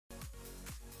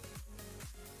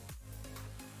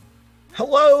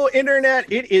Hello,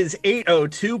 Internet. It is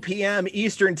 8:02 p.m.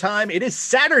 Eastern Time. It is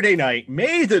Saturday night,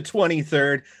 May the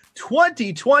 23rd,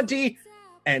 2020,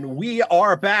 and we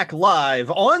are back live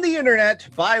on the Internet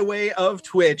by way of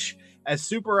Twitch as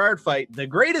Super Art Fight, the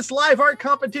greatest live art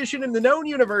competition in the known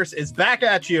universe, is back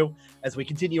at you as we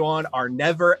continue on our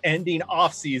never-ending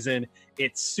off-season.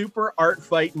 It's Super Art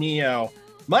Fight Neo.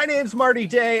 My name's Marty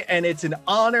Day, and it's an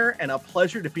honor and a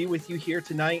pleasure to be with you here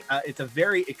tonight. It's a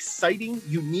very exciting,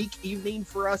 unique evening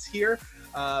for us here.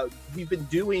 We've been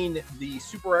doing the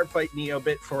Super Art Fight Neo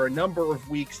bit for a number of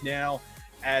weeks now,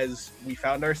 as we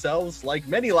found ourselves, like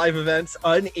many live events,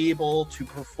 unable to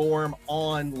perform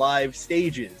on live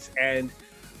stages. And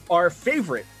our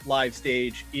favorite live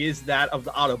stage is that of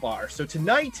the Ottobar. So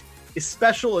tonight is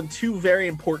special in two very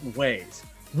important ways.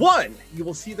 One, you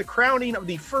will see the crowning of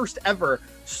the first ever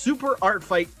Super Art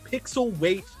Fight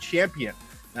Pixelweight Champion.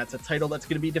 That's a title that's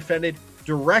going to be defended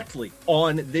directly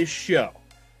on this show.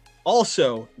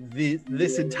 Also,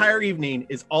 this entire evening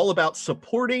is all about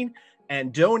supporting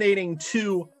and donating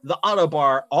to the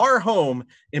Ottobar, our home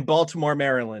in Baltimore,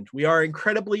 Maryland. We are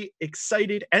incredibly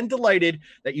excited and delighted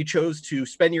that you chose to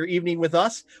spend your evening with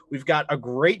us. We've got a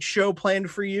great show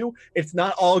planned for you. It's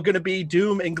not all going to be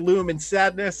doom and gloom and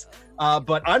sadness,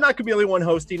 but I'm not going to be the only one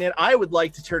hosting it. I would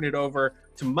like to turn it over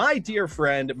to my dear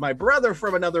friend, my brother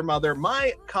from another mother,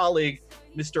 my colleague,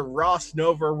 Mr. Ross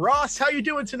Nova. Ross, how you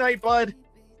doing tonight, bud?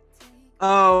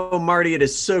 Oh, Marty, it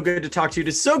is so good to talk to you. It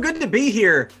is so good to be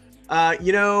here.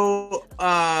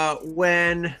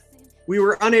 When we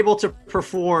were unable to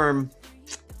perform,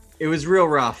 it was real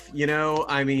rough.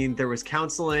 I mean, there was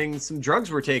counseling, some drugs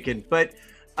were taken, but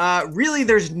really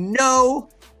there's no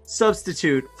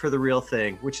substitute for the real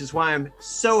thing, which is why I'm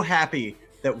so happy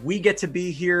that we get to be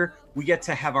here. We get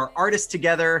to have our artists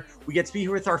together. We get to be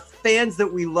here with our fans that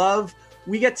we love.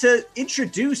 We get to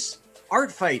introduce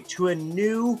Art Fight to a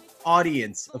new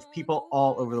audience of people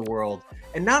all over the world.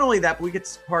 And not only that, but we get to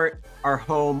support our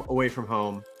home away from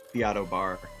home, the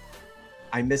Ottobar.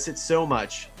 I miss it so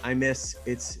much. I miss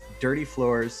its dirty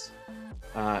floors,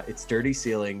 its dirty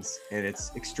ceilings, and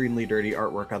its extremely dirty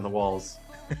artwork on the walls.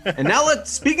 And now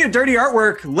speaking of dirty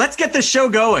artwork, let's get this show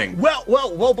going.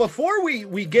 Well, before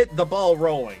we get the ball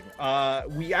rolling,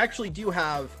 we actually do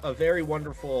have a very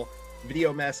wonderful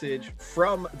video message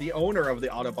from the owner of the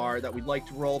Ottobar that we'd like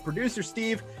to roll. Producer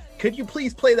Steve, could you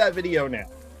please play that video now?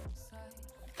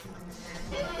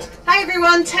 Hi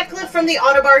everyone, Tekla from the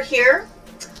Ottobar here.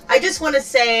 I just want to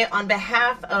say on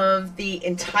behalf of the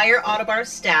entire Ottobar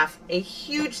staff, a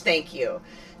huge thank you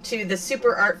to the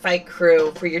Super Art Fight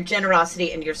crew for your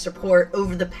generosity and your support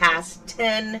over the past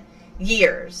 10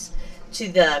 years. To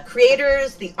the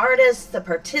creators, the artists, the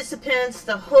participants,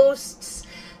 the hosts,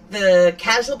 the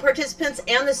casual participants,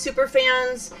 and the super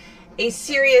fans, a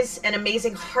serious and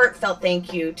amazing heartfelt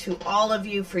thank you to all of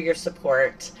you for your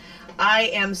support. I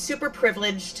am super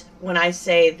privileged when I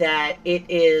say that it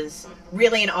is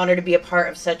really an honor to be a part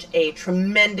of such a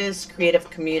tremendous creative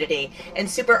community. And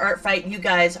Super Art Fight, you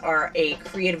guys are a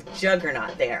creative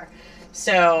juggernaut there.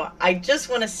 So I just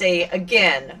want to say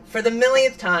again, for the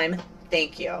millionth time,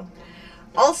 thank you.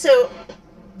 Also,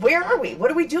 where are we?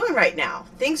 What are we doing right now?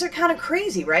 Things are kind of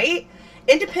crazy, right?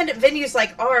 Independent venues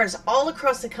like ours all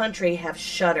across the country have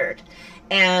shuttered.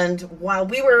 And while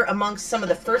we were amongst some of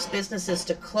the first businesses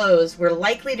to close, we're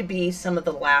likely to be some of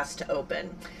the last to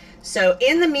open. So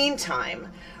in the meantime,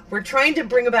 we're trying to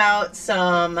bring about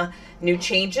some new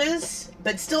changes,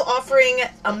 but still offering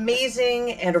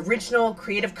amazing and original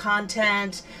creative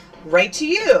content right to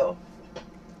you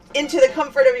into the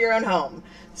comfort of your own home.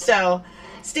 So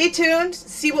stay tuned,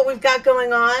 see what we've got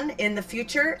going on in the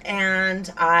future, and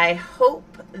I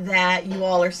hope that you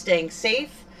all are staying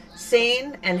safe,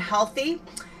 sane, and healthy.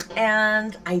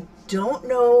 And I don't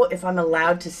know if I'm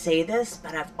allowed to say this,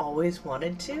 but I've always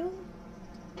wanted to.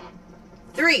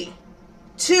 3,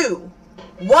 2,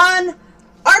 1,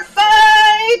 Art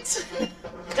Fight!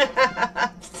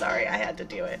 Sorry, I had to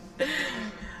do it.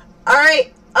 All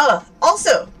right.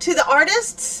 Also, to the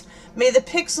artists, may the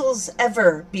pixels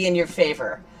ever be in your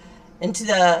favor. And to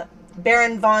the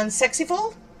Baron Von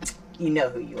Sexyful, you know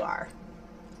who you are.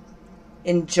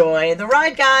 Enjoy the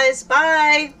ride, guys.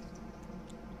 Bye.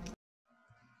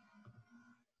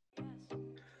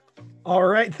 All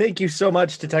right. Thank you so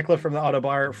much to Tekla from the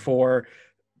Ottobar for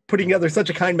putting together such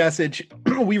a kind message.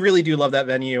 We really do love that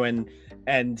venue, and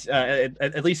And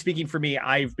at least speaking for me,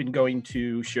 I've been going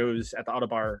to shows at the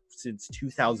Ottobar since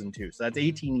 2002. So that's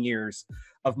 18 years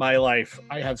of my life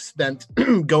I have spent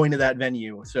going to that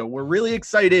venue. So we're really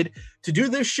excited to do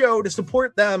this show to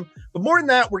support them. But more than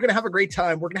that, we're going to have a great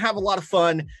time. We're going to have a lot of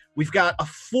fun. We've got a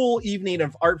full evening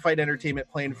of art fight entertainment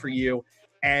planned for you.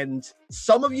 And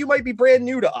some of you might be brand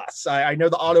new to us. I know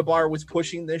the Ottobar was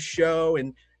pushing this show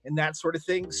and that sort of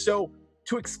thing. So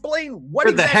to explain what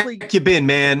Where exactly the heck you been,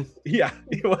 man? Yeah,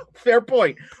 well, fair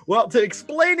point. Well, to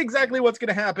explain exactly what's going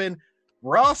to happen,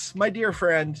 Ross, my dear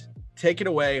friend, take it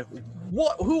away.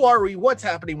 Who are we? What's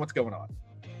happening? What's going on?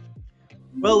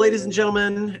 Well, ladies and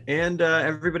gentlemen, and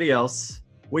everybody else,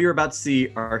 what you're about to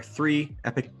see are 3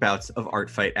 epic bouts of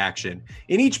art fight action.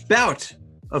 In each bout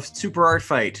of Super Art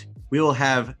Fight, we will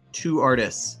have 2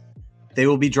 artists. They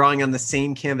will be drawing on the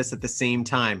same canvas at the same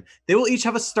time. They will each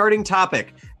have a starting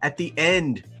topic. At the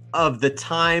end of the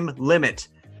time limit,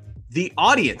 the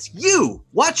audience, you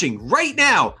watching right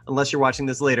now, unless you're watching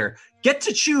this later, get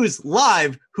to choose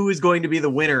live who is going to be the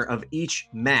winner of each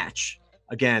match.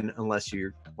 Again, unless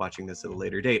you're watching this at a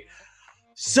later date.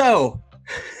 So,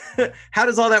 how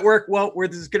does all that work? Well,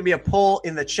 there's going to be a poll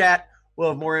in the chat.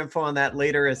 We'll have more info on that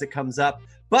later as it comes up.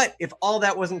 But if all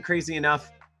that wasn't crazy enough,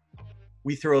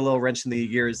 we throw a little wrench in the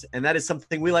gears, and that is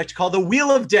something we like to call the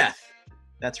Wheel of Death.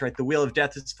 That's right, the Wheel of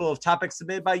Death is full of topics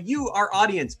submitted by you, our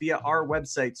audience, via our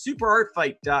website,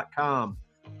 superartfight.com.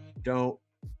 Don't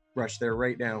rush there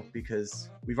right now,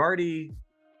 because we've already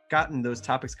gotten those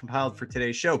topics compiled for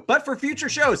today's show. But for future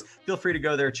shows, feel free to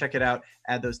go there, check it out,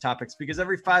 add those topics, because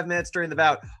every 5 minutes during the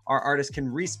bout, our artists can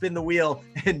respin the wheel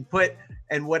and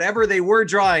whatever they were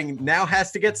drawing now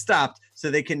has to get stopped, so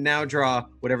they can now draw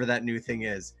whatever that new thing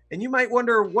is. And you might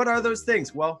wonder, what are those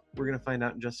things? Well, we're going to find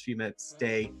out in just a few minutes.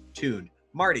 Stay tuned.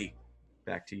 Marty,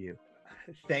 back to you.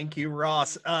 Thank you,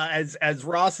 Ross. As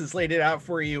Ross has laid it out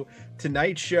for you,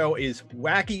 tonight's show is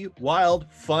wacky,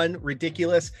 wild, fun,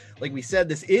 ridiculous. Like we said,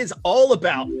 this is all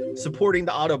about supporting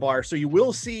the Ottobar. So you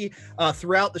will see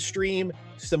throughout the stream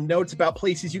some notes about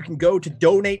places you can go to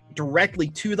donate directly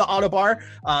to the Ottobar.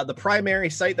 The primary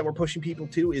site that we're pushing people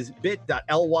to is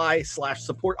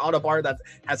bit.ly/support Ottobar. That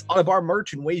has Ottobar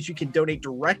merch and ways you can donate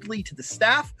directly to the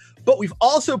staff. But we've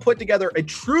also put together a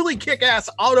truly kick-ass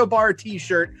Ottobar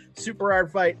t-shirt, Super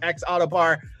Art Fight X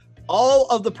Ottobar. All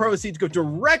of the proceeds go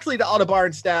directly to Ottobar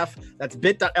and staff. That's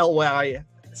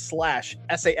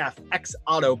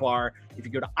bit.ly/SAFxOTTOBAR. If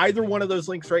you go to either one of those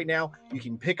links right now, you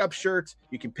can pick up shirts,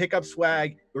 you can pick up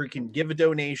swag, or you can give a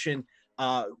donation.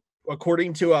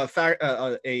 According to a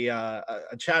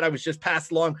chat I was just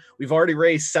passed along, we've already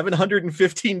raised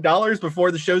 $715 before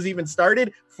the show's even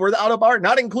started for the Ottobar,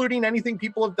 not including anything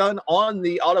people have done on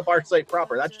the Ottobar site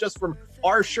proper. That's just from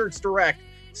our shirts direct.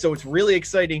 So it's really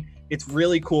exciting. It's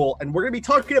really cool. And we're going to be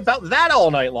talking about that all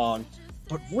night long.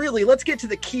 But really, let's get to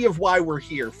the key of why we're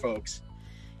here, folks.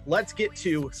 Let's get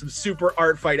to some Super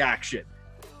Art Fight action.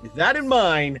 With that in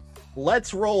mind,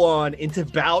 let's roll on into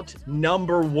bout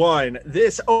number 1.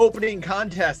 This opening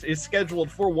contest is scheduled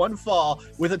for one fall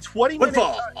with a 20-minute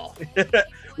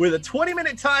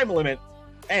time limit,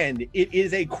 and it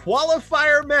is a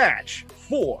qualifier match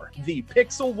for the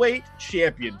Pixelweight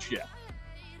Championship.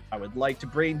 I would like to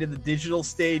bring to the digital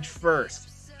stage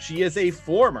first. She is a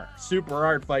former Super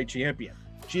Art Fight champion.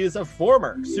 She is a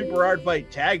former Super Art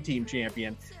Fight Tag Team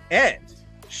champion, and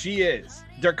she is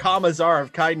Der Commissar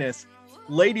of Kindness.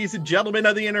 Ladies and gentlemen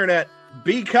of the internet,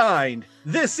 be kind.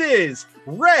 This is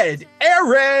Red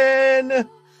Erin.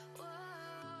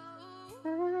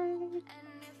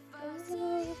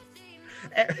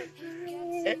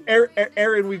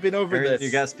 Erin, we've been over Erin, this.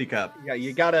 you gotta speak up. Yeah,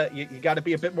 you gotta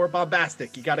be a bit more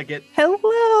bombastic. You gotta get.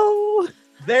 Hello.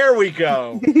 There we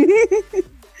go.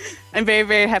 I'm very,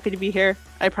 very happy to be here.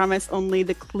 I promise only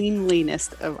the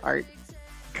cleanliness of art.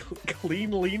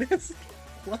 Cleanliness?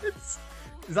 What? Is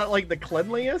that like the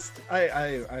cleanliest?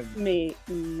 Maybe.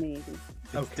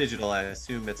 It's digital. I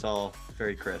assume it's all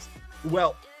very crisp.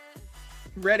 Well,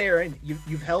 Red Erin,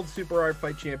 you've held Super Art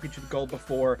Fight Championship gold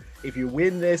before. If you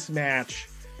win this match,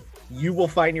 you will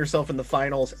find yourself in the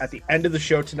finals at the end of the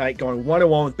show tonight, going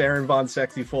 1-1 with Baron Von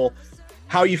Sexyful.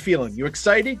 How are you feeling? You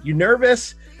excited? You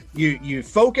nervous? You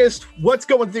focused? What's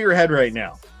going through your head right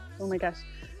now? Oh my gosh.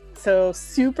 So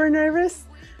super nervous,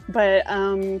 but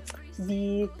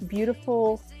the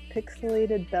beautiful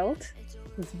pixelated belt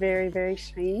is very, very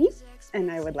shiny, and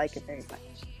I would like it very much.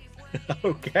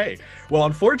 Okay. Well,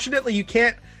 unfortunately, you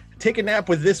can't take a nap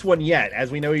with this one yet. As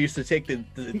we know, you used to take the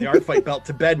art fight belt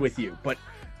to bed with you, but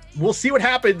we'll see what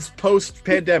happens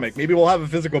post-pandemic. Maybe we'll have a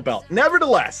physical belt.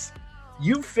 Nevertheless,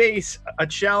 you face a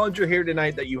challenger here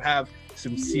tonight that you have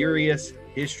some serious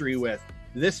history with.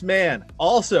 This man,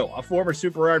 also a former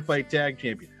Super Hard Fight Tag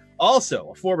Champion, also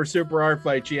a former Super Hard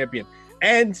Fight Champion.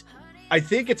 And I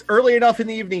think it's early enough in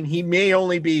the evening, he may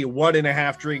only be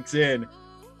 1.5 drinks in.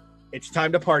 It's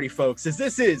time to party, folks, as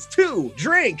this is Two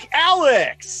Drink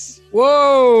Alex.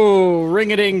 Whoa,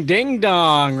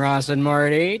 ring-a-ding-ding-dong, Ross and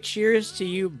Marty. Cheers to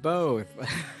you both.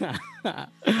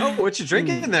 Oh, what you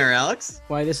drinking there, Alex?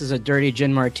 Why, this is a dirty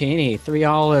gin martini. 3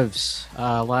 olives,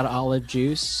 a lot of olive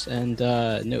juice, and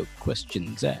no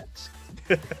questions asked.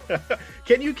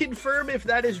 Can you confirm if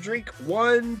that is drink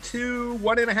 1, 2,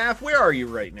 1.5? Where are you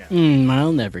right now?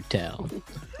 I'll never tell.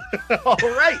 All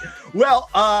right. Well,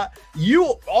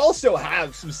 you also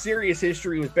have some serious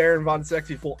history with Baron Von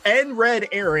Sexyful and Red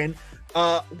Erin.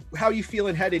 How are you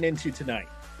feeling heading into tonight?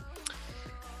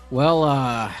 Well,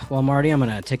 Marty, I'm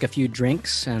going to take a few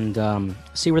drinks and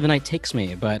see where the night takes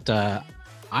me. But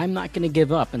I'm not going to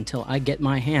give up until I get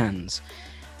my hands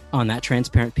on that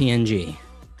transparent PNG.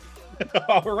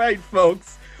 All right,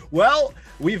 folks. Well,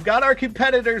 we've got our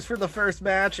competitors for the first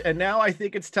match, and now I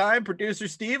think it's time. Producer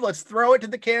Steve, let's throw it to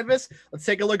the canvas. Let's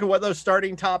take a look at what those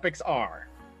starting topics are.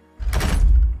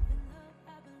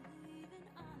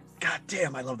 God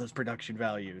damn, I love those production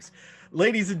values.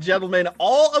 Ladies and gentlemen,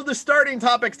 all of the starting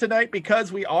topics tonight,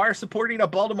 because we are supporting a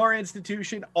Baltimore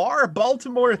institution, are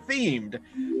Baltimore themed.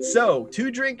 So,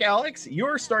 To Drink Alex,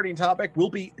 your starting topic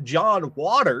will be John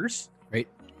Waters. Right.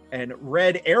 And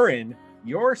Red Erin,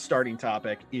 your starting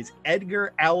topic is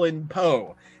Edgar Allan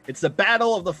Poe. It's the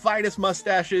battle of the finest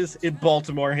mustaches in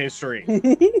Baltimore history.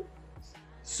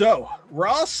 So,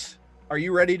 Ross, are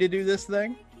you ready to do this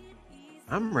thing?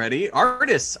 I'm ready.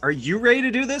 Artists, are you ready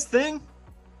to do this thing?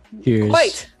 Here's...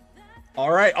 Quite.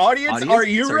 All right, audience, are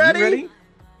you ready?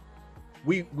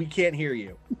 You We can't hear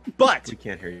you, but we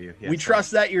can't hear you. We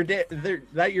trust that you're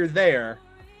there.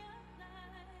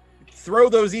 Throw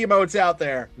those emotes out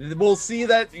there. We'll see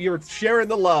that you're sharing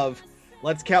the love.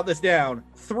 Let's count this down.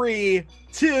 3,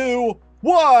 2,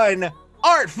 1.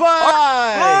 Art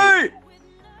fight!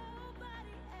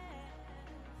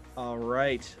 All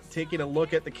right. Taking a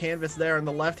look at the canvas there on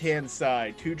the left-hand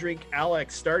side. To Drink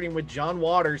Alex, starting with John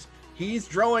Waters. He's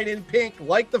drawing in pink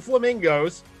like the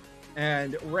flamingos.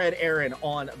 And Red Erin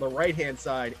on the right-hand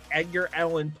side. Edgar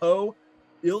Allan Poe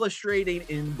illustrating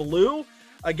in blue.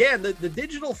 Again, the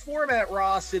digital format,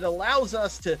 Ross, it allows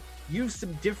us to use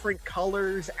some different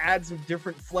colors, add some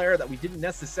different flair that we didn't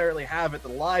necessarily have at the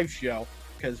live show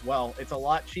because, well, it's a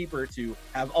lot cheaper to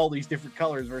have all these different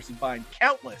colors versus buying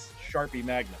countless Sharpie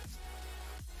magnets.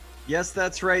 Yes,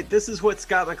 that's right. This is what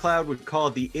Scott McCloud would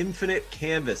call the infinite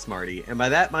canvas, Marty. And by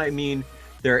that, I mean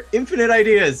there are infinite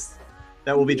ideas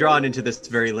that will be drawn into this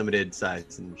very limited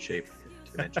size and shape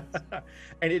dimensions.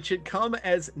 And it should come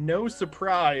as no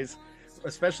surprise,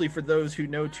 especially for those who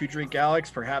know To Drink Alex,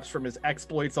 perhaps from his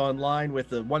exploits online with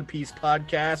the One Piece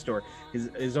podcast or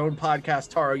his own podcast,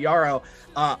 Taro Yaro.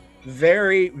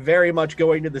 Very, very much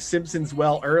going to The Simpsons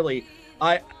well early.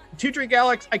 To Drink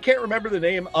Alex, I can't remember the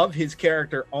name of his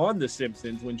character on The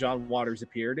Simpsons when John Waters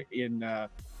appeared in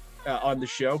on the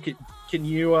show. Can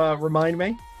you remind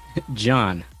me?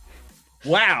 John.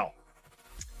 Wow.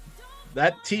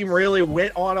 That team really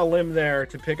went on a limb there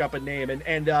to pick up a name.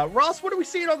 And Ross, what are we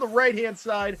seeing on the right-hand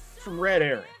side from Red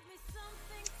Erin?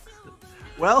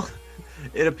 Well,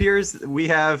 it appears we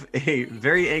have a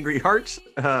very angry heart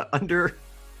under...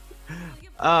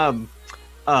 I'm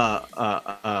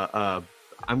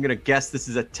going to guess this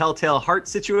is a telltale heart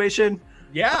situation.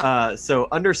 Yeah. So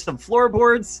under some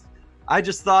floorboards, I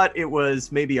just thought it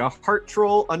was maybe a heart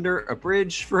troll under a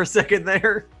bridge for a second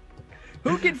there.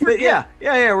 Who can forget?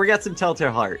 Yeah. We got some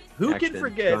telltale heart. Who can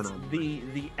forget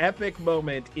the epic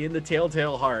moment in the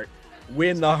telltale heart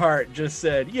when the heart just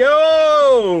said,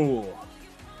 "Yo!"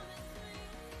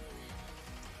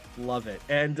 Love it.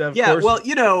 And of course, well,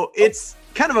 it's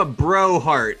kind of a bro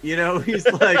heart. He's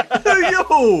like, "Hey,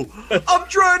 yo, I'm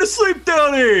trying to sleep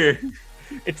down here."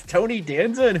 It's Tony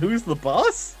Danza and Who's the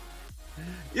Boss?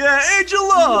 Yeah,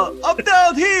 Angela, I'm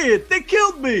down here. They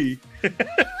killed me. Is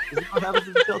that what happens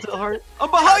in the telltale heart?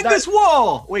 I'm behind this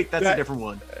wall. Wait, that's a different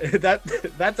one.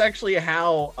 That's actually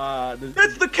how.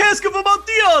 That's the cask of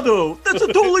Amontillado. That's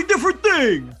a totally different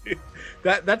thing.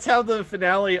 That's how the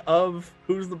finale of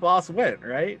Who's the Boss went,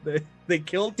 right? They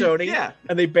killed Tony, Yeah.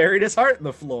 and they buried his heart in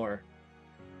the floor.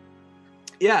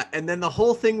 Yeah, and then the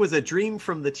whole thing was a dream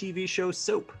from the TV show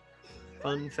Soap.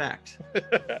 Fun fact.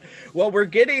 Well, we're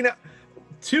getting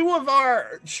two of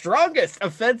our strongest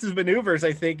offensive maneuvers,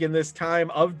 I think, in this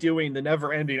time of doing the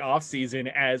never-ending off-season,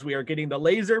 as we are getting the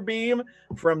laser beam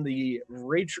from the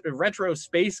retro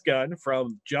space gun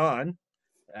from John,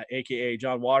 a.k.a.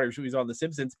 John Waters, who's on The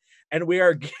Simpsons, and we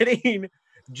are getting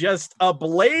just a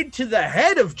blade to the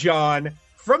head of John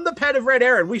from the pet of Red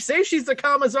Erin. We say she's the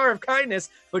Commissar of kindness,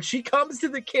 but she comes to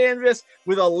the canvas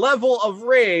with a level of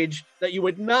rage that you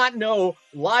would not know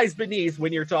lies beneath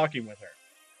when you're talking with her.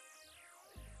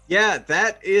 Yeah,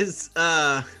 that is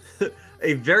a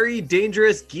very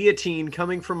dangerous guillotine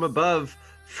coming from above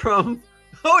from...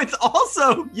 Oh, it's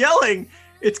also yelling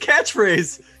its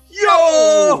catchphrase.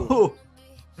 Yo!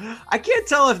 I can't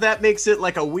tell if that makes it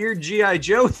like a weird G.I.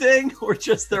 Joe thing or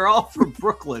just they're all from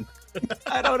Brooklyn.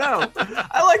 I don't know.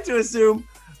 I like to assume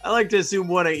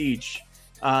one of each.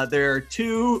 There are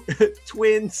two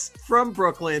twins from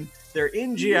Brooklyn. They're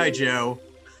in G.I. Joe.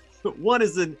 One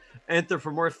is an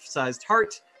anthropomorphized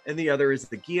heart, and the other is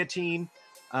the guillotine.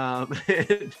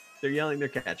 And they're yelling their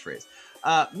catchphrase.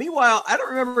 Meanwhile, I don't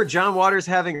remember John Waters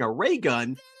having a ray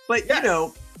gun, but Yes. you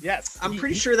know, Yes, I'm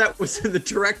pretty sure that was in the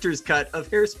director's cut of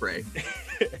Hairspray.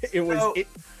 It was.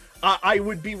 I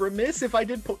would be remiss if I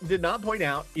did not point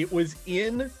out it was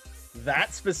in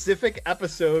that specific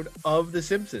episode of The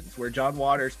Simpsons where John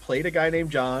Waters played a guy named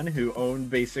John who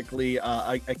owned basically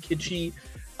a kitschy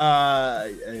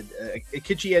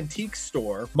antique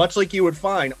store, much like you would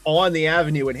find on the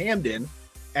Avenue in Hamden,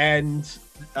 and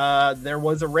there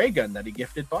was a ray gun that he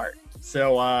gifted Bart.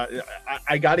 So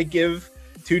I got to give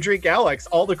Two Drink Alex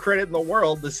all the credit in the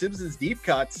world. The Simpsons deep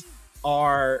cuts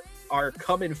are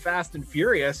coming fast and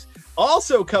furious.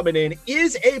 Also coming in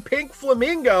is a pink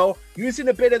flamingo using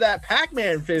a bit of that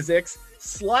Pac-Man physics,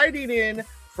 sliding in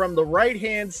from the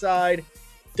right-hand side,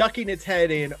 ducking its head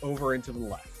in over into the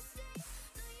left.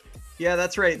 Yeah,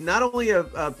 that's right. Not only a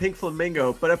pink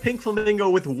flamingo, but a pink flamingo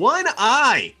with one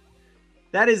eye.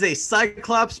 That is a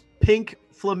Cyclops pink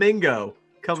flamingo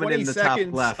coming in the top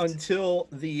left. Until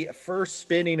the first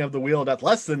spinning of the Wheel of Death.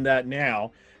 Less than that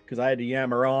now, because I had to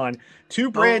yammer on. Two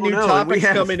brand new topics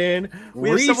coming in. We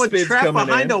have someone trapped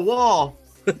behind a wall,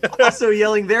 also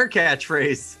yelling their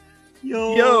catchphrase.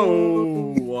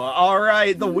 Yo. All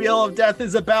right, the Wheel of Death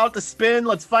is about to spin.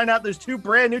 Let's find out there's two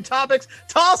brand new topics.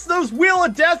 Toss those Wheel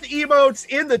of Death emotes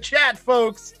in the chat,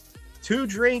 folks. Two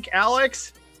Drink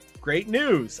Alex, great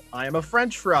news. I am a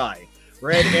French fry.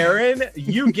 Red Erin,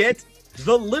 you get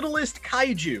The Littlest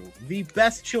Kaiju, the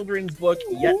best children's book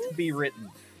yet to be written.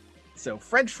 So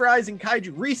French fries and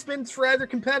kaiju respins for either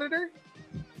competitor?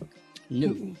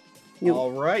 No.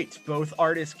 All right, both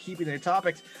artists keeping their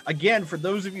topics. Again, for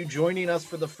those of you joining us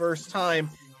for the first time,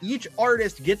 each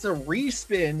artist gets a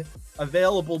respin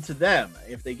available to them.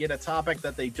 If they get a topic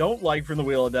that they don't like from the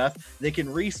Wheel of Death, they can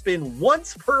respin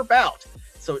once per bout.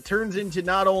 So it turns into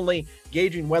not only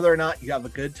gauging whether or not you have a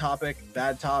good topic,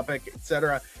 bad topic,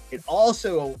 etc. It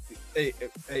also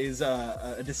is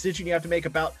a decision you have to make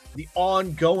about the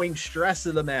ongoing stress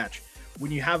of the match.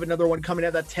 When you have another one coming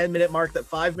at that 10-minute mark, that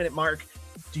 5-minute mark,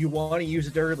 do you want to use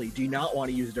it early? Do you not want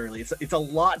to use it early? It's a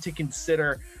lot to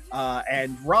consider.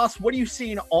 And Ross, what are you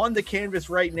seeing on the canvas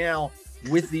right now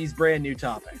with these brand new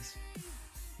topics?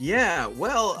 Yeah,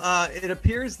 well, it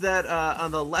appears that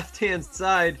on the left-hand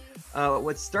side,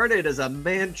 what started as a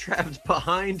man trapped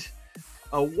behind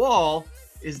a wall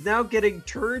is now getting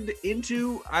turned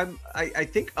into, I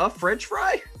think, a French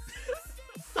fry?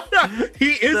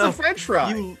 He is a French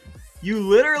fry. You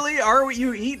literally are what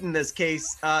you eat in this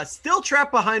case. Still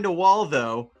trapped behind a wall,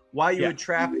 though. Why you would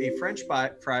trap a French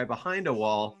fry behind a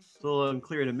wall, it's a little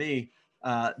unclear to me.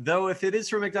 Though if it is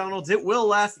from McDonald's, it will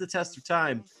last the test of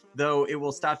time, though it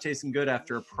will stop tasting good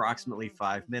after approximately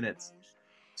 5 minutes.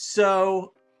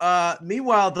 So,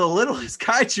 meanwhile, the littlest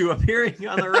kaiju appearing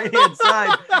on the right-hand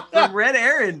side from Red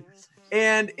Erin.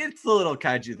 And it's the little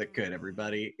kaiju that could,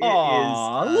 everybody. It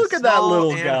is look at that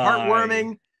little and guy.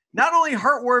 Heartwarming. Not only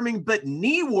heartwarming, but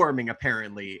knee-warming,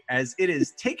 apparently, as it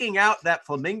is taking out that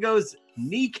flamingo's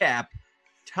kneecap,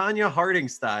 Tanya Harding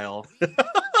style.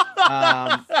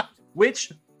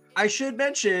 Which I should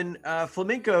mention,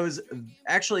 flamingos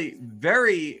actually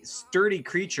very sturdy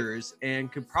creatures and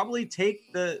could probably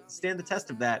stand the test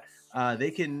of that.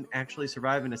 They can actually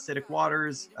survive in acidic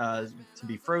waters, to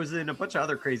be frozen, a bunch of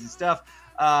other crazy stuff.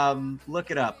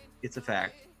 Look it up. It's a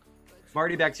fact.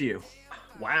 Marty, back to you.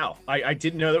 Wow, I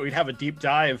didn't know that we'd have a deep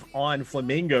dive on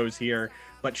flamingos here,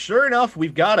 but sure enough,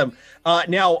 we've got them.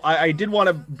 Now, I did want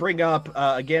to bring up,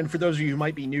 again, for those of you who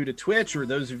might be new to Twitch, or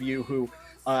those of you who,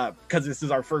 because this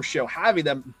is our first show having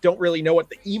them, don't really know what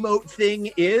the emote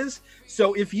thing is.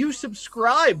 So if you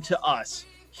subscribe to us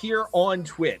here on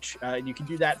Twitch, you can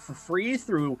do that for free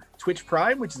through Twitch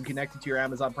Prime, which is connected to your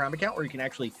Amazon Prime account, or you can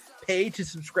actually pay to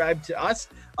subscribe to us.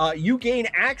 You gain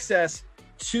access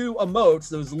 2 emotes,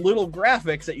 those little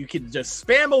graphics that you can just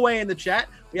spam away in the chat.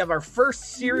 We have our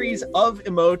first series of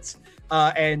emotes.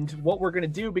 And what we're going to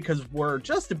do, because we're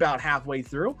just about halfway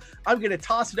through, I'm going to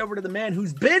toss it over to the man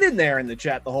who's been in there in the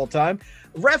chat the whole time.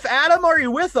 Ref Adam, are you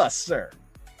with us, sir?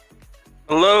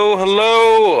 Hello,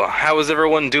 hello. How is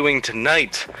everyone doing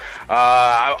tonight?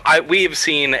 We have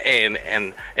seen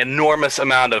an enormous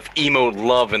amount of emote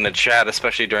love in the chat,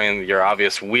 especially during your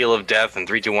obvious Wheel of Death and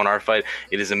 3-2-1 art fight.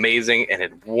 It is amazing, and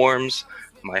it warms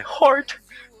my heart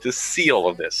to see all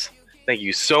of this. Thank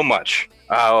you so much.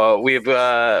 We've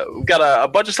got a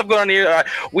bunch of stuff going on here.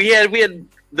 We had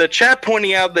the chat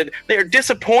pointing out that they are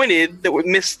disappointed that we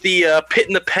missed the Pit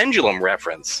and the Pendulum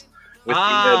reference with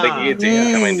the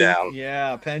guillotine coming down.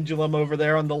 Yeah, pendulum over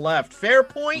there on the left. Fair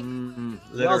point.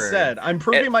 Well said. I'm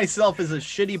proving myself as a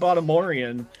shitty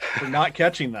Baltimorean for not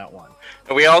catching that one.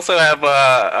 And we also have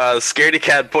Scaredy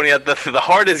Cat pointing out that the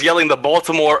heart is yelling the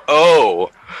Baltimore O.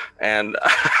 And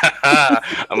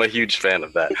I'm a huge fan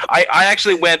of that. I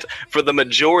actually went for the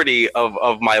majority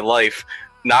of my life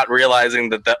not realizing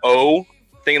that the O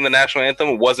thing in the national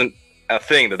anthem wasn't a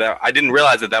thing. I didn't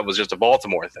realize that was just a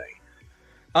Baltimore thing.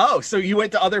 Oh, so you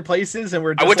went to other places and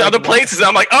I went to other places and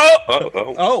I'm like,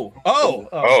 oh.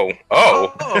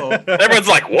 Everyone's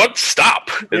like, what? Stop.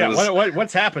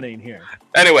 What's happening here?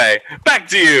 Anyway, back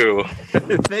to you.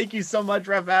 Thank you so much,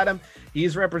 Ref Adam.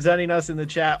 He's representing us in the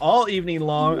chat all evening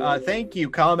long. Thank you,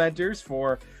 commenters,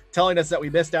 for telling us that we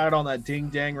missed out on that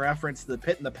ding-dang reference to the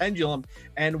Pit and the Pendulum.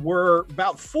 And we're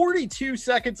about 42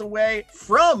 seconds away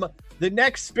from the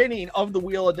next spinning of the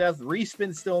Wheel of Death.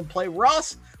 Respin still in play.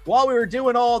 Ross, while we were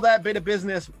doing all that bit of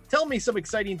business, tell me some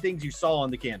exciting things you saw on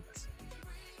the canvas.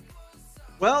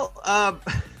 Well,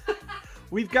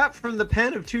 we've got from the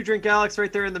pen of Two Drink Alex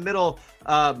right there in the middle,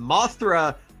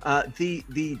 Mothra,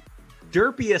 the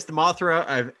derpiest Mothra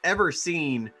I've ever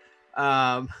seen,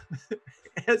 as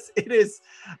it is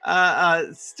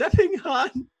stepping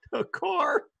on a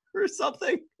car or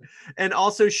something, and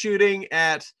also shooting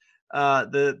at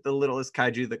the littlest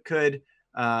kaiju that could.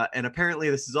 And apparently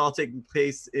this is all taking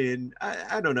place in,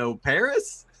 I don't know,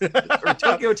 Paris? Or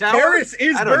Tokyo Tower? Paris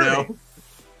is I don't burning.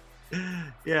 know.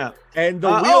 Yeah. And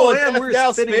the wheel of death we're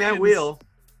now spinning spins. that wheel.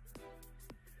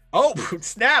 Oh,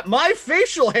 snap. My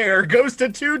facial hair goes to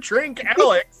Two Drink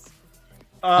Alex.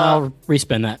 I'll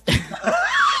respin that.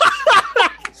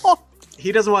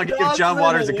 He doesn't want to give John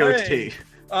Waters a goatee.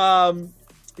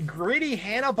 Gritty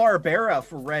Hanna-Barbera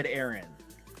for Red Erin.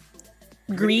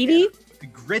 Greedy?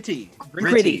 Gritty.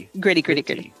 Gritty.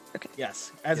 Okay.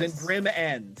 Yes, as in grim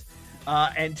end.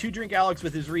 And Two Drink Alex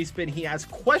with his respin, he has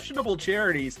questionable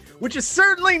charities, which is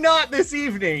certainly not this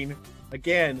evening.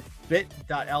 Again,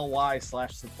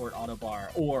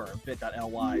 bit.ly/support_Ottobar or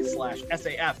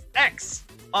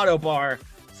bit.ly/SAFxOTTOBAR.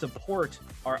 Support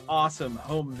our awesome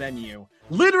home venue.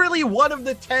 Literally one of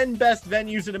the 10 best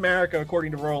venues in America,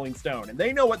 according to Rolling Stone. And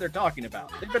they know what they're talking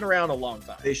about. They've been around a long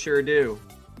time. They sure do.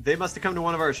 They must have come to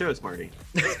one of our shows, Marty.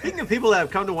 Speaking of people that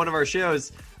have come to one of our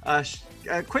shows, a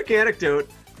quick anecdote.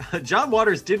 John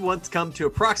Waters did once come to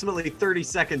approximately 30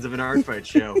 seconds of an art fight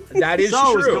show. That is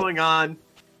saw true. what was going on,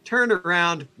 turned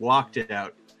around, walked it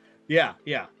out. Yeah.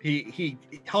 He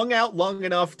hung out long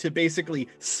enough to basically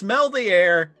smell the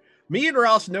air. Me and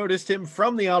Ross noticed him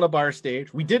from the Ottobar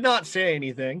stage. We did not say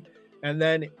anything. And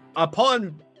then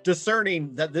upon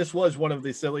discerning that this was one of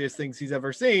the silliest things he's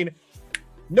ever seen,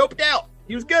 noped out.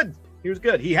 He was good.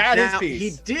 He had his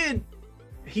piece.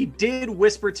 He did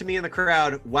whisper to me in the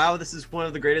crowd, wow, this is one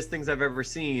of the greatest things I've ever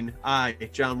seen. I,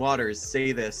 John Waters,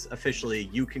 say this officially.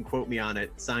 You can quote me on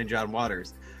it. Signed, John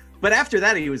Waters. But after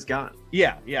that, he was gone.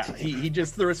 Yeah. He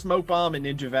just threw a smoke bomb and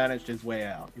ninja vanished his way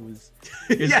out. It was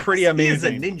yes, pretty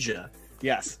amazing. He is a ninja.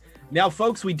 Yes. Now,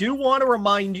 folks, we do want to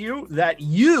remind you that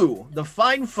you, the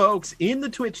fine folks in the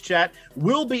Twitch chat,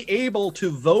 will be able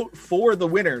to vote for the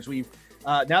winners. We've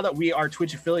now that we are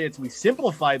Twitch affiliates, we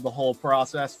simplified the whole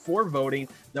process for voting.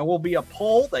 There will be a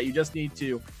poll that you just need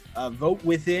to vote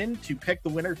within to pick the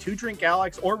winner, Two Drink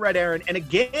Alex or Red Erin. And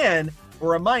again, a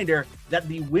reminder that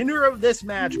the winner of this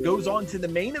match goes on to the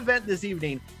main event this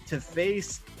evening to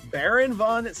face Baron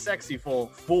Von Sexyful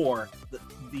for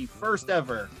the first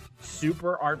ever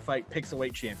Super Art Fight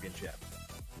Pixelweight Championship.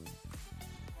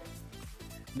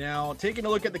 Now, taking a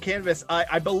look at the canvas,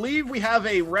 I believe we have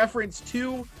a reference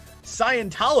to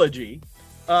Scientology.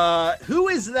 Who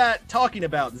is that talking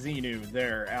about Xenu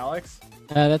there, Alex?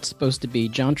 That's supposed to be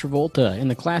John Travolta in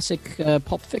the classic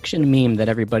Pulp Fiction meme that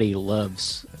everybody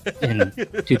loves in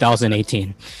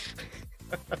 2018.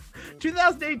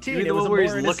 2018. It was a where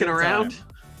more he's looking innocent around. time.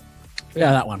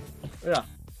 Yeah, that one. Yeah.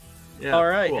 Yeah. All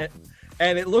right. Cool.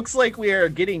 And it looks like we are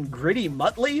getting Gritty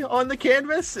Muttley on the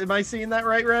canvas. Am I seeing that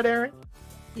right, Red Erin?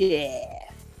 Yeah.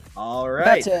 All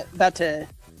right. About to,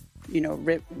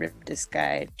 rip this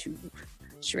guy to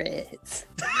shreds.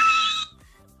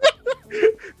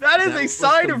 That is a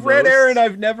side of Red Erin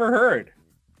I've never heard.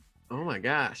 Oh my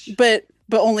gosh. But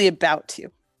only about to.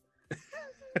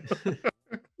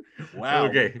 Wow.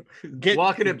 Okay.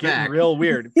 Walking it back. Real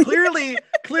weird. Clearly,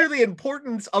 the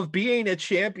importance of being a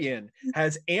champion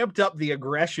has amped up the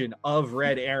aggression of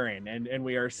Red Erin, and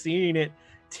we are seeing it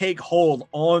take hold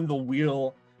on the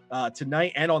wheel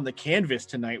tonight and on the canvas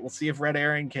tonight. We'll see if Red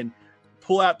Erin can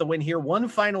pull out the win here. One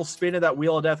final spin of that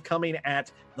Wheel of Death coming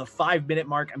at the 5-minute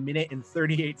mark, 1 minute and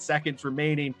 38 seconds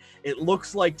remaining. It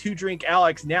looks like Two Drink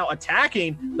Alex now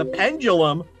attacking the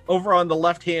pendulum over on the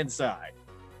left-hand side.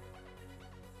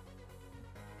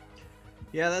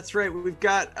 Yeah, that's right. We've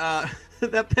got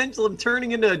that pendulum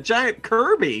turning into a giant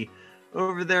Kirby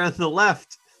over there on the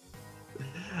left.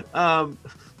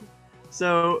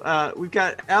 So we've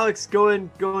got Alex going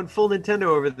full Nintendo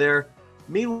over there.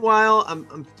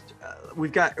 Meanwhile,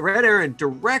 we've got Red Erin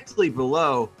directly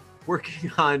below,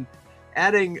 working on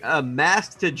adding a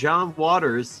mask to John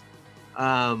Waters.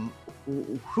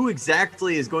 Who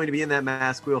exactly is going to be in that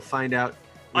mask? We'll find out.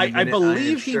 I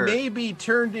believe he may be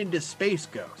turned into Space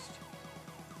Ghost.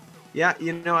 Yeah,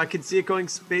 I could see it going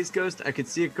Space Ghost. I could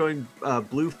see it going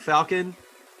Blue Falcon.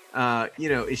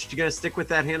 Is she going to stick with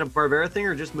that Hanna-Barbera thing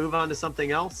or just move on to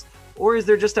something else? Or is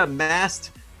there just a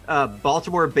masked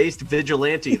Baltimore-based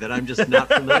vigilante that I'm just not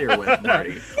familiar with,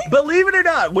 Marty? Believe it or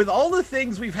not, with all the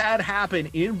things we've had happen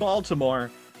in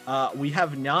Baltimore, we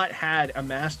have not had a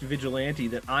masked vigilante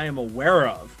that I am aware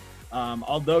of.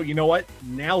 Although, you know what?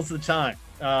 Now's the time.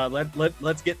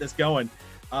 Let's get this going.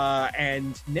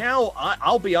 And now,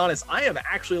 I'll be honest, I am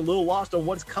actually a little lost on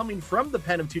what's coming from the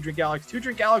pen of Two Drink Alex. Two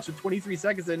Drink Alex with 23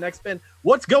 seconds in the next spin.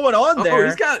 What's going on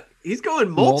there? He's going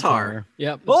Moltar.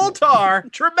 Yep. Moltar,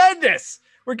 tremendous.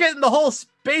 We're getting the whole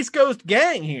Space Ghost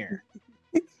gang here.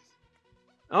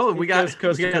 Oh, and we got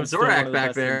Zorak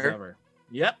back there.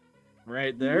 Yep,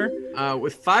 right there.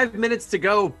 With 5 minutes to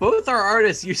go, both our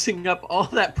artists using up all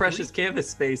that precious canvas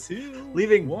space,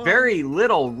 leaving very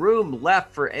little room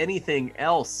left for anything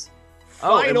else.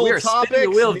 And we are spinning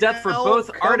the Wheel of Death for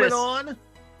both artists.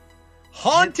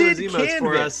 Haunted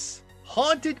canvas.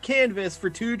 Haunted canvas for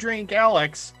Two Drink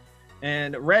Alex.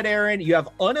 And Red Erin, you have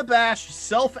unabashed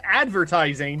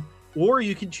self-advertising, or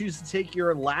you can choose to take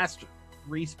your last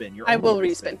respin. I will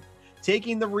respin.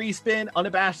 Taking the respin,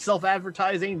 unabashed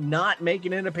self-advertising, not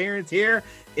making an appearance here.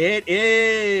 It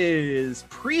is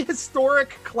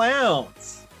Prehistoric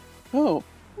Clowns. Oh,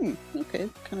 okay.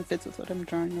 Kind of fits with what I'm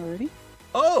drawing already.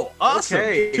 Oh, awesome.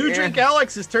 Okay, Two Drink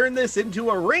Alex has turned this into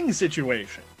a ring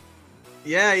situation.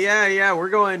 Yeah. We're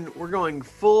going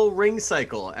full ring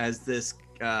cycle as this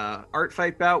art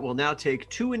fight bout will now take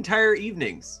 2 entire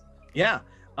evenings. Yeah.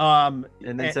 And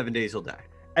then 7 days he'll die.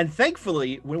 And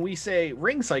thankfully, when we say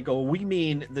ring cycle, we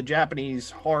mean the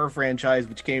Japanese horror franchise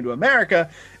which came to America,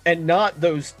 and not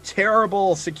those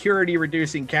terrible security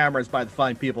reducing cameras by the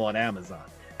fine people on Amazon.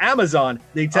 Amazon,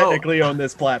 they technically own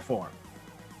this platform.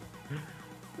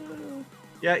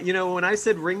 Yeah, when I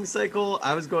said ring cycle,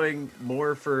 I was going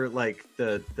more for like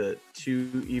the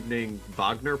 2 evening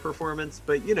Wagner performance,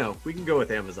 but we can go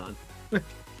with Amazon.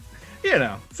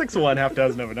 6 of one, half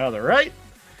dozen of another, right?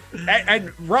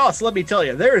 And Ross, let me tell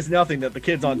you, there is nothing that the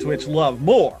kids on Twitch love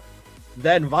more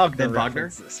than Wagner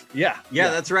references. Yeah,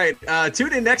 that's right.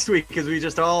 Tune in next week because we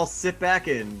just all sit back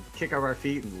and kick up our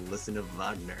feet and listen to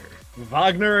Wagner.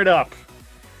 Wagner it up.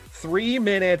 3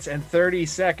 minutes and 30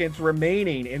 seconds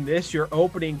remaining in this, your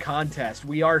opening contest.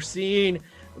 We are seeing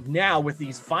now with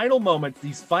these final moments,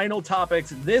 these final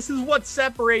topics, this is what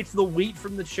separates the wheat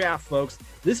from the chaff, folks.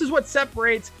 This is what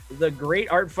separates the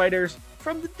great art fighters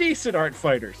from the decent art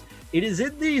fighters. It is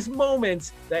in these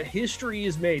moments that history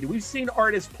is made. We've seen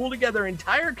artists pull together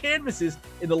entire canvases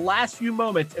in the last few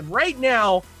moments, and right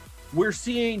now we're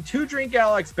seeing Two Drink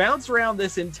Alex bounce around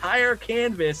this entire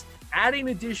canvas, adding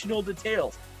additional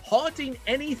details, haunting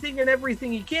anything and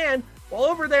everything he can, while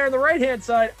over there on the right-hand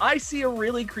side, I see a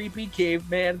really creepy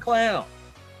caveman clown.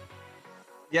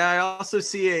 Yeah, I also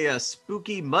see a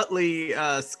spooky Muttley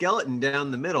skeleton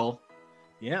down the middle.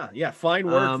 Yeah, fine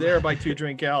work there by Two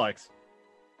Drink Alex.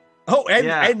 Oh,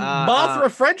 and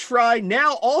Mothra French Fry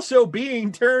now also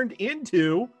being turned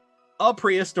into a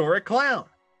prehistoric clown.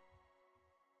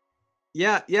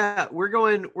 Yeah, we're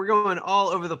going all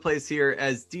over the place here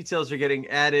as details are getting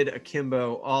added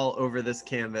akimbo all over this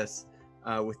canvas.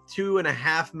 With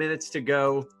 2.5 minutes to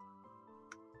go.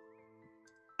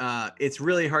 it's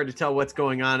really hard to tell what's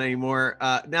going on anymore.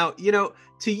 Now,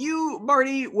 to you,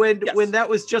 Marty, when that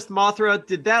was just Mothra,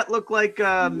 did that look like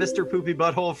Mr. Poopy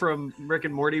Butthole from Rick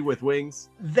and Morty with wings?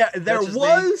 There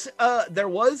was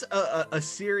a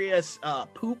serious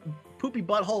Poopy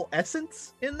Butthole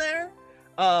essence in there.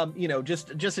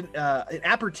 Just an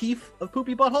aperitif of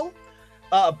Poopy Butthole.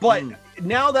 But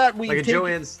now that we like a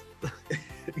Joanne's,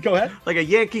 go ahead, like a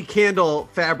Yankee Candle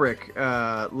fabric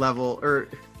level or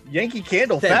Yankee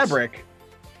Candle sense. Fabric.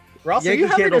 Ross, Yankee are you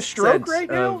having Candle a stroke sense right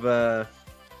now?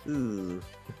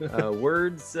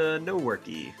 Words no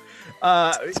worky.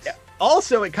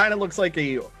 Also, it kind of looks like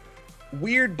a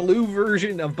weird blue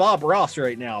version of Bob Ross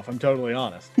right now, if I'm totally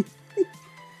honest.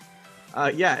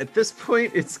 At this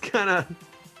point, it's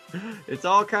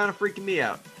all kind of freaking me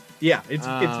out. Yeah, it's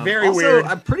very also, weird.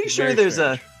 I'm pretty sure Very there's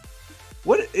strange.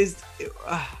 what is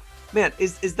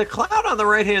is the clown on the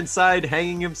right hand side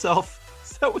hanging himself?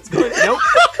 Is that what's going on? Nope.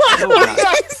 Oh,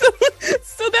 God.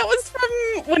 So that was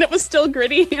from when it was still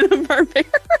Gritty Hanna-Barbera.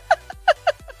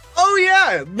 Oh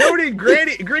yeah, noted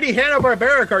gritty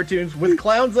Hanna-Barbera cartoons with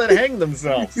clowns that hang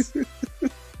themselves.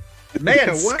 Man, Yeah,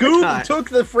 why Scoob not? took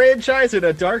the franchise in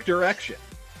a dark direction.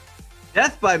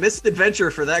 Death by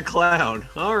misadventure for that clown.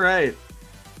 All right.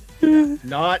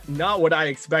 Not what I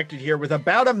expected here. With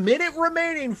about a minute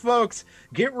remaining, folks,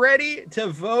 get ready to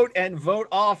vote and vote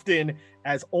often,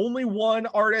 as only one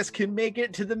artist can make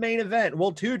it to the main event.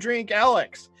 Will Two Drink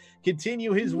Alex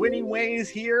continue his winning ways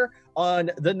here on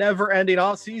the never-ending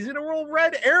off-season, or will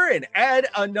Red Erin add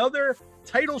another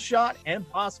title shot and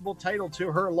possible title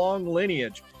to her long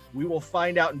lineage? We will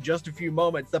find out in just a few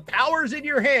moments. The power's in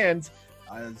your hands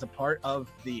as a part of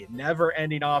the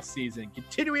never-ending off-season.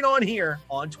 Continuing on here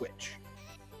on Twitch.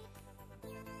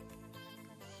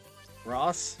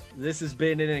 Ross, this has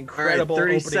been an incredible all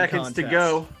right, 30 opening seconds contest. to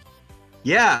go.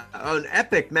 Yeah, an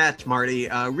epic match, Marty.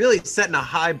 Really setting a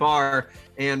high bar.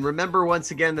 And remember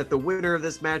once again that the winner of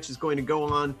this match is going to go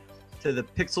on to the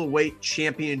Pixelweight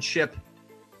Championship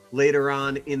later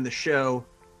on in the show.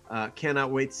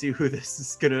 Cannot wait to see who this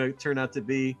is going to turn out to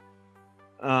be.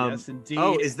 Yes, indeed.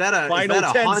 Oh, is that a Final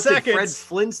 10 haunted seconds. Fred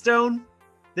Flintstone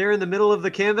there in the middle of the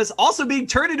canvas? Also being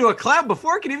turned into a clown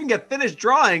before it can even get finished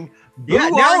drawing. Yeah,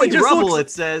 Boo now Arnie it just Rubble,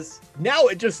 looks- it says. Now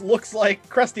it just looks like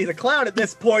Krusty the Clown at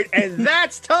this point, and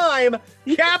that's time.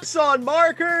 Caps on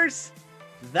markers.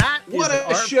 That is What an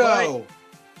a art show!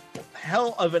 fight.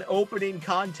 Hell of an opening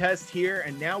contest here,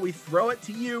 and now we throw it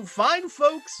to you, fine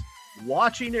folks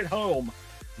watching at home.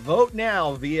 Vote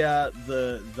now via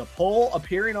the poll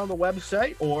appearing on the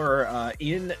website or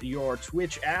in your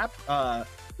Twitch app,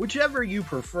 whichever you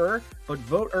prefer. But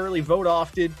vote early, vote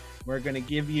often. We're going to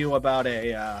give you about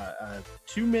a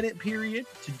 2-minute period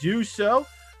to do so.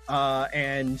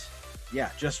 And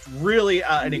yeah, just really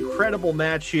an incredible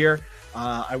match here.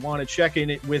 I want to check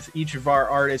in it with each of our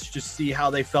artists, just see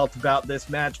how they felt about this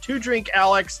match. Two Drink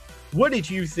Alex, what did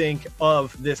you think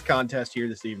of this contest here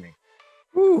this evening?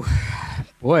 Whew.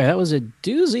 Boy, that was a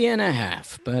doozy and a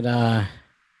half, but I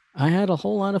had a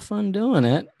whole lot of fun doing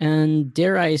it, and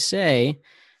dare I say,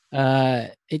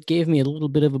 it gave me a little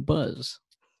bit of a buzz.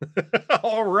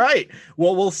 All right.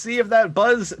 Well, we'll see if that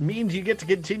buzz means you get to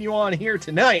continue on here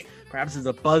tonight. Perhaps it's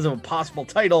a buzz of a possible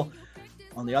title.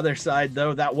 On the other side,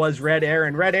 though, that was Red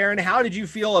Erin. Red Erin, how did you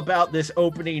feel about this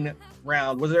opening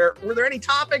round? Were there any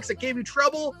topics that gave you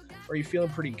trouble, or are you feeling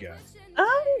pretty good?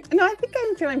 No, I think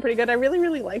I'm feeling pretty good. I really,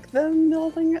 really like the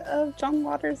melding of John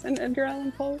Waters and Edgar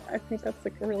Allan Poe. I think that's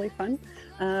really fun.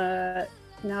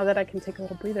 Now that I can take a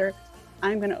little breather,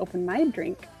 I'm going to open my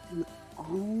drink.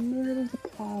 Arnold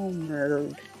Palmer.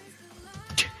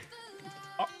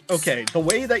 Okay, the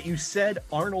way that you said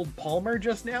Arnold Palmer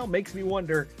just now makes me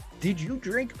wonder, did you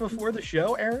drink before the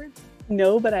show, Erin?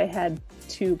 No, but I had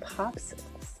 2 popsicles.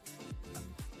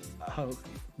 Oh,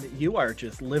 you are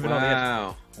just living on the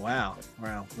edge. Wow.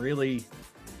 Really?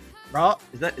 Raw?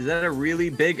 Is that a really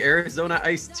big Arizona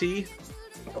iced tea?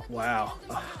 Wow.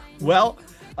 Well,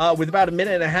 with about a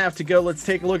minute and a half to go, let's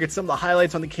take a look at some of the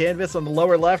highlights on the canvas. On the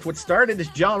lower left, what started as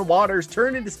John Waters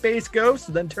turned into Space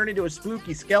Ghost, then turned into a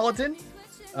spooky skeleton.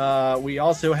 We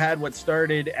also had what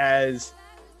started as...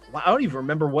 Well, I don't even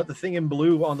remember what the thing in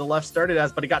blue on the left started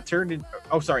as, but it got turned in...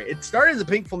 Oh, sorry. It started as a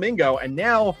pink flamingo, and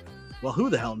now... Well,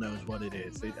 who the hell knows what it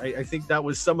is? I think that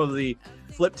was some of the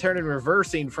flip, turn, and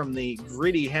reversing from the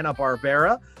gritty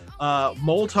Hanna-Barbera.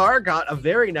 Moltar got a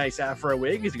very nice afro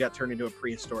wig as he got turned into a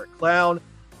prehistoric clown.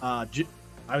 I was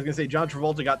going to say John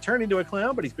Travolta got turned into a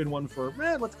clown, but he's been one for,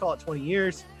 let's call it 20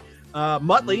 years.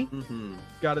 Muttley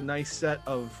got a nice set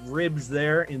of ribs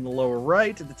there in the lower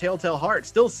right. The Telltale Heart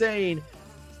still saying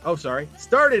Oh, sorry.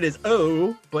 Started as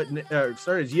O, but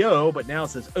started as Yo, but now it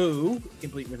says O,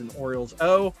 complete with an Orioles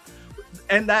O.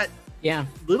 And that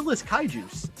littlest kaiju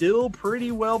still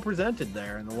pretty well presented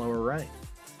there in the lower right.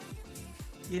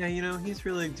 Yeah, you know, he's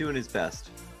really doing his best,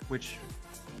 which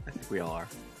I think we all are.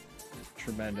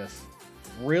 Tremendous.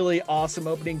 Really awesome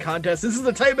opening contest. This is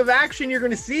the type of action you're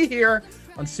going to see here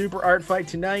on Super Art Fight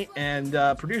tonight. And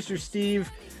producer Steve,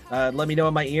 let me know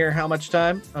in my ear how much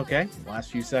time. Okay,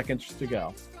 last few seconds to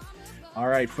go. All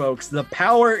right, folks, the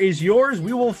power is yours.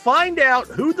 We will find out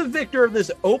who the victor of this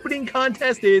opening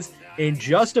contest is in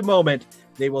just a moment.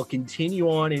 They will continue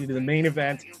on into the main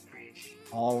event.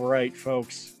 All right,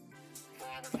 folks.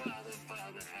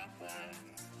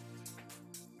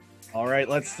 All right,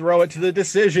 let's throw it to the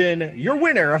decision. Your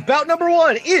winner of bout number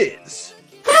 1 is...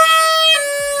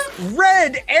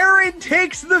 Red Erin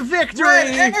takes the victory.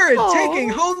 Red Erin taking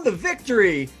home the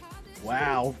victory.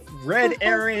 Wow. Red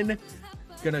Erin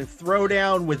gonna throw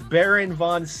down with Baron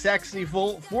Von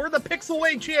Sexyful for the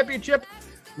Pixelweight Championship.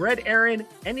 Red Erin,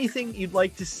 anything you'd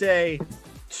like to say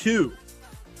to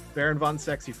Baron Von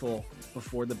Sexyful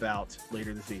before the bout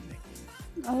later this evening?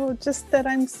 Oh, just that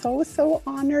I'm so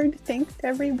honored. Thanks to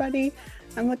everybody.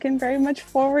 I'm looking very much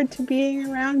forward to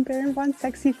being around Baron Von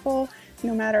Sexyful,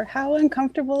 no matter how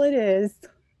uncomfortable it is.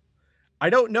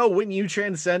 I don't know when you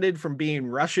transcended from being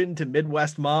Russian to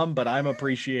Midwest mom, but I'm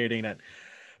appreciating it.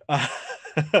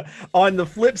 On the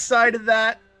flip side of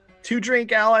that, To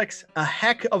Drink Alex, a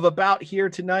heck of a bout here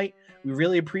tonight. We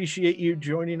really appreciate you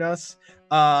joining us.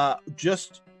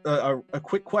 Just a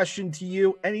quick question to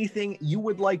you. Anything you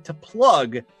would like to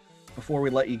plug before we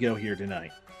let you go here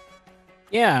tonight?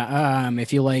 Yeah,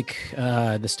 if you like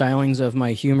the stylings of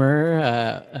my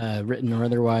humor, written or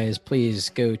otherwise, please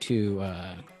go to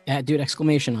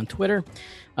 @dude! On Twitter.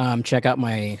 Check out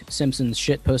my Simpsons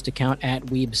shitpost account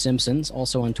 @WeebSimpsons,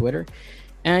 also on Twitter.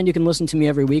 And you can listen to me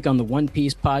every week on the One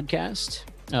Piece podcast,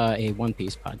 a One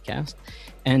Piece podcast,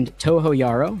 and Toho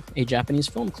Yaro, a Japanese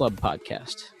film club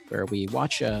podcast, where we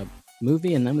watch a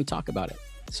movie and then we talk about it.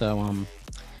 So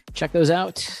check those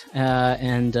out,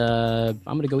 and I'm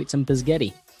going to go eat some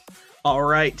bisgetti. All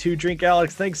right, To Drink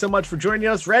Alex, thanks so much for joining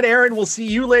us. Red Erin, we'll see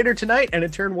you later tonight, and in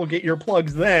turn, we'll get your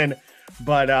plugs then.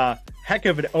 But heck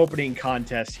of an opening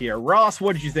contest here. Ross,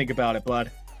 what did you think about it, bud?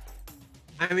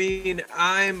 I mean,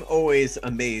 I'm always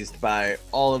amazed by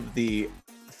all of the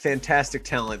fantastic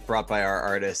talent brought by our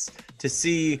artists. To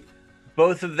see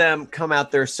both of them come out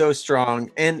there so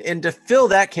strong and to fill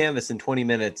that canvas in 20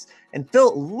 minutes and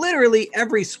fill literally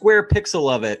every square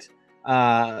pixel of it.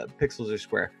 Pixels are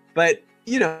square, but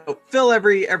you know, fill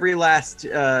every last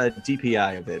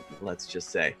DPI of it, let's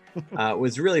just say. It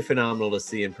was really phenomenal to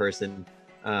see in person,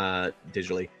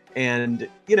 digitally. And,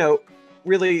 you know,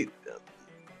 really,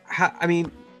 I mean,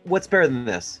 what's better than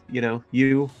this? You know,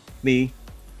 you, me,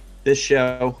 this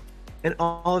show, and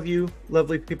all of you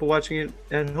lovely people watching it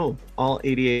at home, all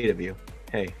 88 of you.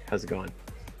 Hey, how's it going?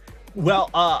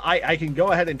 Well, I can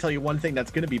go ahead and tell you one thing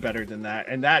that's going to be better than that,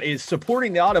 and that is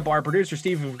supporting the Ottobar. Producer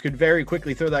Steve, if we could very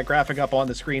quickly throw that graphic up on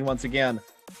the screen once again.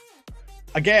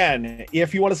 Again,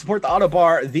 if you want to support the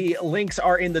Ottobar, the links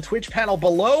are in the Twitch panel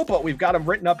below, but we've got them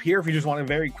written up here if you just want to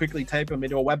very quickly type them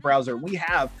into a web browser. We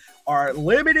have our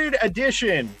limited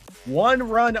edition, one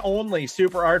run only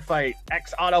Super Art Fight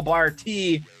X Ottobar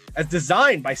T, as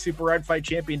designed by Super Art Fight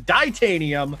Champion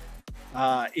Titanium.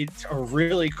 It's a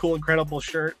really cool, incredible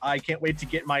shirt. I can't wait to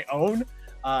get my own.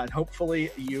 And hopefully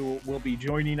you will be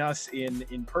joining us in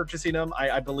purchasing them.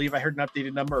 I believe I heard an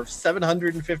updated number of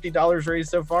 $750 raised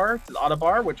so far to the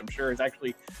Ottobar, which I'm sure has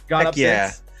actually gone up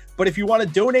since. But if you want to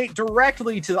donate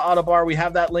directly to the Ottobar, we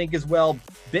have that link as well,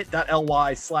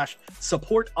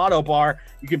 bit.ly/support-Ottobar.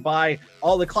 You can buy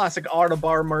all the classic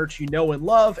Ottobar merch you know and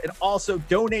love, and also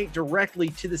donate directly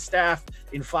to the staff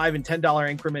in $5 and $10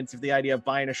 increments if the idea of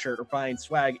buying a shirt or buying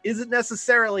swag isn't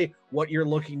necessarily what you're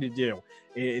looking to do.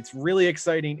 It's really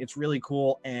exciting. It's really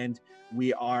cool. And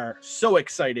we are so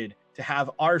excited to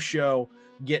have our show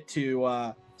get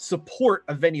to support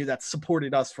a venue that's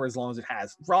supported us for as long as it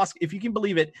has. Ross, if you can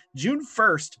believe it, June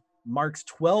 1st marks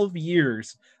 12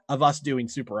 years of us doing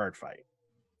Super Art Fight.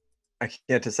 I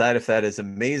can't decide if that is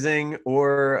amazing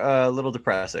or a little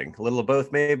depressing. A little of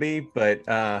both, maybe, but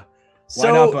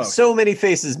so many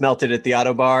faces melted at the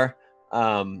Ottobar.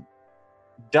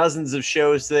 Dozens of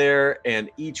shows there, and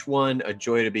each one a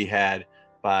joy to be had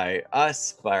by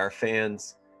us, by our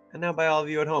fans, and now by all of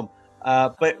you at home.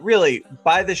 But really,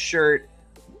 buy the shirt,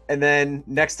 and then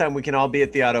next time we can all be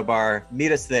at the Ottobar,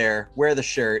 meet us there, wear the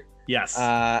shirt. Yes.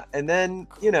 And then,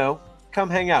 you know, come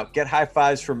hang out. Get high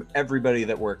fives from everybody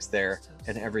that works there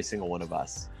and every single one of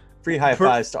us. Free high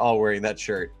fives to all wearing that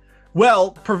shirt.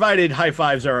 Well, provided high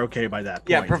fives are okay by that point.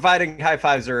 Yeah, providing high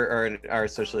fives are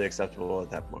socially acceptable at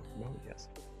that moment. Yes.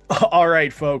 All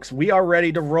right, folks, we are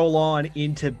ready to roll on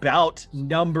into bout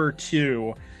number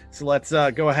 2. So let's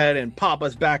go ahead and pop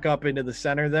us back up into the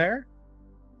center there.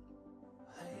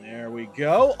 There we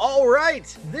go. All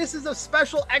right, this is a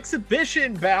special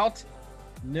exhibition bout.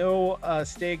 No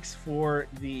stakes for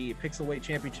the Pixelweight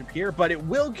Championship here, but it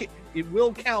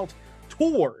will count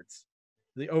towards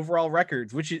the overall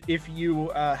records, which is, if you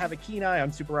have a keen eye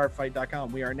on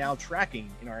superartfight.com, we are now tracking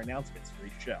in our announcements for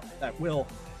each show. That will,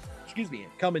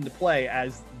 come into play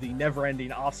as the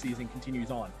never-ending off-season continues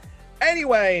on.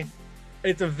 Anyway,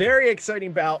 it's a very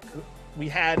exciting bout. We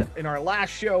had in our last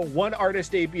show 1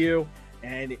 artist debut,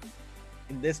 and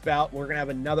in this bout, we're going to have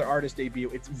another artist debut.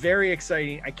 It's very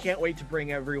exciting. I can't wait to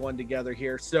bring everyone together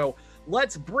here. So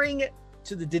let's bring it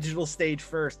to the digital stage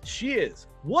first. She is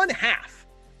one half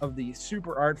of the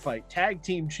Super Art Fight Tag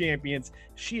Team Champions.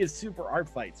 She is Super Art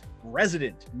Fight's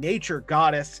resident nature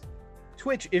goddess.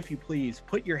 Twitch, if you please,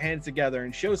 put your hands together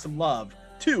and show some love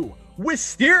to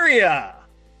Wisteria.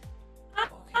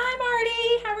 Hi,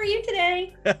 Marty. How are you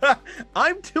today?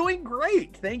 I'm doing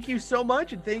great. Thank you so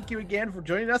much, and thank you again for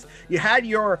joining us. You had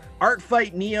your Art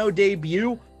Fight Neo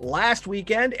debut last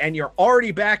weekend, and you're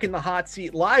already back in the hot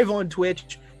seat live on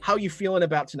Twitch. How you feeling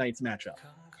about tonight's matchup?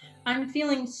 I'm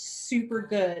feeling super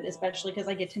good, especially because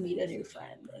I get to meet a new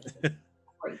friend. It's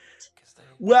great.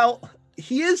 Well,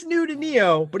 he is new to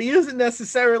Neo, but he isn't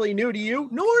necessarily new to you,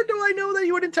 nor do I know that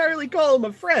you would entirely call him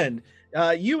a friend.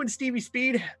 You and Stevie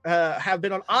Speed have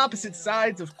been on opposite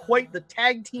sides of quite the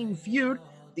tag team feud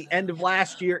at the end of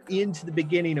last year into the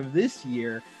beginning of this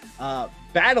year,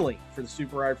 battling for the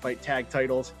Super Art Fight tag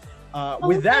titles.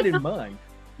 With that in mind,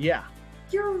 yeah.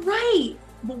 You're right.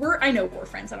 But I know we're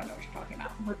friends. I don't know what you're talking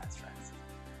about. We're best friends.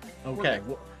 Okay.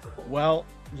 Well,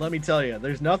 let me tell you,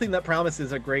 there's nothing that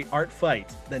promises a great art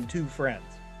fight than 2 friends.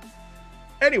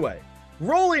 Anyway,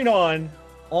 rolling on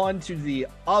to the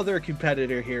other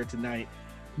competitor here tonight,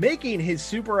 making his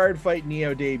Super Art Fight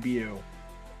Neo debut.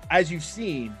 As you've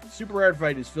seen, Super Art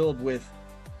Fight is filled with,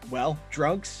 well,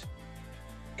 drunks,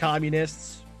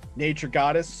 communists, nature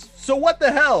goddess. So what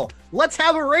the hell? Let's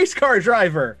have a race car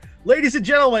driver. Ladies and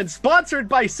gentlemen, sponsored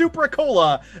by Supra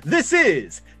Cola, this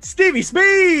is Stevie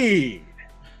Speed.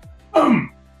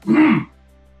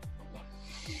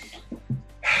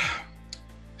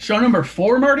 Show number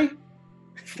 4, Marty?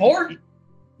 4?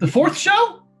 The 4th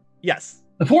show? Yes.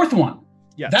 The 4th one?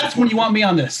 Yes. That's when you want me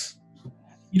on this.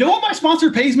 You know what my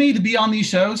sponsor pays me to be on these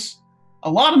shows?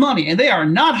 A lot of money, and they are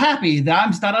not happy that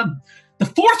I'm not on the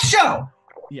 4th show.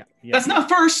 Yeah. That's not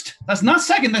 1st. That's not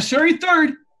 2nd. That's sure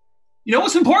 3rd. You know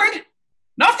what's important?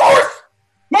 Not 4th!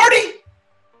 Marty!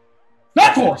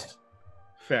 Not 4th.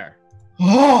 Fair.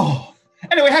 Oh.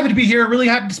 Anyway, happy to be here. Really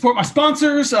happy to support my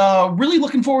sponsors. Really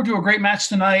looking forward to a great match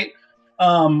tonight.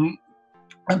 I'm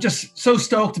just so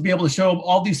stoked to be able to show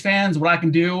all these fans what I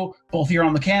can do, both here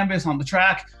on the canvas, on the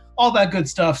track, all that good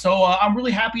stuff. So I'm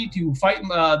really happy to fight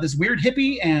this weird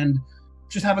hippie and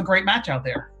just have a great match out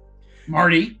there.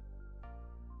 Marty.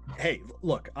 Hey,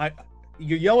 look,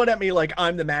 you're yelling at me like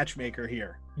I'm the matchmaker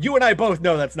here. You and I both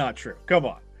know that's not true. Come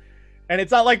on. And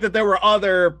it's not like that there were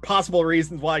other possible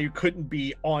reasons why you couldn't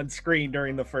be on screen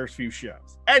during the first few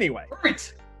shows. Anyway.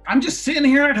 Right. I'm just sitting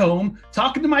here at home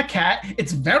talking to my cat.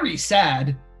 It's very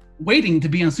sad, waiting to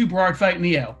be on Super Art Fight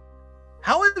Neo.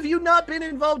 How have you not been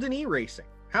involved in e-racing?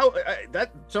 So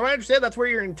I understand that's where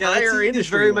your entire industry is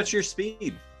very was. much your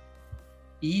speed.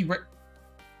 You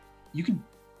can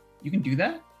do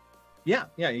that? Yeah.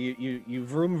 You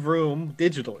vroom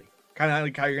digitally. Kind of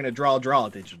like how you're gonna draw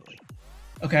digitally.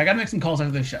 Okay, I gotta make some calls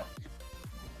after this show.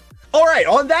 All right,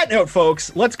 on that note,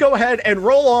 folks, let's go ahead and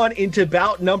roll on into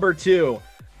bout number 2.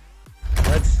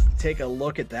 Let's take a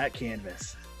look at that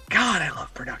canvas. God, I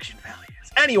love production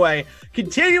values. Anyway,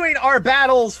 continuing our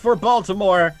battles for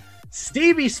Baltimore,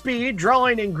 Stevie Speed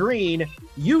drawing in green.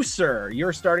 You, sir,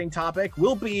 your starting topic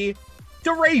will be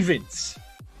the Ravens.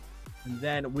 And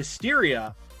then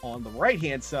Wisteria on the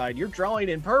right-hand side, you're drawing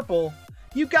in purple.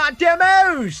 You got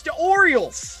demos to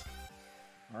Orioles.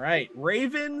 All right,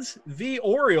 Ravens v.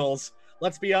 Orioles.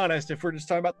 Let's be honest, if we're just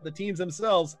talking about the teams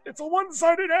themselves, it's a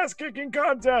one-sided ass-kicking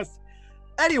contest.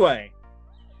 Anyway,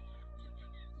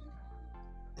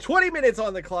 20 minutes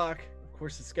on the clock. Of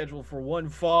course, it's scheduled for 1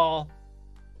 fall.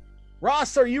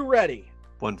 Ross, are you ready?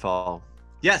 1 fall.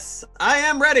 Yes, I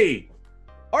am ready.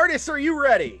 Artists, are you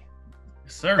ready?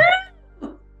 Yes, sir.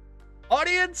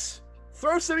 Audience,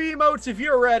 throw some emotes if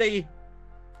you're ready.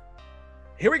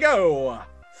 Here we go.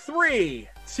 3,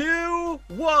 2,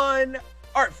 1,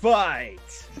 art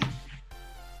fight.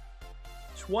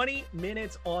 20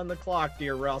 minutes on the clock,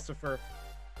 dear Ralcifer.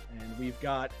 And we've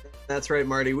got... That's right,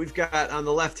 Marty. We've got on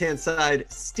the left-hand side,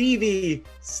 Stevie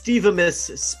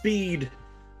Speed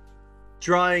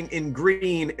drawing in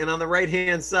green. And on the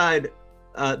right-hand side,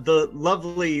 the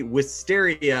lovely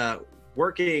Wisteria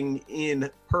working in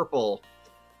purple.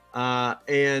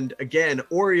 And again,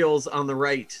 Orioles on the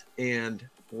right and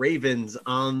Ravens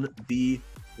on the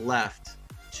left.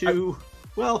 Two,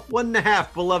 well,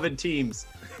 1.5 beloved teams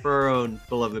for our own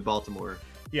beloved Baltimore.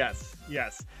 Yes,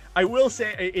 yes. I will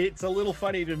say it's a little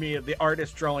funny to me that the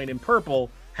artist drawing in purple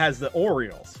has the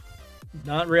Orioles.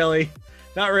 Not really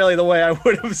the way I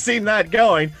would have seen that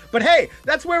going. But hey,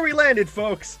 that's where we landed,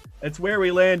 folks. That's where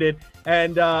we landed.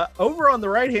 And over on the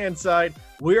right-hand side,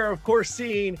 we are, of course,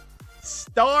 seeing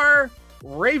star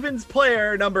Ravens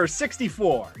player number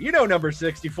 64. You know number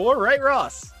 64, right,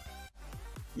 Ross?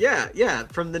 Yeah,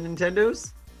 from the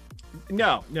Nintendos?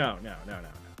 No.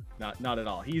 Not at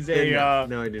all. He's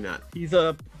no, I do not. He's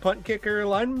a punt kicker,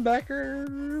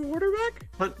 linebacker, quarterback.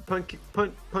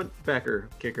 Punt backer,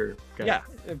 kicker guy. Yeah.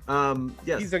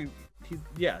 Yes.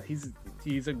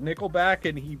 He's a nickelback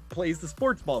and he plays the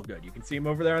sports ball good. You can see him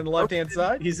over there on the left-hand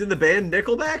side. He's in the band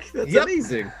Nickelback? That's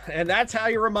amazing. And that's how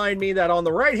you remind me that on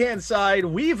the right-hand side,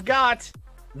 we've got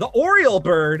the Oriole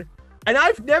bird. And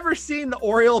I've never seen the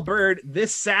Oriole bird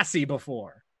this sassy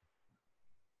before.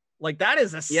 Like, that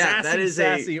is a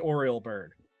sassy Oriole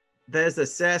bird. That is a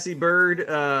sassy bird.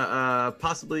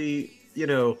 Possibly,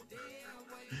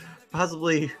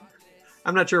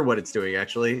 I'm not sure what it's doing,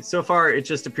 actually. So far, it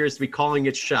just appears to be calling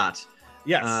its shot.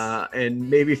 Yes. And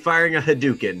maybe firing a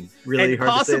Hadouken. Really and hard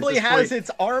to say possibly at this has point.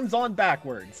 its arms on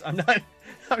backwards. I'm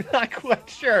not quite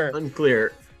sure.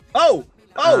 Unclear.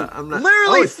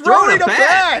 Literally throwing a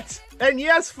bat. And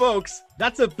yes, folks,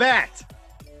 that's a bat.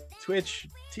 Twitch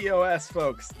TOS,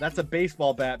 folks. That's a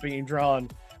baseball bat being drawn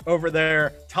over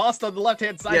there, tossed on the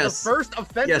left-hand side. Yes. The first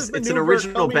offensive Yes, it's an maneuver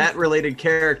original coming... bat-related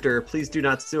character. Please do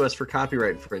not sue us for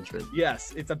copyright infringement.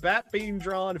 Yes, it's a bat being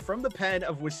drawn from the pen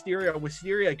of Wisteria.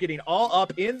 Wisteria getting all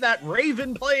up in that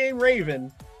Raven playing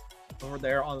Raven over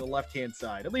there on the left-hand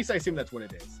side. At least I assume that's what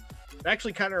it is. It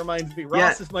actually kind of reminds me,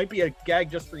 Ross, this might be a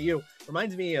gag just for you.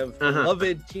 Reminds me of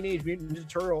beloved Teenage Mutant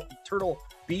Ninja Turtle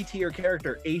B-tier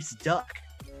character Ace Duck.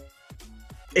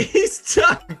 Ace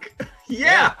Duck!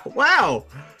 Yeah, wow.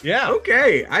 Yeah.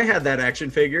 Okay, I had that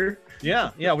action figure.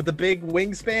 Yeah, with the big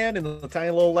wingspan and the tiny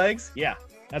little legs. Yeah,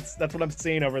 that's what I'm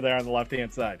seeing over there on the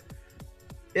left-hand side.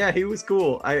 Yeah, he was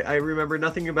cool. I remember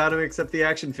nothing about him except the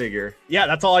action figure. Yeah,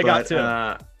 that's all I got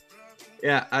too.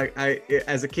 Yeah, I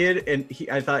as a kid, and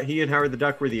I thought he and Howard the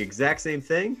Duck were the exact same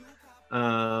thing.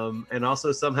 And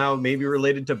also somehow maybe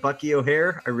related to Bucky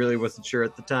O'Hare. I really wasn't sure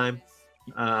at the time.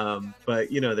 But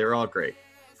they're all great.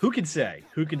 Who can say?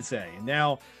 And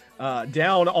now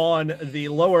down on the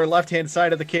lower left-hand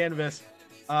side of the canvas,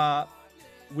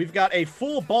 we've got a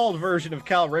full bald version of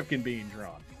Cal Ripken being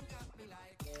drawn.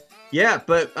 Yeah,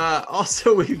 but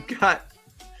also we've got...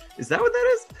 Is that what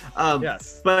that is?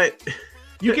 Yes. But...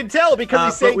 You can tell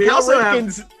because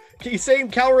he's saying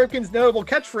Cal Ripken's notable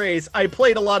catchphrase, I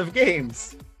played a lot of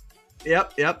games.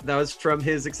 Yep. That was from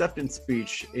his acceptance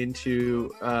speech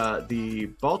into the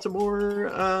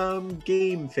Baltimore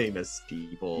game famous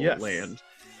people land.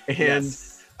 And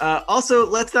also,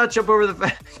 let's not jump over the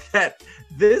fact that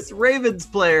this Ravens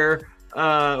player,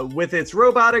 with its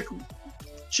robotic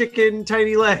chicken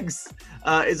tiny legs,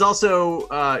 is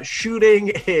also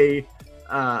shooting a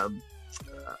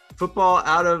football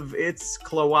out of its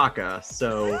cloaca.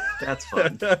 So that's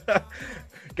fun.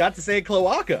 Got to say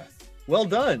cloaca. Well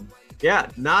done. Yeah,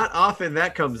 not often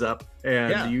that comes up,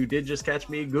 and you did just catch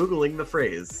me Googling the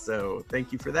phrase, so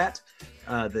thank you for that.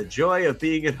 The joy of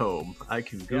being at home. I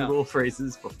can Google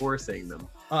phrases before saying them.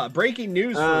 Breaking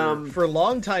news for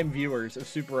longtime viewers of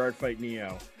Super Art Fight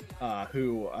Neo,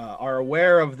 who are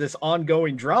aware of this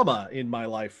ongoing drama in my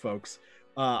life, folks.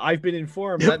 I've been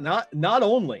informed that not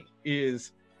only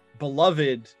is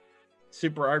beloved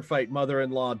Super Art Fight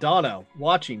mother-in-law Donna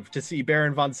watching to see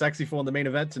Baron Von Sexyful in the main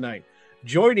event tonight,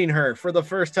 joining her for the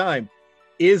first time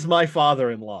is my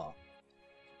father-in-law.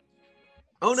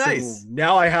 Oh, nice. So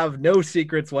now I have no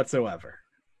secrets whatsoever.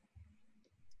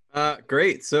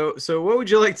 Great. So what would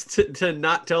you like to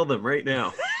not tell them right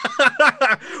now?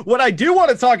 What I do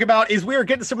want to talk about is we are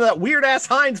getting some of that weird-ass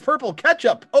Heinz purple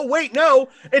ketchup. Oh, wait, no.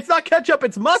 It's not ketchup.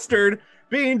 It's mustard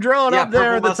being drawn up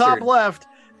there in the top left.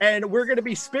 And we're going to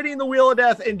be spinning the wheel of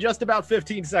death in just about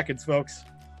 15 seconds, folks.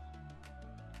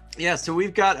 Yeah, so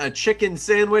we've got a chicken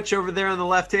sandwich over there on the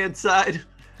left-hand side.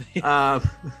 I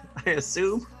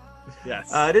assume.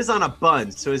 Yes. It is on a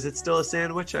bun, so is it still a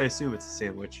sandwich? I assume it's a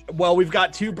sandwich. Well, we've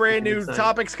got two brand new Inside.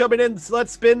 topics coming in, so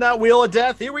let's spin that wheel of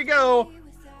death. Here we go.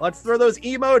 Let's throw those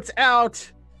emotes out.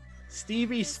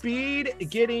 Stevie Speed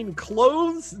getting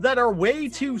clothes that are way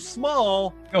too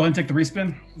small. Go ahead and take the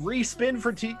respin. Respin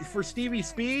for Stevie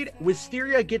Speed.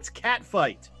 Wisteria gets cat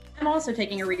fight. I'm also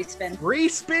taking a respin.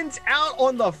 Respins out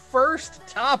on the first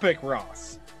topic,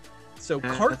 Ross. So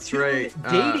That's cartoon right.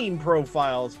 dating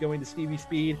profiles going to Stevie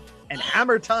Speed and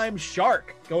Hammer Time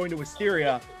Shark going to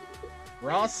Wisteria.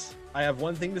 Ross, I have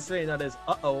one thing to say, and that is,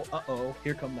 uh-oh,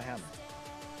 here come the hammer.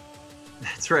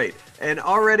 That's right. And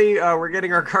already we're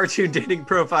getting our cartoon dating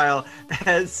profile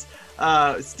as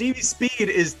Stevie Speed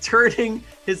is turning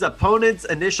his opponent's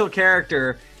initial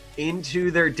character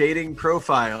into their dating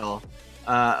profile.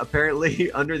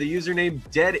 Apparently under the username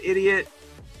Dead Idiot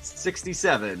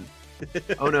 67.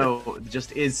 Oh no,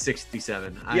 just is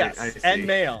 67. Yes, I see. and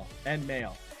male.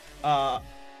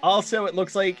 Also, it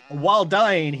looks like while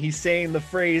dying, he's saying the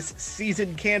phrase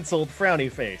 "season canceled"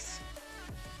 frowny face.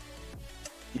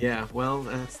 Yeah, well,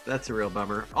 that's a real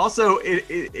bummer. Also,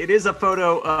 it is a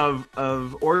photo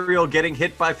of Oriole getting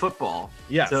hit by football.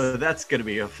 Yes. So that's going to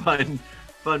be a fun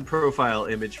profile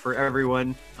image for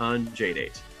everyone on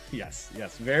JDate. Yes,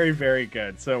 very, very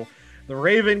good. So the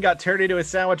Raven got turned into a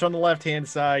sandwich on the left-hand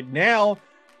side. Now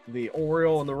the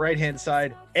Oriole on the right-hand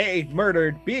side, A,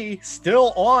 murdered, B,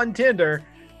 still on Tinder.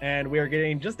 And we are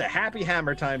getting just a happy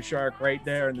Hammer Time Shark right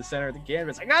there in the center of the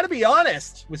canvas. I got to be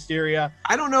honest, Wisteria.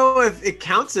 I don't know if it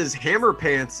counts as hammer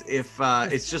pants if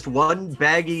it's just one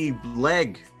baggy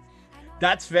leg.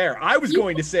 That's fair. I was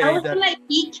going to say that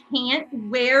he can't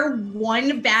wear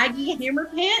one baggy hammer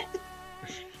pant.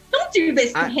 Don't do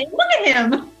this to him. Look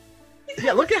at him.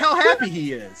 Yeah, look at how happy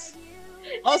he is.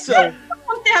 Also,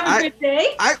 wants to have a good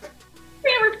day.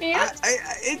 Hammer pants.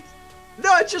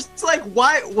 No, it's just like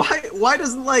why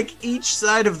doesn't like each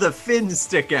side of the fin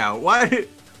stick out? Why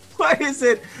is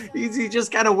he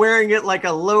just kind of wearing it like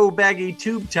a low baggy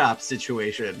tube top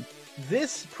situation?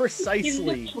 This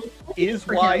precisely is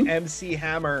why MC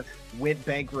Hammer went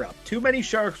bankrupt. Too many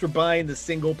sharks were buying the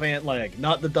single pant leg,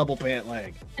 not the double pant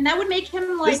leg. And that would make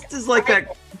him like. This is like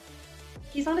that.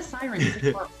 He's not a siren. He's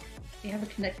a shark. They have a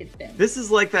connected fin. This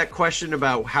is like that question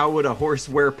about how would a horse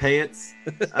wear pants.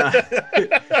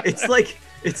 It's like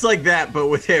that, but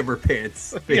with hammer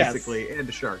pants, basically, yes. And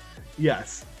a shark.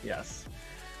 Yes.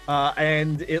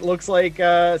 And it looks like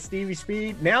Stevie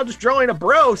Speed now just drawing a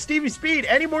bro. Stevie Speed,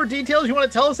 any more details you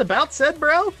want to tell us about said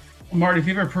bro? Marty, if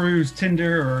you've ever perused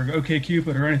Tinder or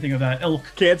OkCupid or anything of that ilk,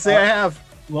 can't say I have.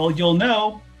 Well, you'll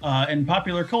know in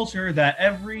popular culture that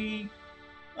every,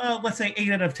 let's say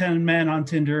 8 out of 10 men on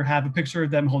Tinder have a picture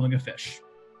of them holding a fish.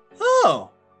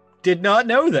 Oh, did not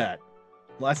know that.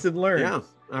 Lesson learned. Yeah.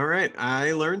 All right.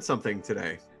 I learned something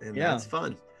today, and that's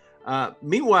fun.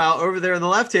 Meanwhile, over there on the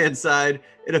left-hand side,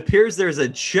 it appears there's a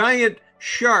giant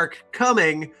shark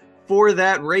coming for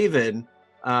that Raven.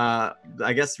 I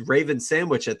guess Raven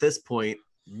sandwich at this point.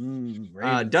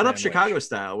 Done up Chicago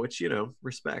style, which,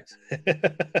 respect.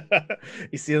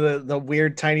 You see the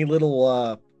weird tiny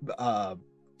little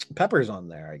peppers on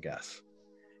there, I guess.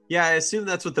 Yeah, I assume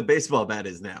that's what the baseball bat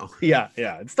is now. Yeah.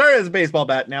 It started as a baseball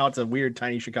bat. Now it's a weird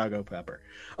tiny Chicago pepper.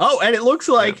 Oh, and it looks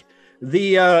like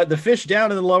the fish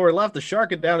down in the lower left, the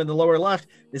shark down in the lower left,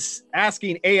 is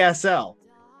asking ASL.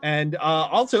 And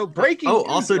also breaking news,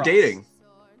 also Ross. Dating.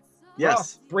 Yes.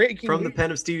 Ross, breaking from news. The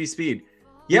pen of Stevie Speed.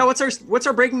 Yeah, what's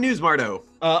our breaking news, Mardo?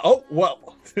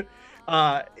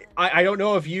 I don't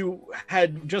know if you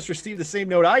had just received the same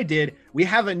note I did. We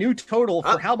have a new total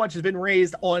for how much has been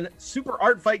raised on Super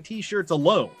Art Fight t-shirts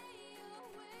alone.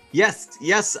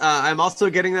 Yes. I'm also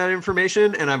getting that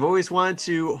information, and I've always wanted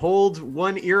to hold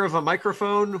one ear of a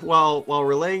microphone while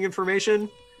relaying information.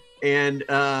 And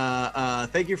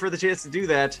thank you for the chance to do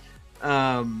that.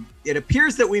 It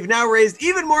appears that we've now raised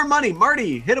even more money.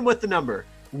 Marty, hit him with the number.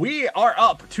 We are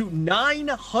up to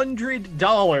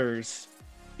 $900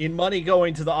 in money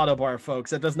going to the Ottobar,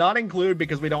 folks. That does not include,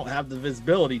 because we don't have the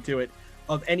visibility to it,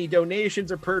 of any donations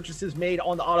or purchases made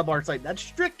on the Ottobar site. That's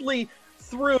strictly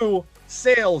through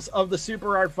sales of the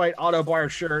Super Art Fight Ottobar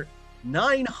shirt.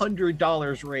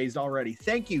 $900 raised already.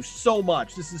 Thank you so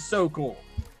much. This is so cool.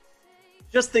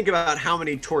 Just think about how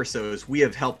many torsos we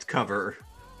have helped cover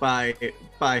by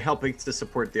helping to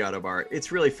support the Ottobar.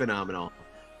 It's really phenomenal.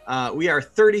 We are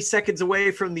 30 seconds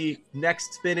away from the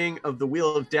next spinning of the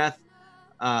Wheel of Death.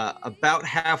 About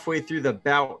halfway through the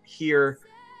bout here,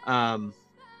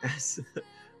 as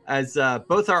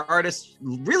both our artists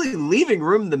really leaving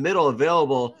room in the middle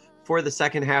available for the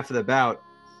second half of the bout.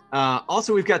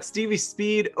 Also, we've got Stevie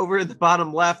Speed over in the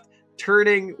bottom left,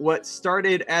 turning what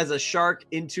started as a shark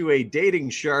into a dating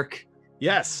shark.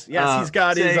 Yes, he's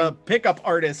got his pickup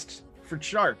artist for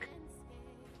shark.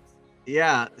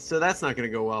 Yeah, so that's not going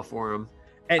to go well for him.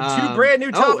 And two brand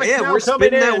new topics now we're coming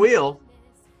spinning in. that wheel.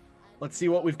 Let's see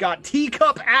what we've got.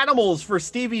 Teacup animals for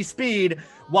Stevie Speed,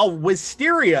 while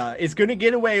Wisteria is going to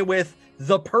get away with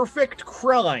the perfect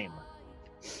crime.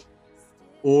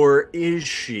 Or is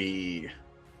she?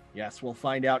 Yes, we'll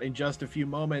find out in just a few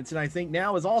moments. And I think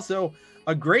now is also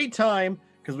a great time,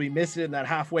 because we missed it in that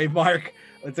halfway mark.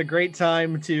 It's a great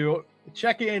time to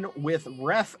check in with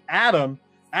Ref Adam.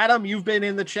 Adam, you've been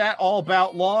in the chat all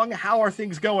about long. How are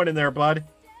things going in there, bud?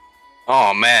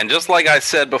 Oh man, just like I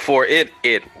said before, it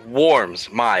warms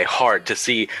my heart to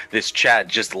see this chat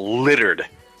just littered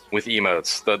with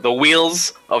emotes. The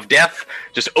wheels of death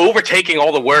just overtaking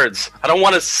all the words. I don't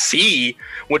want to see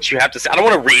what you have to say. I don't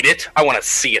want to read it. I want to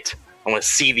see it. I want to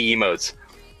see the emotes.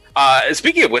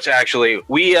 Speaking of which, actually,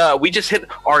 we just hit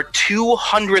our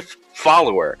 200th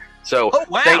follower. So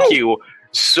Thank you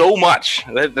so much.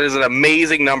 There's an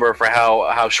amazing number for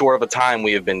how short of a time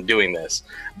we have been doing this.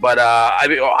 But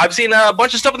I've seen a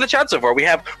bunch of stuff in the chat so far. We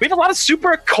have a lot of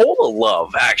Super Cola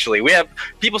love, actually. We have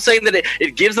people saying that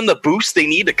it gives them the boost they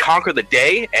need to conquer the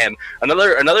day, and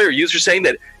another user saying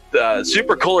that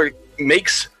Super Cola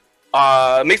makes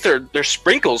their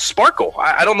sprinkles sparkle.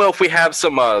 I don't know if we have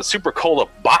some Super Cola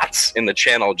bots in the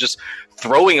channel just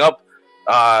throwing up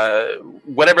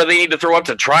whatever they need to throw up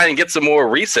to try and get some more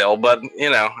resale, but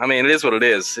I mean, it is what it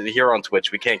is. Here on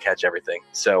Twitch, we can't catch everything.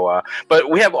 So, but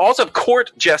we have also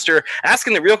Court Jester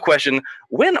asking the real question: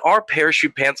 when are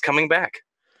parachute pants coming back?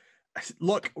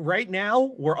 Look, right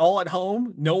now we're all at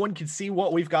home. No one can see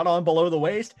what we've got on below the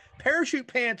waist. Parachute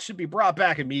pants should be brought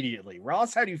back immediately.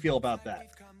 Ross, how do you feel about that?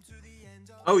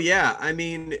 Oh, yeah. I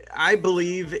mean, I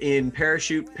believe in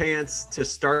parachute pants to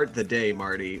start the day,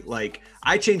 Marty. Like,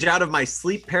 I change out of my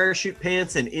sleep parachute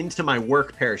pants and into my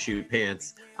work parachute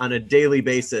pants on a daily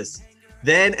basis.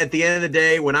 Then at the end of the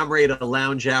day, when I'm ready to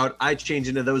lounge out, I change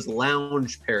into those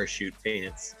lounge parachute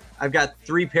pants. I've got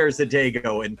 3 pairs a day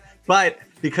going. But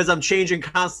because I'm changing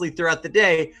constantly throughout the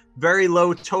day, very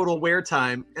low total wear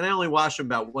time, and I only wash them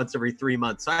about once every 3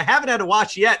 months. So I haven't had to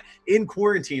wash yet in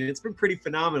quarantine. It's been pretty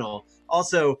phenomenal.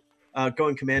 Also,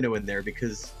 going commando in there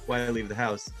because why leave the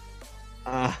house?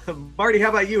 Marty, how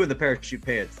about you in the parachute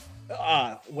pants?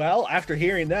 Well, after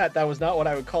hearing that was not what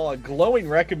I would call a glowing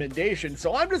recommendation.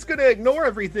 So I'm just going to ignore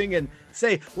everything and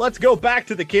say, let's go back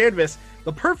to the canvas.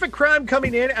 The perfect crime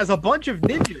coming in as a bunch of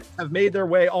ninjas have made their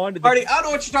way onto the... Marty, I don't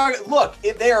know what you're talking... Look,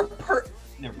 they are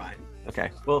Never mind.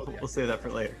 Okay, we'll save that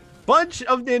for later. Bunch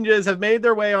of ninjas have made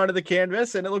their way onto the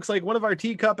canvas, and it looks like one of our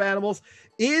teacup animals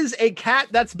is a cat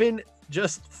that's been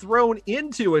just thrown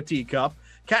into a teacup.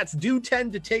 Cats do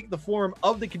tend to take the form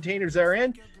of the containers they're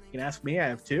in. You can ask me, I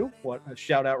have 2.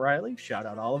 Shout out Riley, shout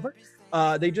out Oliver.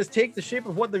 They just take the shape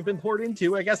of what they've been poured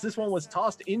into. I guess this one was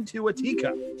tossed into a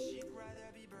teacup.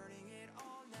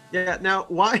 Yeah, now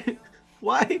why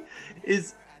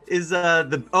is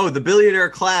the billionaire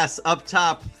class up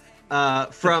top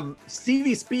from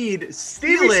Stevie Speed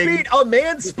stealing a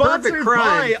man sponsored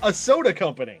by a soda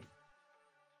company?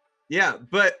 Yeah,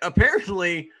 but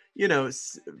apparently,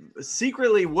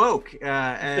 secretly woke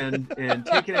and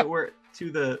taking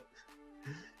it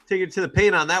to the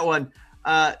paint on that one.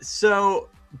 So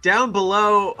down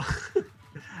below,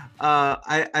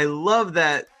 I love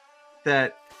that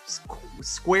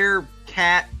square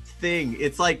cat thing.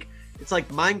 It's like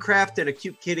Minecraft and a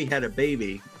cute kitty had a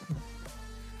baby.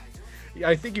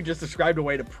 I think you just described a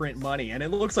way to print money, and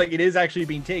it looks like it is actually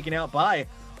being taken out by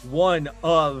one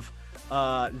of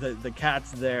the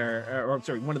cats there, or I'm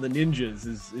sorry, one of the ninjas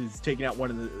is taking out one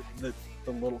of the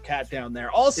little cat down there.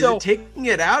 Also, is it taking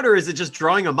it out, or is it just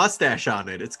drawing a mustache on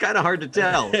it? It's kind of hard to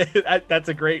tell. That's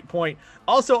a great point.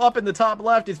 Also, up in the top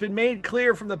left, it's been made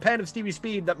clear from the pen of Stevie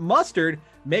Speed that mustard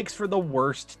makes for the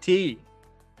worst tea.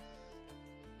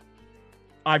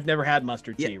 I've never had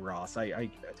mustard tea, Ross.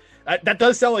 That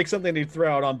does sound like something to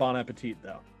throw out on Bon Appetit,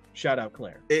 though. Shout out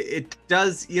Claire. It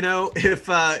does.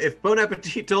 If Bon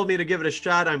Appetit told me to give it a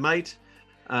shot, I might.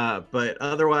 But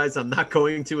otherwise, I'm not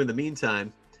going to in the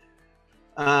meantime.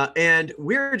 And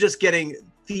we're just getting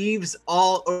thieves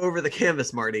all over the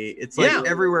canvas, Marty. It's like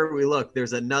everywhere we look,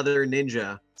 there's another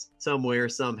ninja somewhere,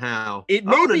 somehow. It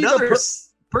may be another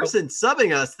person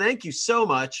subbing us. Thank you so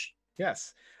much.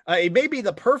 Yes. It may be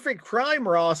the perfect crime,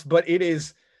 Ross, but it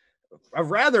is a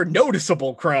rather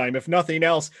noticeable crime, if nothing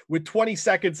else, with 20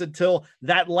 seconds until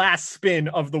that last spin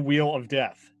of the Wheel of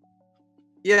Death.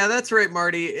 Yeah, that's right,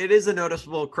 Marty. It is a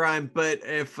noticeable crime, but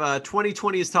if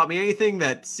 2020 has taught me anything,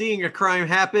 that seeing a crime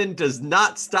happen does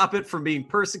not stop it from being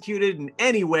persecuted in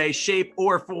any way, shape,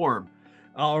 or form.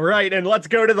 All right, and let's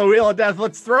go to the Wheel of Death.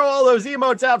 Let's throw all those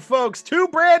emotes out, folks. 2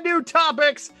 brand new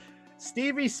topics.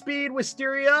 Stevie Speed,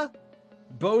 Wisteria.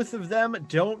 Both of them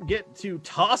don't get to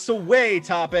toss away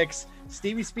topics.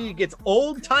 Stevie Speed gets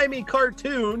old-timey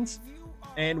cartoons,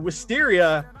 and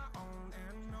Wisteria,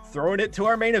 throwing it to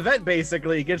our main event,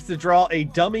 basically, gets to draw a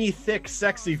dummy thick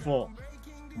Sexyful.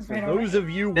 For those of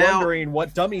you wondering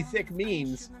what dummy thick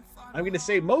means, I'm going to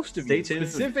say most of you,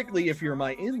 specifically if you're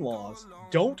my in-laws,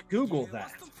 don't Google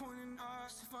that.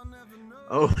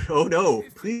 Oh no,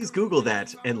 please Google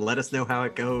that and let us know how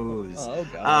it goes. Oh,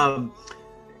 God.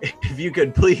 If you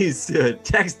could please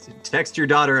text your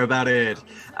daughter about it.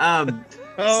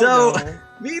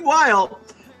 Meanwhile,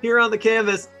 here on the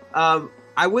canvas,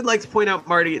 I would like to point out,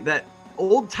 Marty, that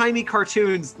old-timey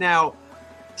cartoons now,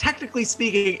 technically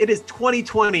speaking, it is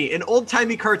 2020. An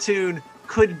old-timey cartoon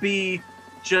could be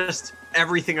just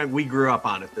everything we grew up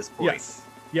on at this point.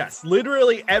 Yes,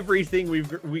 literally everything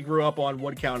we grew up on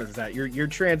would count as that. Your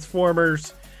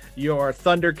Transformers, your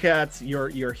Thundercats,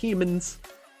 your He-Mans,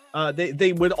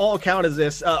 they would all count as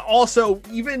this. Also,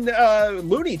 even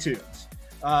Looney Tunes,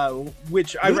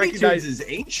 which I recognize is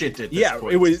ancient at this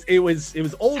point. it was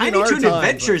old. Tiny in our Toon time,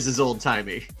 Adventures is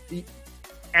old-timey.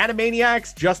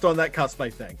 Animaniacs just on that cusp, I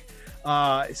think.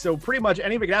 So pretty much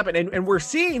anything can happen, and we're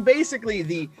seeing basically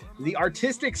the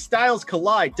artistic styles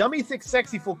collide. Dummy thick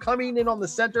Sexyful coming in on the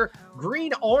center,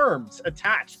 green arms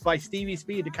attached by Stevie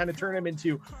Speed to kind of turn him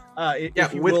into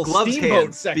if you with will, gloved Steamboat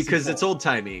hands Sexyful. because it's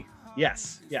old-timey.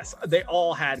 Yes, they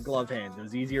all had glove hands. It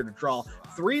was easier to draw.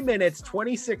 3 minutes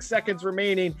 26 seconds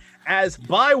remaining, as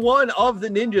by one of the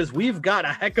ninjas, we've got a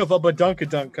heck of a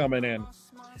badunkadunk coming in.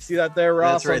 See that there,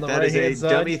 Ross? That's right. On the That is a side?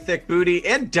 dummy thick booty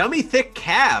and dummy thick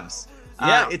calves.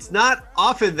 Yeah. It's not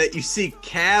often that you see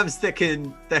calves that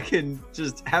can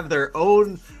just have their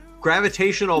own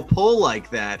gravitational pull like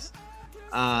that.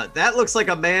 That looks like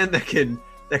a man that can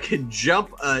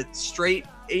jump a straight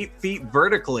 8 feet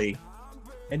vertically.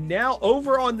 And now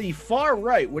over on the far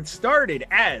right, what started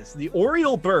as the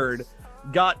Oriole bird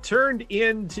got turned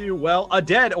into, well, a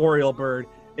dead Oriole bird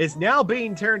is now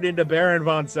being turned into Baron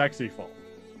Von Sexyful.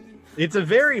 It's a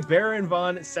very Baron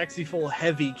Von Sexyful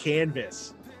heavy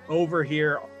canvas over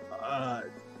here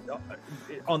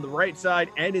on the right side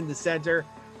and in the center.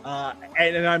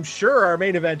 And I'm sure our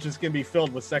main event is going to be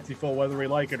filled with Sexyful, whether we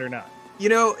like it or not. You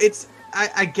know,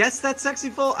 I guess that's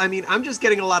Sexyful. I mean, I'm just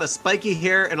getting a lot of spiky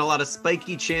hair and a lot of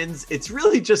spiky chins. It's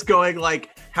really just going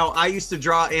like how I used to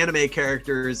draw anime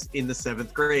characters in the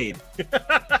 7th grade.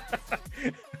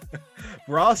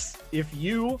 Ross, if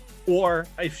you, or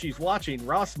if she's watching,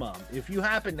 Ross Mom, if you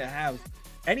happen to have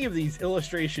any of these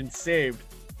illustrations saved,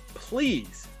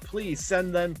 please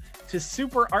send them to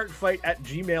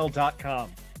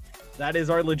superartfight@gmail.com. That is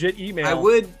our legit email.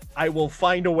 I will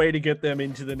find a way to get them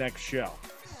into the next show.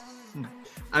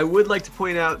 I would like to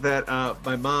point out that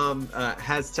my mom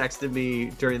has texted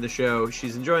me during the show.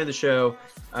 She's enjoying the show,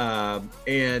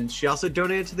 and she also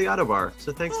donated to the Ottobar.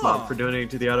 So thanks, Mom, for donating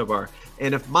to the Ottobar.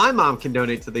 And if my mom can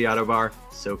donate to the Ottobar,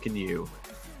 so can you.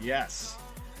 Yes.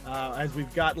 As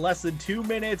we've got less than 2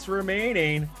 minutes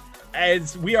remaining,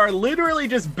 as we are literally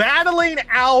just battling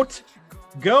out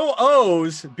Go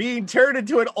O's being turned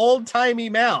into an old-timey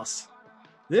mouse.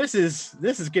 This is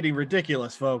getting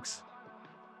ridiculous, folks.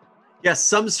 Yes,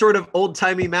 some sort of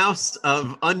old-timey mouse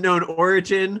of unknown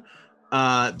origin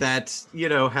that, you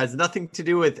know, has nothing to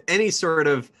do with any sort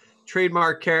of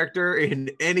trademark character in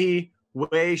any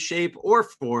way, shape, or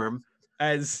form.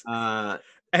 As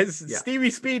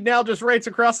Stevie Speed now just writes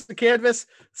across the canvas,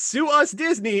 "Sue us,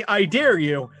 Disney, I dare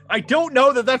you." I don't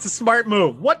know that that's a smart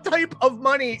move. What type of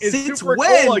money is Super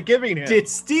Cola giving him? Did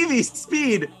Stevie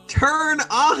Speed turn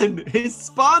on his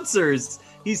sponsors?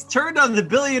 He's turned on the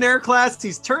billionaire class.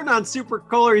 He's turned on Super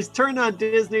Cola. He's turned on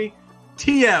Disney.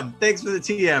 TM, thanks for the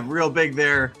TM. Real big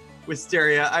there,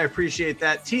 Wisteria. I appreciate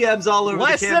that. TM's all over the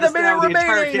canvas now. The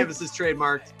entire canvas is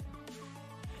trademarked.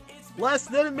 Less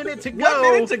than a minute to go.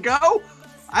 1 minute to go?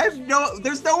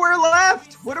 There's nowhere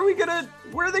left. Where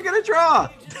are they gonna draw?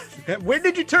 When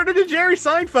did you turn into Jerry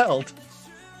Seinfeld?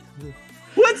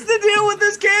 What's the deal with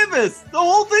this canvas? The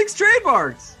whole thing's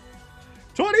trademarked.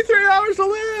 23 hours to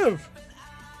live.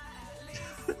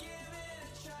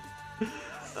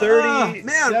 30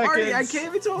 man, Marty, I can't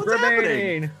even tell what's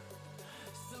happening.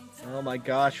 Oh my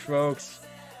gosh, folks.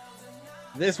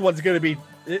 This one's gonna be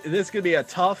a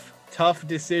tough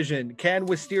decision. Can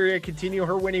Wisteria continue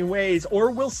her winning ways,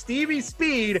 or will Stevie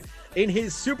Speed, in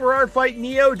his Super Art Fight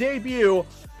Neo debut,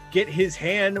 get his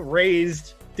hand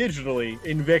raised digitally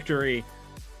in victory.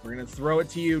 We're going to throw it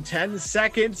to you. 10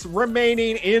 seconds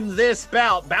remaining in this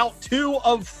bout. Bout 2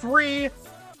 of 3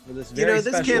 for this very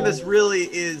this special... canvas really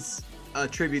is a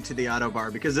tribute to the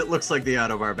Ottobar because it looks like the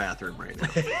Ottobar bathroom right now.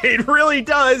 It really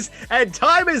does. And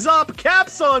time is up.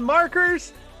 Caps on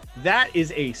markers. That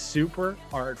is a super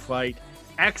art fight.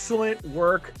 Excellent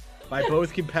work by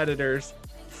both competitors.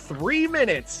 3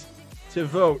 minutes to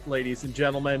vote, ladies and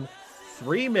gentlemen.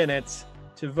 3 minutes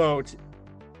to vote.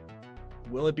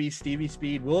 Will it be Stevie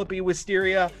Speed? Will it be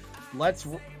Wisteria? Let's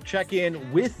check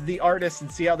in with the artists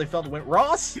and see how they felt it went.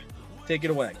 Ross, take it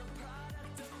away.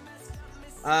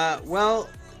 Well,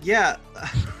 yeah.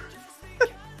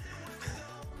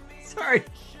 Sorry.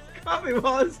 Caught me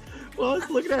while I was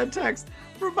looking at a text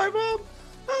from my mom.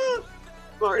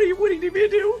 Marty, what do you need me to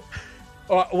do?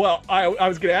 Well, I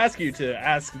was going to ask you to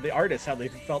ask the artists how they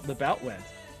felt the bout went.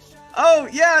 Oh,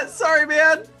 yeah. Sorry,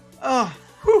 man. Oh,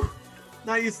 whew.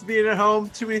 Not used to being at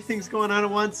home. Too many things going on at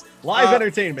once. Live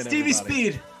entertainment. Stevie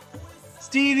Speed.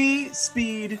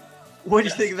 What do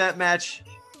you think of that match?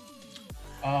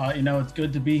 It's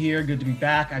good to be here. Good to be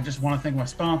back. I just want to thank my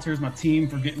sponsors, my team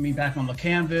for getting me back on the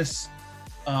canvas.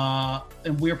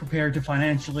 And we're prepared to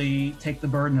financially take the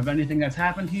burden of anything that's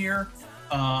happened here.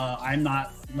 I'm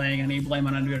not laying any blame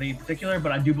on anybody in particular,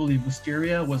 but I do believe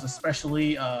Wisteria was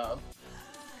especially,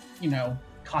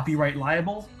 copyright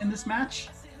liable in this match.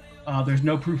 There's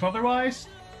no proof otherwise,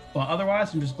 but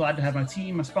otherwise, I'm just glad to have my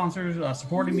team, my sponsors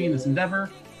supporting me in this endeavor.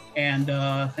 And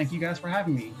thank you guys for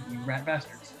having me, you rat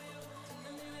bastards.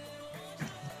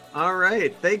 All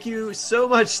right. Thank you so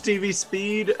much, Stevie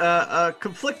Speed. A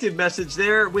conflicted message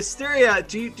there. Wisteria,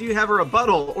 do you have a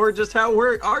rebuttal or just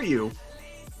where are you?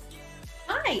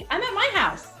 Hi, I'm at my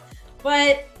house,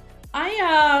 but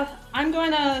I'm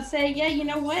going to say, yeah, you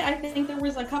know what? I think there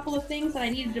was a couple of things that I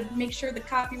needed to make sure the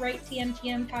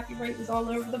TMTM copyright was all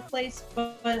over the place.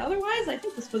 But otherwise, I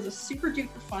think this was a super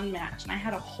duper fun match, and I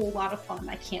had a whole lot of fun.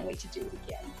 I can't wait to do it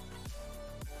again.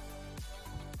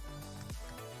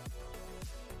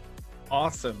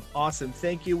 Awesome.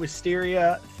 Thank you,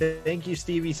 Wisteria. Thank you,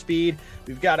 Stevie Speed.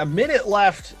 We've got a minute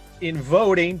left in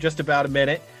voting, just about a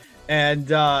minute.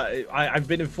 And I've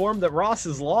been informed that Ross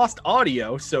has lost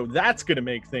audio, so that's going to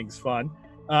make things fun.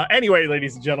 Anyway,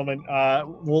 ladies and gentlemen,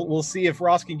 we'll see if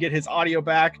Ross can get his audio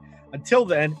back. Until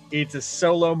then, it's a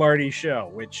solo Marty show,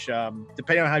 which,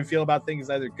 depending on how you feel about things, is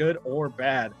either good or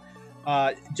bad.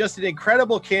 Just an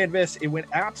incredible canvas. It went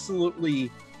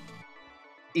absolutely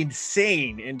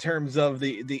insane in terms of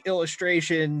the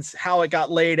illustrations, how it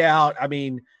got laid out. I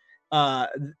mean,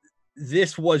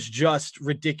 this was just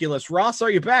ridiculous. Ross, are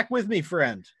you back with me,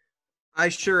 friend? I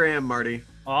sure am, Marty.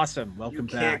 Awesome. Welcome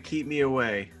back. You can't keep me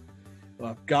away.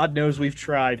 Well, God knows we've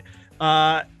tried.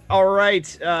 All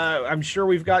right. I'm sure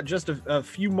we've got just a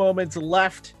few moments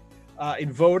left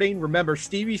in voting. Remember,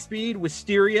 Stevie Speed,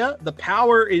 Wisteria, the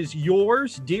power is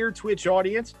yours, dear Twitch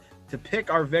audience, to pick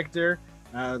our victor.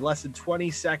 Less than 20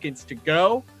 seconds to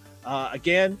go.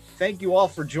 Again, thank you all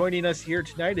for joining us here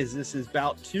tonight, as this is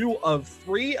bout 2 of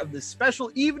 3 of this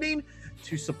special evening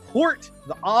to support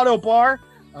the Ottobar.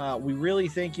 We really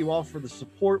thank you all for the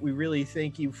support. We really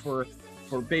thank you for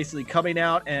basically coming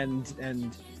out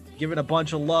and giving a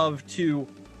bunch of love to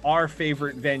our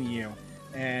favorite venue.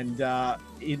 And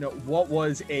what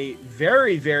was a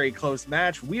very, very close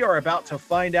match. We are about to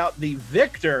find out the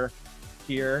victor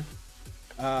here.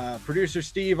 Producer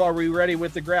Steve, are we ready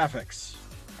with the graphics?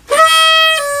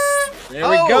 There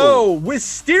we go.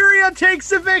 Wisteria takes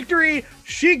the victory.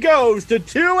 She goes to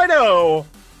 2-0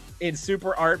 in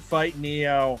Super Art Fight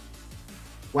Neo.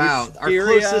 Wow, Wisteria,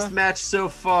 our closest match so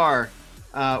far,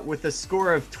 with a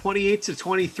score of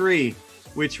 28-23,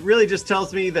 which really just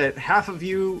tells me that half of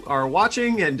you are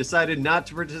watching and decided not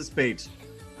to participate.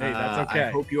 Hey, that's okay.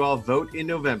 I hope you all vote in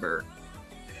November.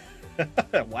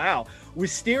 Wow.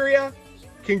 Wisteria,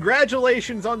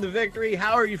 congratulations on the victory.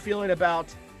 How are you feeling about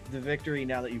the victory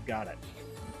now that you've got it?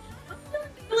 I'm feeling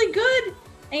really good.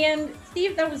 And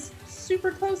Steve, that was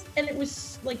super close, and it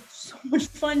was like so much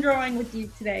fun drawing with you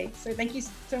today. So thank you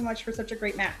so much for such a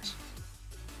great match.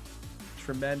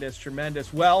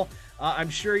 Tremendous. Well, I'm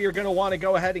sure you're going to want to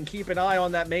go ahead and keep an eye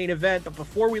on that main event. But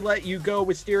before we let you go,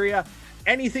 Wisteria,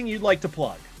 anything you'd like to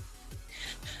plug?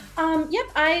 Yep,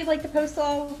 I like to post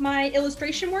all of my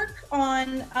illustration work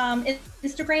on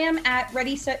Instagram at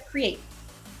Ready Set Create.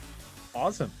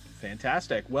 Awesome.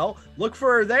 Fantastic. Well, look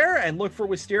for her there and look for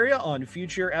Wisteria on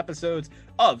future episodes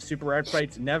of Super Art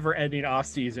Fight's never-ending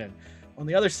off-season. On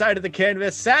the other side of the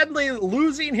canvas, sadly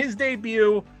losing his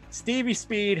debut, Stevie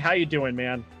Speed. How you doing,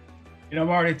 man?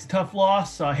 Marty, it's a tough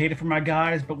loss. I hate it for my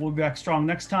guys, but we'll be back strong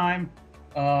next time.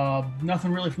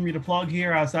 Nothing really for me to plug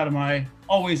here outside of my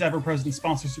always ever-present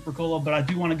sponsor, Super Cola, but I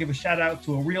do want to give a shout-out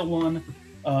to a real one.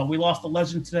 We lost a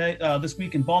legend this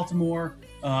week in Baltimore.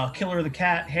 Killer the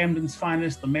Cat, Hamden's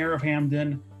finest, the mayor of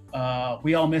Hamden.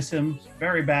 We all miss him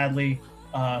very badly.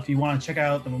 If you want to check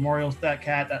out the memorials to that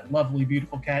cat, that lovely,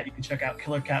 beautiful cat, you can check out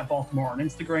Killer Cat Baltimore on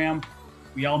Instagram.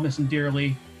 We all miss him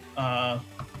dearly.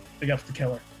 Big ups to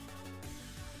Killer.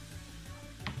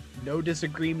 No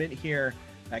disagreement here.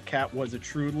 That cat was a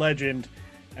true legend.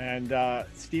 And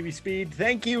Stevie Speed,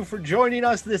 thank you for joining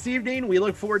us this evening. We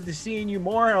look forward to seeing you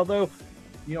more. Although,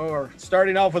 you know, we're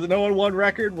starting off with a 0-1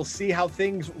 record. We'll see how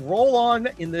things roll on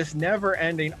in this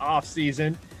never-ending off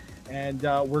season. And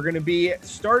we're going to be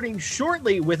starting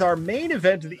shortly with our main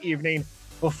event of the evening.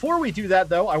 Before we do that,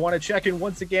 though, I want to check in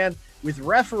once again with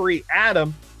referee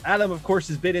Adam. Adam, of course,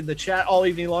 has been in the chat all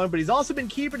evening long, but he's also been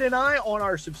keeping an eye on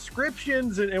our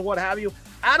subscriptions and what have you.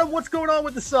 Adam, what's going on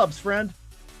with the subs, friend?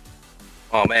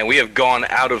 Oh, man, we have gone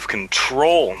out of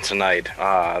control tonight.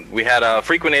 We had a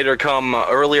Frequentator come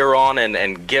earlier on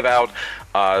and give out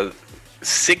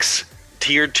 6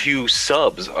 tier 2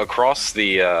 subs across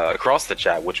the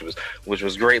chat, which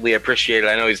was greatly appreciated.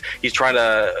 I know he's trying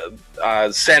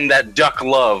to send that duck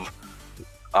love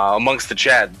amongst the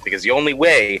chat, because the only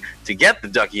way to get the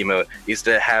duck emote is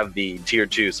to have the tier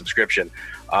 2 subscription.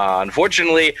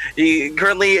 Unfortunately, he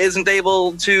currently isn't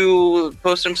able to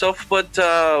post himself, but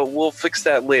we'll fix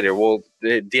that later. We'll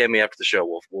DM me after the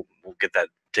show. We'll get that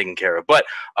taken care of. But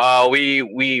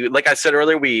we like I said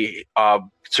earlier, we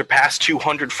surpassed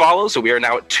 200 follows, so we are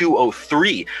now at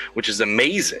 203, which is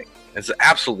amazing. It's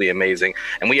absolutely amazing,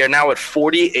 and we are now at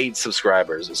 48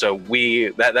 subscribers. So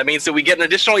that means that we get an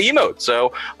additional emote.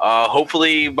 So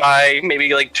hopefully by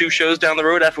maybe like 2 shows down the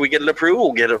road after we get it approved,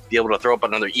 we'll be able to throw up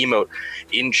another emote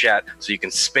in chat so you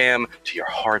can spam to your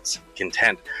heart's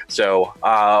content. So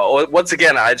once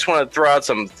again, I just want to throw out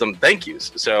some thank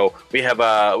yous. So we have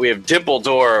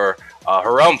Dimpledore,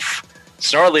 Harumph,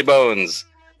 Snarly Bones,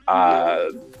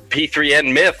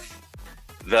 P3N Myth,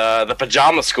 the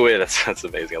pajama squid. That's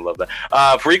amazing. I love that.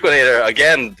 Frequentator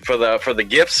again for the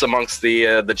gifts amongst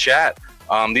the chat.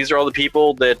 These are all the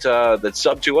people that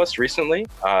subbed to us recently.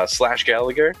 Slash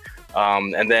Gallagher.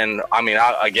 And then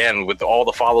again, with all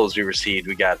the follows we received,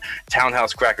 we got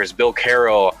Townhouse Crackers, Bill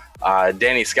Carroll,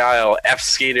 Danny Skyle, F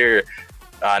Skater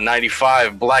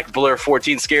 95, Black Blur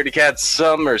 14, Scaredy Cat,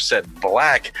 Somerset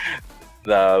Black,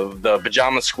 the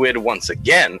pajama squid once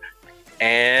again.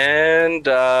 And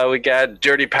we got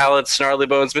Dirty Pallets, Snarly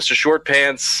Bones, Mr. Short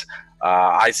Pants,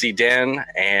 I See Dan,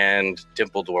 and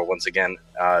Dimpledore once again,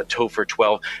 Topher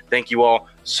 12. Thank you all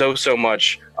so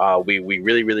much. We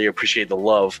really, really appreciate the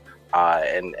love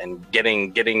and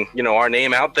getting our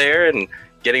name out there and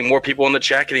getting more people in the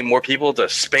chat, getting more people to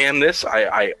spam this.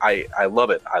 I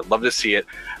love it. I love to see it.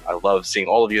 I love seeing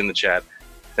all of you in the chat.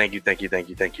 Thank you. Can't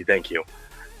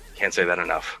say that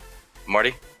enough.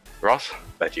 Marty, Ross,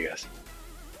 back to you guys.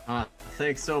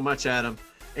 Thanks so much, Adam.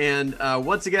 And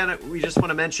once again, we just want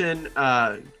to mention,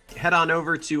 head on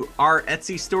over to our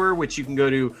Etsy store, which you can go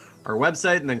to our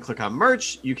website and then click on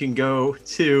merch. You can go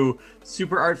to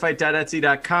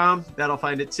superartfight.etsy.com. That'll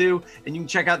find it too. And you can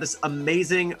check out this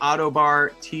amazing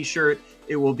Ottobar t-shirt.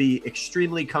 It will be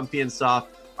extremely comfy and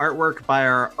soft. Artwork by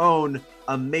our own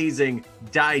amazing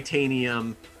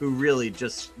Ditanium, who really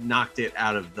just knocked it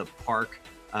out of the park.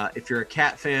 If you're a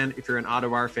Cat fan, if you're an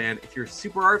Ottobar fan, if you're a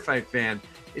Super Art Fight fan,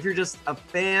 if you're just a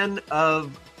fan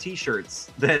of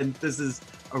t-shirts, then this is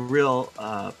a real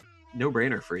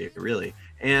no-brainer for you, really.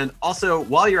 And also,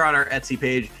 while you're on our Etsy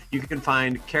page, you can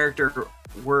find character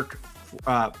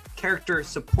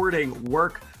supporting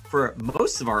work for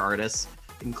most of our artists,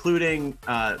 including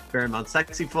Baron Von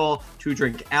Sexyful, Two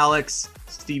Drink Alex,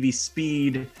 Stevie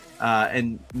Speed,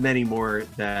 and many more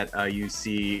that you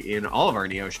see in all of our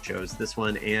Neo shows, this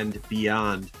one and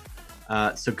beyond.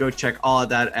 So go check all of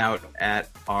that out at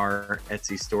our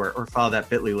Etsy store, or follow that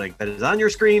bit.ly link that is on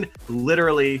your screen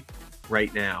literally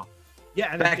right now. Yeah,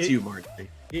 and back to you, Marty.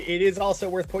 It is also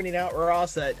worth pointing out,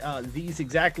 Ross, that these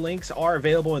exact links are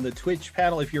available in the Twitch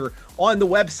panel. If you're on the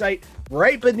website,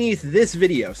 right beneath this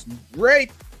video, right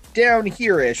down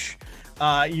here-ish,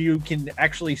 you can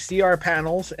actually see our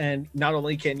panels, and not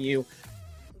only can you,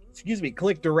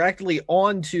 click directly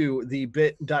onto the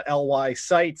bit.ly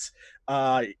sites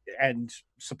and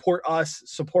support us,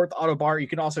 support the Ottobar. You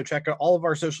can also check out all of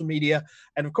our social media.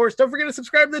 And of course, don't forget to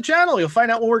subscribe to the channel. You'll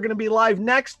find out when we're going to be live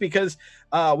next, because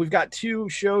we've got 2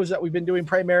 shows that we've been doing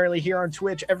primarily here on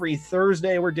Twitch. Every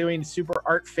Thursday, we're doing Super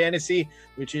Art Fantasy,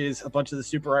 which is a bunch of the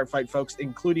Super Art Fight folks,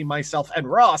 including myself and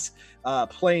Ross,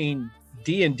 playing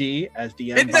D&D as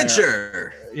DM.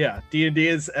 Adventure! D&D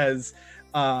is as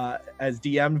as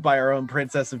DM'd by our own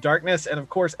Princess of Darkness. And of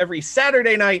course, every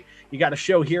Saturday night, you got a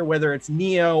show here, whether it's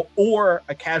Neo or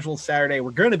a casual Saturday.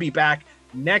 We're going to be back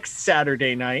next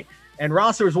Saturday night. And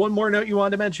Ross, there was one more note you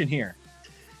wanted to mention here.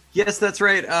 Yes, that's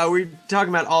right. We're talking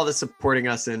about all this supporting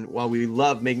us, and while we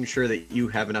love making sure that you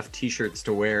have enough t-shirts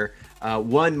to wear,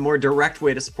 one more direct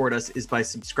way to support us is by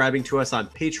subscribing to us on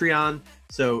Patreon.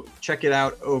 So check it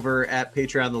out over at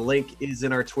Patreon. The link is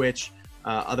in our Twitch.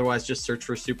 Otherwise, just search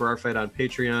for Super Art Fight on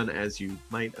Patreon, as you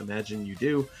might imagine you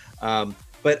do.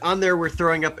 But on there, we're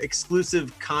throwing up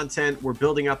exclusive content. We're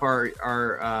building up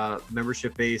our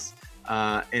membership base.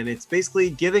 And it's basically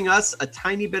giving us a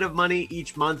tiny bit of money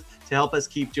each month to help us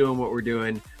keep doing what we're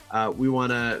doing. We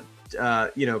want to,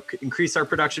 increase our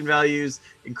production values,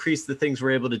 increase the things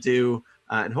we're able to do,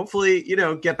 and hopefully,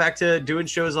 get back to doing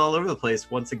shows all over the place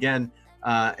once again,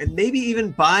 and maybe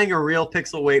even buying a real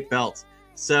Pixelweight belt.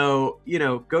 So,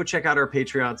 go check out our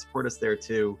Patreon, support us there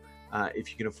too,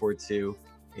 if you can afford to,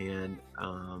 and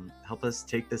help us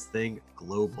take this thing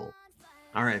global.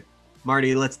 All right,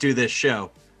 Marty, let's do this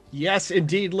show. Yes,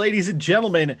 indeed, ladies and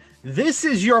gentlemen, this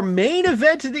is your main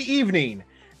event of the evening,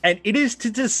 and it is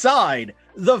to decide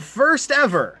the first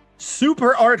ever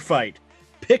Super Art Fight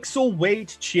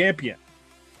Pixelweight Champion.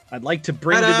 I'd like to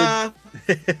bring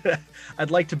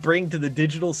to the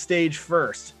digital stage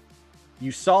first.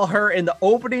 You saw her in the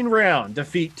opening round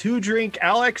defeat Two Drink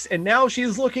Alex, and now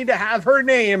she's looking to have her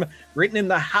name written in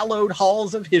the hallowed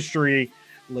halls of history.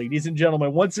 Ladies and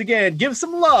gentlemen, once again, give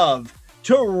some love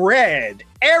to Red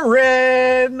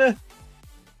Erin.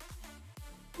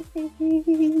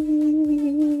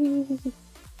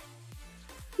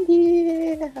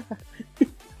 Yeah.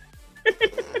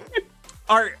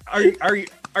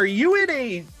 Are you in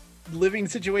a living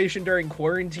situation during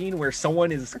quarantine where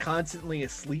someone is constantly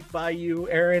asleep by you,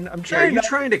 Erin? I'm trying. Are you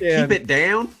trying to keep it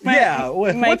down?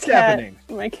 What's happening?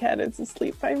 My cat is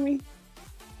asleep by me.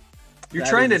 You're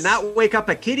trying to not wake up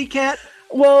a kitty cat?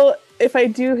 Well, if I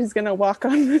do, he's going to walk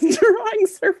on the drawing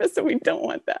surface, and we don't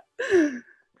want that.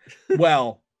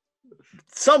 Well,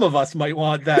 some of us might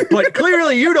want that, but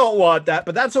clearly you don't want that,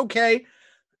 but that's okay.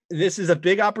 This is a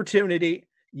big opportunity.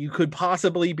 You could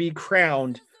possibly be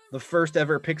crowned the first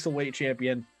ever Pixelweight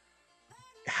champion.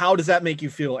 How does that make you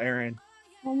feel, Erin?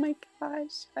 Oh my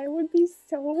gosh, I would be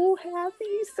so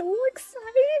happy, so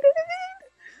excited.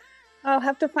 I'll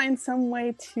have to find some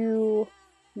way to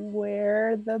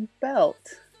wear the belt.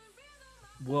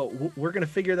 Well, we're gonna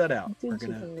figure that out. We're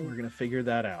gonna figure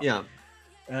that out. Yeah.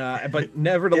 But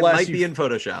nevertheless, it might be in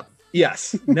Photoshop.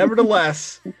 Yes.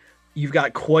 Nevertheless, you've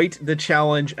got quite the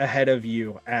challenge ahead of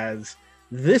you as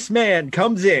this man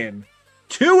comes in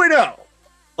 2-0,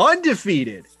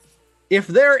 undefeated. If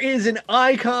there is an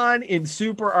icon in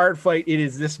Super Art Fight, it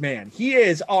is this man. He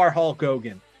is our Hulk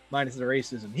Hogan, minus the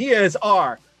racism. He is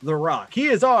our The Rock. He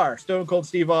is our Stone Cold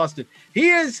Steve Austin. He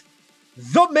is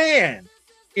the man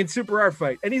in Super Art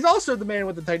Fight, and he's also the man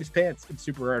with the tightest pants in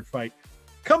Super Art Fight.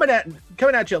 Coming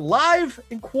at you live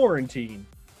in quarantine.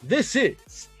 This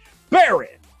is Baron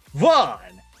Von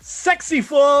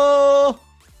Sexyful.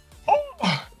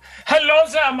 Oh, hello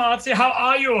there, Marty. How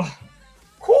are you?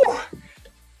 Whew.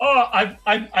 Oh,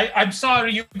 I'm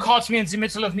sorry you caught me in the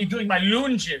middle of me doing my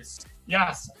lunges.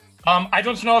 Yes. I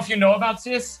don't know if you know about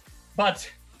this,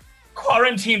 but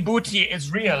quarantine booty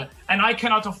is real, and I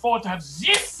cannot afford to have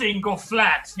this thing go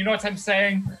flat. You know what I'm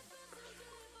saying?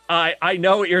 I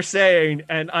know what you're saying,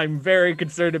 and I'm very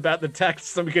concerned about the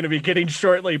texts I'm going to be getting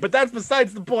shortly, but that's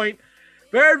besides the point.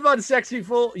 Baron Von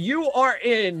Sexyful, you are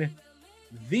in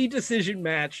the decision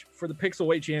match for the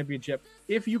Pixelweight Championship.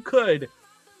 If you could,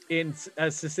 in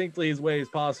as succinctly as way as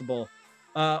possible,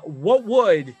 what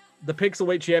would the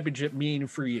Pixelweight Championship mean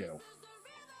for you?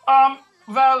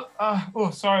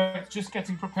 Sorry, just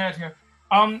getting prepared here.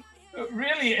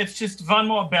 Really, it's just one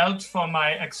more belt for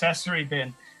my accessory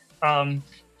bin.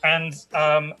 As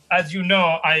you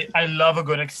know, I love a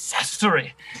good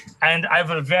accessory, and I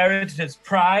will wear it with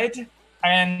pride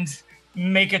and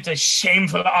make it a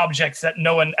shameful object that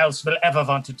no one else will ever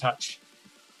want to touch.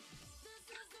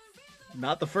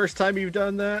 Not the first time you've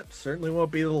done that. Certainly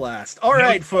won't be the last. All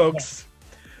right, folks.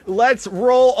 Let's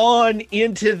roll on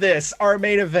into this, our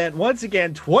main event. Once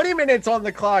again, 20 minutes on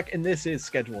the clock, and this is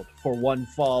scheduled for one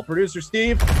fall. Producer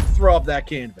Steve, throw up that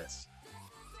canvas.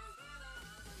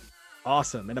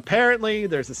 Awesome. And apparently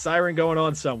there's a siren going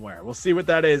on somewhere. We'll see what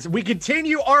that is. We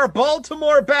continue our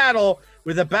Baltimore battle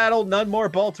with a battle none more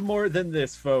Baltimore than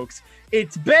this, folks.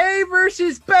 It's Bay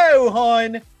versus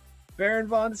Bohan. Baron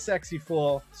Von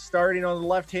Sexyful starting on the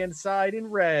left-hand side in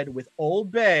red with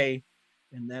Old Bay.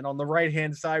 And then on the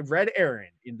right-hand side, Red Erin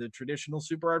in the traditional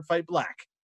Super Art Fight black.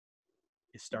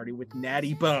 is starting with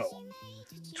Natty Bo.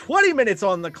 20 minutes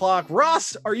on the clock.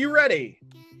 Ross, are you ready?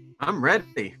 I'm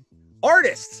ready.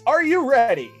 Artists, are you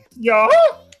ready? Yeah.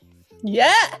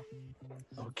 Yeah.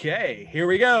 Okay, here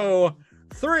we go.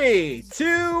 3,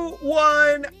 2,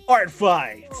 1, art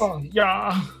fight. Oh,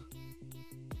 yeah.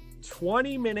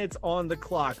 20 minutes on the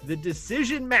clock. The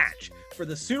decision match for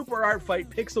the Super Art Fight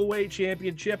Pixelweight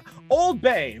Championship. Old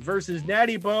Bay versus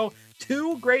Natty Bo.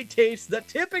 Two great tastes that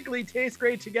typically taste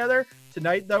great together.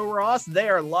 Tonight, though, Ross, they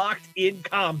are locked in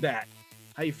combat.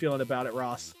 How you feeling about it,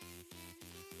 Ross?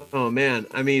 Oh man,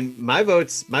 I mean, my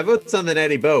vote's on the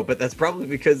Natty Bo, but that's probably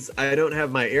because I don't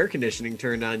have my air conditioning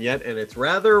turned on yet, and it's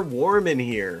rather warm in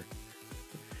here.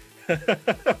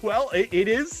 Well, it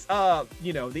is,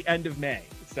 the end of May,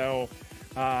 so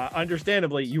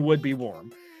understandably, you would be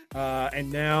warm. And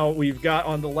now we've got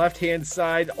on the left-hand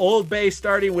side, Old Bay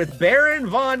starting with Baron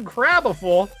Von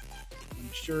Sexyful. I'm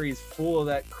sure he's full of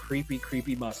that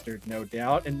creepy mustard, no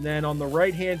doubt. And then on the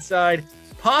right-hand side,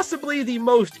 possibly the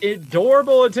most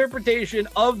adorable interpretation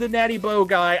of the Natty Bo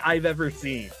guy I've ever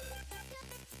seen.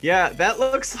 Yeah, that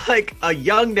looks like a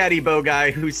young Natty Bo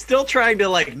guy who's still trying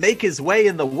to make his way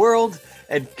in the world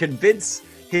and convince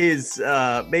his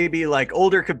maybe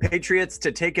older compatriots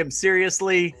to take him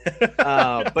seriously.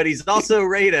 But he's also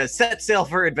ready to set sail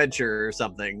for adventure or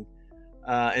something.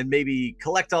 And maybe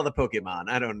collect all the Pokemon.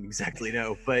 I don't exactly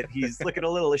know, but he's looking a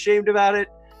little ashamed about it.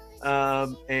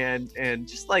 And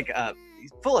just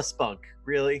he's full of spunk,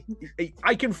 really.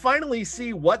 I can finally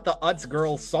see what the Utz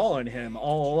girl saw in him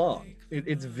all along.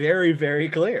 It's very, very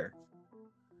clear.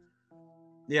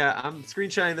 Yeah, I'm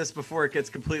screenshotting this before it gets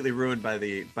completely ruined by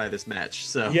this match.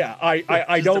 So yeah,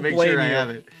 I don't blame you. I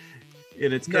have it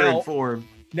in its current form.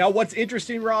 Now, what's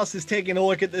interesting, Ross, is taking a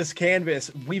look at this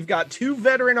canvas. We've got two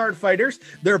veteran art fighters.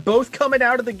 They're both coming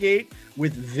out of the gate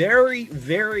with very,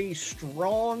 very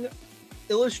strong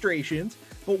illustrations.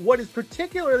 But what is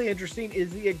particularly interesting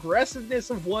is the aggressiveness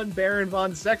of one Baron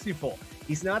Von Sexyful.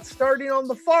 He's not starting on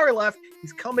the far left.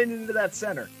 He's coming into that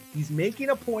center. He's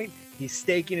making a point. He's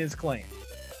staking his claim.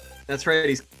 That's right.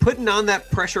 He's putting on that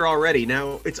pressure already.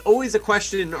 Now, it's always a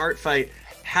question in an art fight.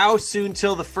 How soon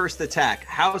till the first attack?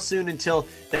 How soon until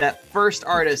that first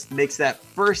artist makes that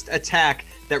first attack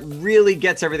that really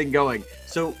gets everything going?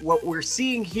 So what we're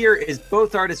seeing here is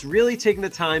both artists really taking the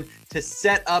time to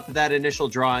set up that initial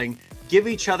drawing, give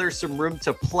each other some room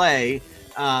to play,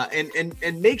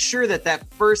 and make sure that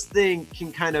first thing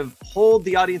can kind of hold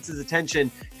the audience's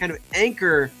attention, kind of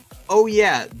anchor, oh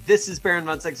yeah, this is Baron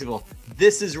Von Sexyful.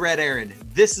 This is Red Erin.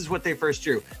 This is what they first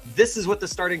drew. This is what the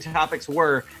starting topics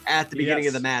were at the beginning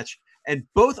of the match. And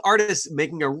both artists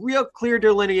making a real clear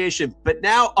delineation. But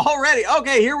now already,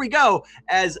 okay, here we go.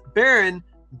 As Baron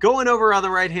going over on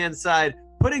the right-hand side,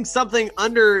 putting something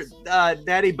under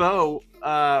Natty Bo,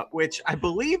 which I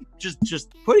believe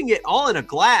just putting it all in a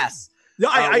glass. No,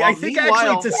 I think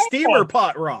actually it's a steamer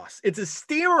pot, Ross. It's a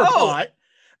steamer pot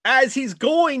as he's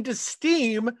going to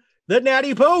steam the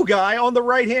Natty Bo guy on the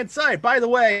right-hand side. By the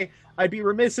way, I'd be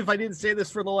remiss if I didn't say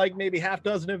this for the maybe half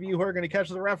dozen of you who are going to catch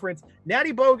the reference.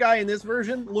 Natty Bo guy in this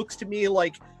version looks to me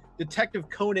like Detective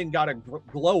Conan got a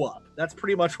glow up. That's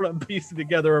pretty much what I'm piecing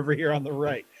together over here on the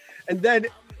right. And then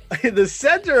in the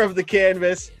center of the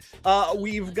canvas,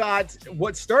 we've got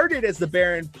what started as the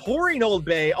Baron pouring Old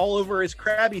Bay all over his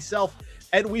crabby self.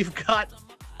 And we've got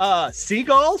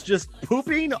seagulls just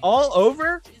pooping all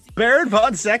over Baron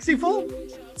Von Sexyful.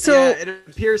 So yeah, it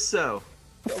appears so.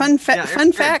 Fun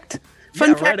fact.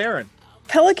 Erin.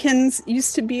 Pelicans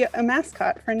used to be a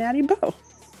mascot for Natty Bo.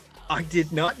 I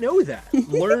did not know that.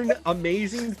 Learn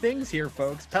amazing things here,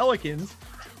 folks. Pelicans,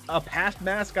 a past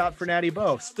mascot for Natty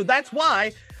Bo. So that's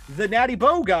why the Natty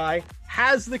Bo guy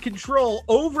has the control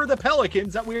over the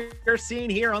Pelicans that we are seeing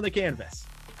here on the canvas.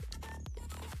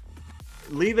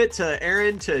 Leave it to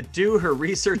Erin to do her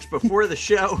research before the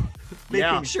show,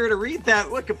 making sure to read that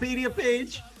Wikipedia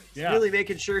page. Really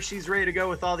making sure she's ready to go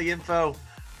with all the info.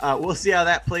 We'll see how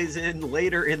that plays in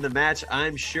later in the match,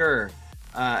 I'm sure.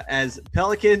 As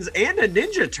Pelicans and a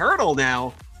Ninja Turtle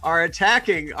now are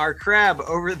attacking our crab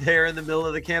over there in the middle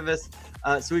of the canvas.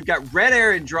 So we've got Red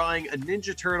Erin drawing a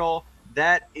Ninja Turtle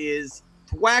that is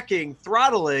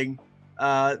throttling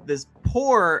this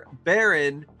poor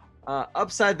Baron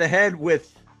upside the head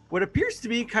with what appears to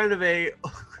be kind of a...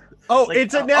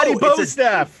 it's a Natty Bo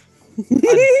staff.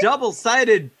 A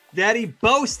double-sided Natty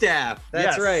Bo staff.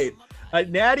 That's right. A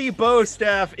Natty Bo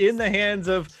staff in the hands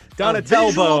of Donatello.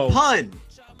 Visual pun.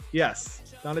 Yes,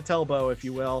 Donatello, if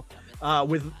you will.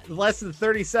 With less than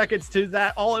 30 seconds to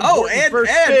that all-important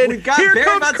first spin. We've got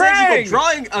Baron Von Sexyful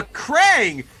drawing a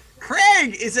Krang.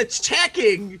 Krang is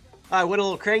attacking. I went a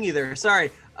little crangy there.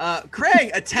 Sorry.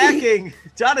 Craig attacking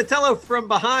Donatello from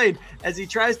behind as he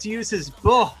tries to use his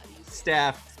bull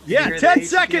staff. Yeah, 10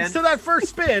 seconds to that first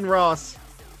spin, Ross.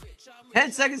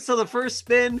 10 seconds till the first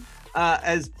spin.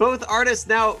 As both artists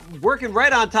now working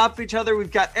right on top of each other.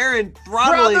 We've got Erin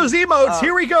throttling. Throw those emotes.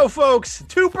 Here we go, folks.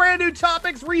 2 brand new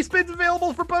topics. Respins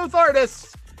available for both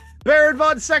artists. Baron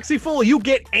Von Sexyful, you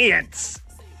get ants.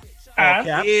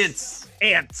 Ants.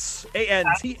 Ants.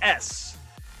 A-N-T-S.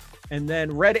 And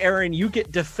then Red Erin, you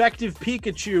get defective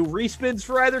Pikachu. Respins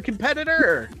for either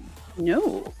competitor?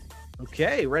 No.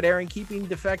 Okay, Red Erin keeping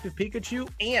defective Pikachu.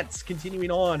 Ants continuing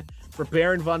on for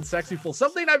Baron Von Sexyful.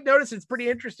 Something I've noticed that's pretty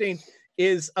interesting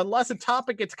is unless a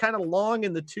topic gets kind of long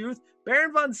in the tooth,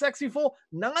 Baron Von Sexyful,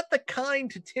 not the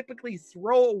kind to typically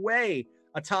throw away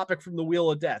a topic from the Wheel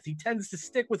of Death. He tends to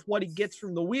stick with what he gets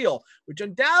from the wheel, which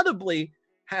undoubtedly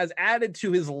has added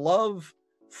to his love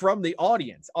from the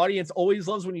audience. Audience always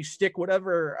loves when you stick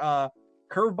whatever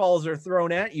curveballs are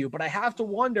thrown at you, but I have to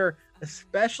wonder,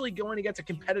 especially going against a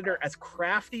competitor as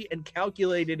crafty and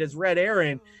calculated as Red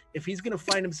Erin, if he's going to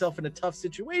find himself in a tough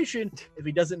situation if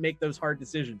he doesn't make those hard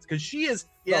decisions, because she is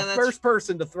the first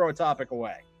person to throw a topic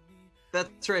away.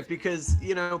 That's right, because,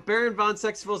 you know, Baron Von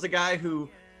Sexyful is a guy who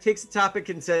takes a topic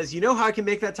and says, you know how I can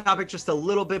make that topic just a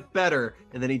little bit better,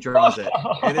 and then he draws it.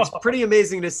 And it's pretty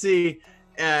amazing to see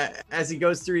as he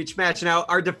goes through each match. Now,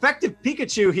 our defective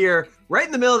Pikachu here, right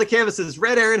in the middle of the canvases,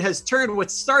 Red Erin has turned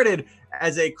what started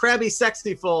as a crabby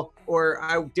Sexyful, or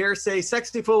I dare say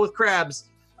Sexyful with crabs,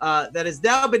 that has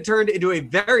now been turned into a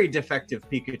very defective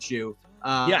Pikachu.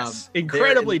 Yes,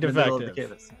 incredibly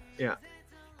defective. Yeah.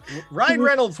 Ryan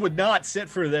Reynolds would not sit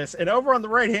for this. And over on the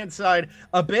right-hand side,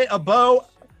 a bit of Bo,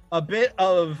 a bit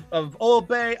of Old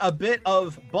Bay, a bit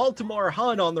of Baltimore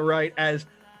Hun on the right, as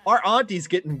our auntie's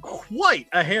getting quite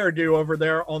a hairdo over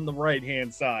there on the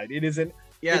right-hand side. It is an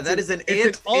that is an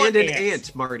ant and an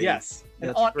ant, Marty. Yes, an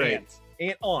aunt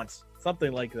ant, aunts,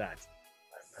 something like that.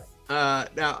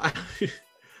 Now,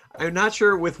 I'm not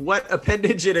sure with what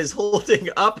appendage it is holding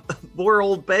up poor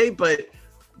Old Bay, but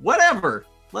whatever.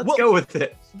 Let's go with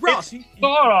it. Ross,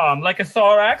 Thoron, like a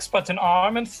thorax, but an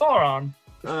arm and Thoron.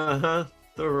 Uh-huh.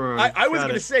 Thoron. I was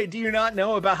going to say, do you not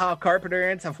know about how carpenter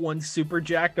ants have one super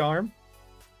jacked arm?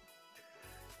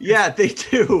 Yeah, they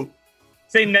do.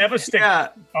 They never stick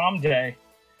arm day.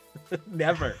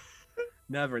 Never.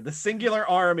 Never. The singular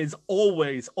arm is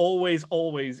always, always,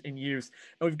 always in use.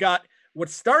 And we've got what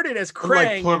started as Krang.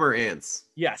 Like plumber ants.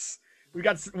 Yes. We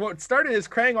got what started as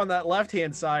Krang on that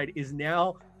left-hand side is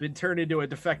now been turned into a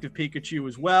defective Pikachu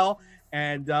as well.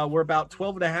 And we're about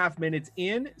 12 and a half minutes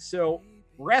in. So,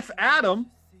 Ref Adam,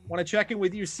 want to check in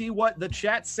with you, see what the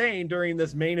chat's saying during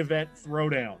this main event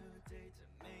throwdown.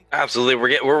 Absolutely,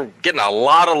 we're getting a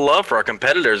lot of love for our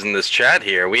competitors in this chat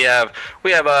here. We have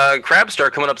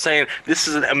Crabstar coming up saying this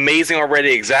is amazing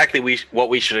already, exactly what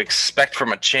we should expect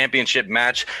from a championship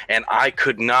match, and I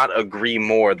could not agree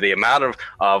more. The amount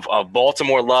of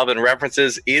Baltimore love and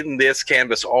references in this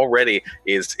canvas already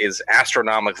is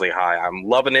astronomically high. I'm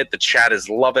loving it. The chat is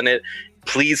loving it.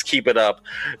 Please keep it up.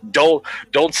 Don't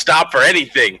stop for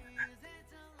anything.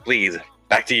 Please,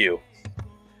 back to you.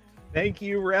 Thank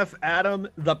you, Ref Adam.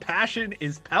 The passion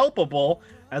is palpable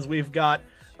as we've got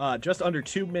just under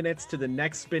 2 minutes to the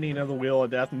next spinning of the Wheel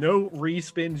of Death. No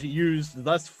respins used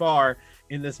thus far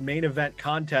in this main event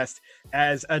contest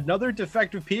as another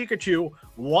defective Pikachu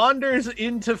wanders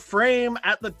into frame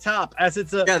at the top as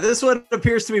it's a... Yeah, this one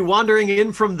appears to be wandering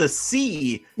in from the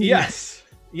sea. Yes.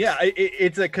 Yeah,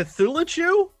 it's a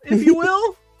Cthulhu, if you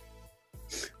will.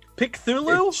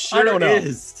 Picthulu? Sure I don't know.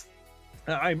 Is.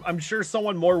 I'm sure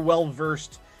someone more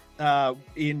well-versed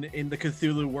in the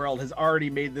Cthulhu world has already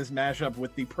made this mashup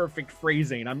with the perfect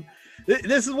phrasing.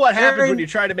 This is what happens when you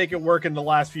try to make it work in the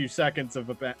last few seconds of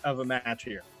a match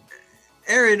here.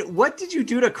 Erin, what did you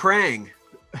do to Krang?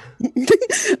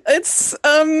 It's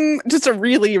just a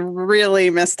really, really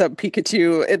messed up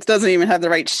Pikachu. It doesn't even have the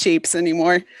right shapes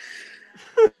anymore.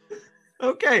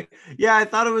 Okay. Yeah, I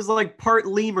thought it was like part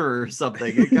lemur or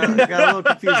something. It got a little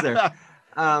confused there.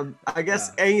 I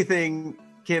guess anything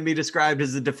can be described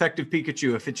as a defective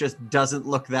Pikachu if it just doesn't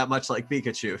look that much like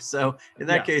Pikachu. So in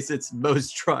that case, it's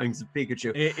most drawings of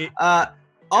Pikachu. I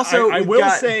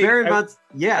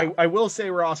will say,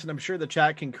 Ross, and I'm sure the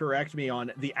chat can correct me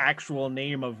on the actual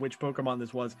name of which Pokemon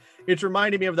this was. It's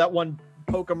reminding me of that one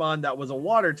Pokemon that was a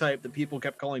water type that people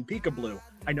kept calling Pikablue.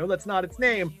 I know that's not its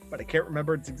name, but I can't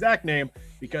remember its exact name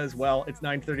because, well, it's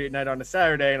 9:30 at night on a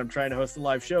Saturday and I'm trying to host a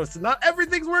live show, so not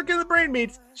everything's working the brain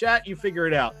meats. Chat, you figure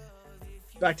it out.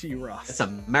 Back to you, Ross. It's a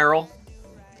Meryl.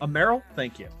 A Meryl?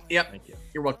 Thank you. Yep. Thank you.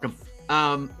 You're welcome.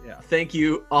 Thank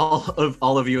you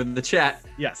all of you in the chat.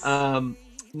 Yes.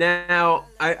 Now,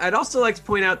 I'd also like to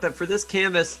point out that for this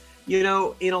canvas, you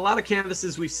know, in a lot of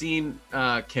canvases we've seen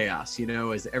chaos, you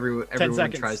know, as everyone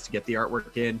tries to get the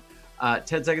artwork in.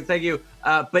 10 seconds, thank you.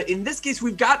 But in this case,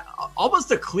 we've got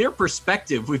almost a clear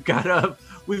perspective. We've got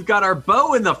our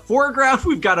bow in the foreground,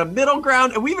 we've got a middle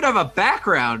ground, and we even have a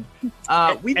background.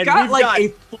 We've got a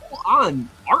full-on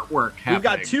artwork happening. We've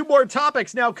got two more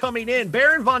topics now coming in.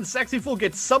 Baron Von Sexyful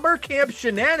gets summer camp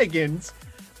shenanigans,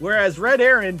 whereas Red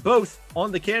Erin, both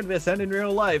on the canvas and in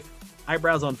real life,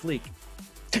 eyebrows on fleek.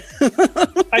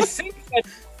 I think that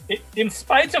in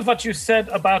spite of what you said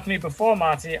about me before,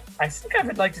 Marty, I think I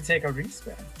would like to take a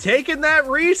respin. Taking that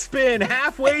respin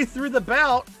halfway through the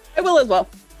bout. I will as well.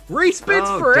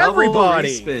 Respins for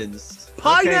everybody. Respins.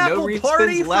 Pineapple okay, no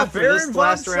party for Baron Von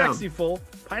round. Sexyful.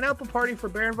 Pineapple party for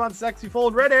Baron Von Sexyful.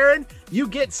 And Red Erin, you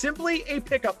get simply a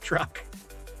pickup truck.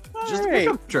 Just a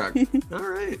pickup truck. All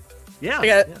right.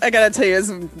 Yeah. I gotta tell you, it's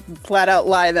a flat out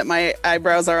lie that my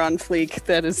eyebrows are on fleek.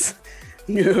 That is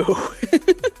no.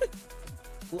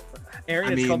 Erin, I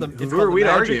mean, it's called the we to magic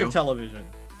argue? of television.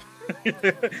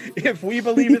 If we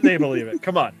believe it, they believe it.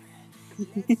 Come on.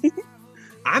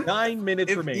 9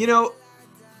 minutes remaining. You know,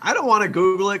 I don't want to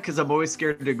Google it because I'm always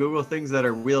scared to Google things that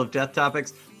are Wheel of Death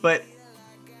topics. But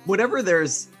whenever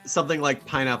there's something like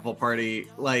Pineapple Party,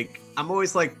 like I'm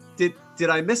always like, did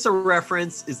I miss a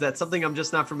reference? Is that something I'm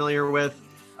just not familiar with?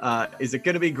 Is it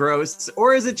going to be gross?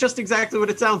 Or is it just exactly what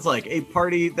it sounds like? A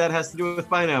party that has to do with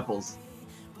pineapples.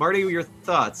 Marty, your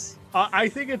thoughts? I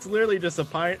think it's literally just a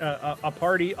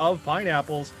party of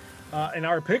pineapples and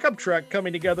our pickup truck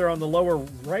coming together on the lower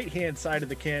right-hand side of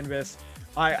the canvas.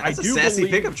 That's a sassy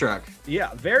pickup truck.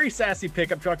 Yeah, very sassy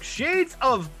pickup truck. Shades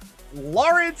of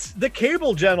Lawrence the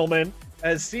Cable Gentleman,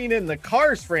 as seen in the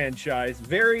Cars franchise.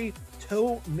 Very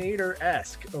Tow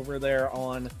Mater-esque over there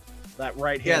on that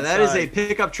right-hand side. Yeah, that is a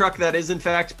pickup truck that is, in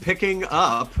fact, picking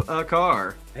up a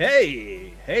car.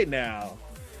 Hey now.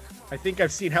 I think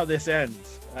I've seen how this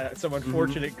ends. Some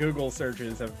unfortunate Google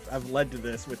searches have led to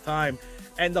this with time.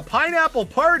 And the pineapple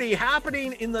party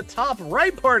happening in the top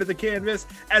right part of the canvas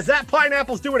as that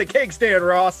pineapple's doing a cake stand,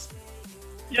 Ross.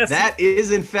 Yes. That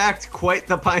is, in fact, quite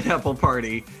the pineapple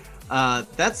party.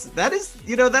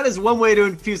 That is one way to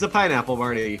infuse a pineapple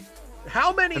party.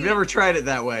 How many? I've never tried it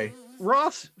that way.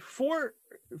 Ross, for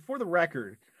the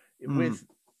record, with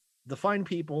the fine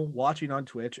people watching on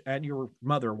Twitch and your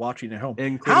mother watching at home,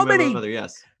 Including my mother,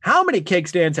 yes. How many cake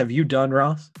stands have you done,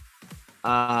 Ross?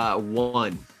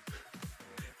 One.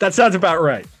 That sounds about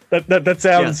right. That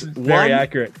sounds very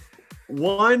accurate.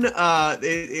 One,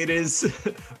 it is.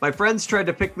 My friends tried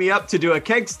to pick me up to do a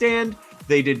keg stand.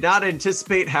 They did not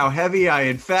anticipate how heavy I,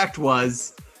 in fact,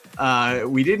 was.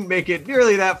 We didn't make it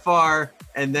nearly that far,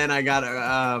 and then I got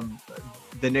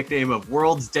the nickname of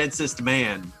World's Densest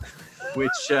Man, which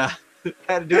had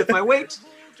to do with my weight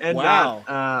and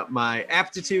not my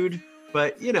aptitude,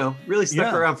 but really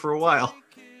stuck around for a while.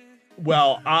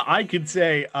 Well, I could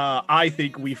say I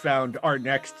think we found our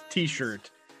next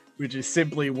T-shirt, which is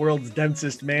simply World's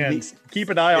Densest Man. Keep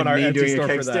an eye on our Etsy store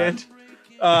for that.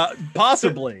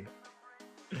 Possibly.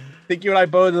 I think you and I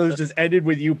both those just ended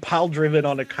with you pile driven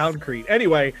on a concrete.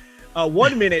 Anyway,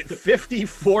 1 minute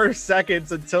 54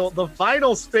 seconds until the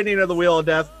final spinning of the Wheel of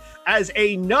Death as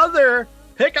another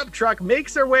pickup truck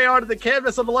makes their way onto the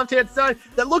canvas on the left-hand side.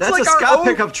 That looks like our Scott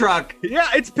pickup truck. Yeah,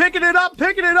 it's picking it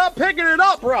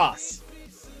up, Ross.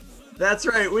 That's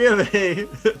right. We have a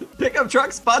pickup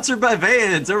truck sponsored by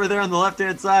Vans over there on the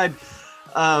left-hand side.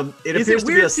 It appears to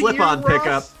be a slip-on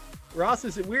pickup. Ross,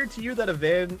 is it weird to you that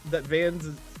Vans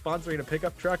is sponsoring a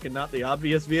pickup truck and not the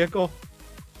obvious vehicle?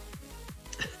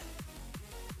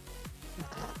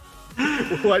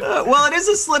 Well, it is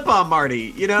a slip-on,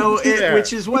 Marty.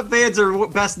 Which is what Vans are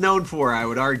best known for, I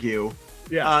would argue.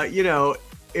 Yeah.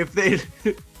 If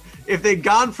they'd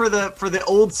gone for the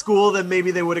old school, then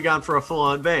maybe they would have gone for a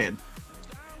full-on van.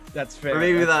 That's fair. Or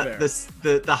maybe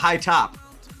the high top.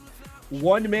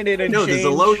 1 minute and change. No, there's a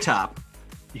low top.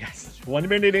 Yes, 1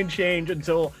 minute and change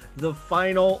until the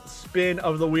final spin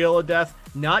of the Wheel of Death.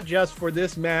 Not just for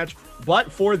this match,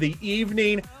 but for the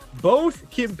evening. Both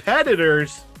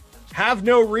competitors have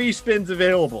no respins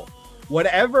available.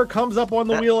 Whatever comes up on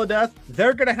the Wheel of Death,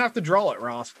 they're going to have to draw it,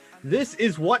 Ross. This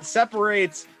is what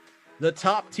separates the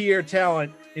top tier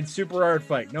talent in Super Art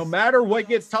Fight. No matter what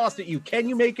gets tossed at you, can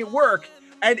you make it work?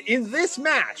 And in this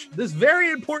match, this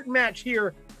very important match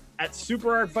here at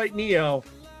Super Art Fight Neo,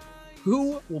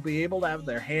 who will be able to have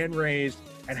their hand raised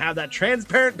and have that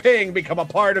transparent ping become a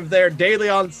part of their daily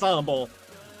ensemble?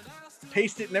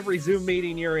 Paste it in every Zoom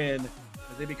meeting you're in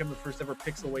as they become the first ever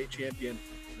Pixelweight Champion.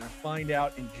 And I'll find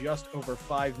out in just over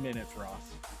 5 minutes,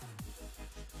 Ross.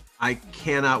 I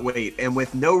cannot wait. And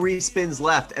with no respins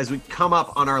left, as we come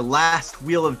up on our last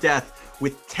Wheel of Death,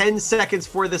 with 10 seconds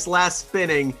for this last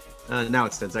spinning, now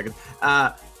it's 10 seconds,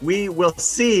 we will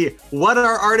see what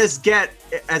our artists get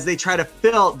as they try to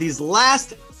fill these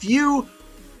last few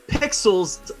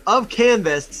pixels of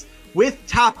canvas with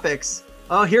topics.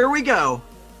 Oh, here we go.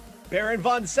 Baron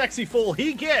Von Sexyful,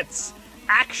 he gets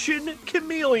Action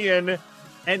Chameleon.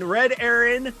 And Red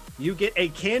Erin, you get a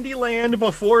Candyland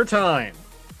Before Time.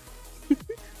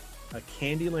 A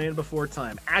Candyland Before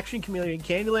Time. Action Chameleon,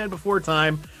 Candyland Before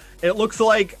Time. It looks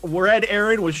like Red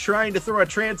Erin was trying to throw a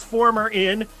Transformer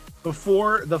in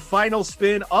before the final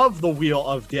spin of the Wheel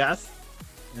of Death.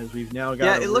 As we've now got...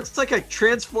 Yeah, it looks like a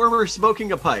Transformer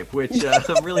smoking a pipe, which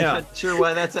I'm really not sure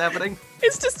why that's happening.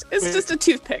 It's just a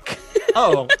toothpick.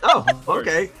 Oh,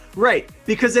 okay. Right,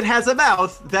 because it has a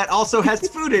mouth that also has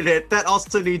food in it that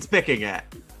also needs picking at.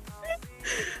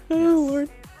 Oh, Lord.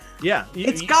 Yeah.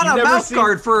 It's got a mouth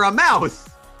guard for a mouth.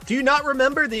 Do you not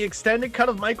remember the extended cut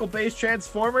of Michael Bay's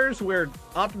Transformers where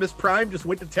Optimus Prime just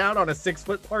went to town on a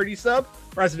 6-foot party sub?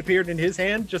 Or as it appeared in his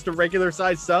hand, just a regular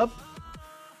size sub?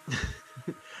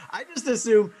 I just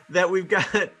assume that we've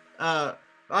got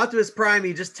Optimus Prime,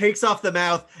 he just takes off the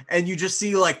mouth and you just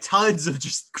see like tons of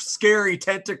just scary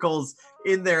tentacles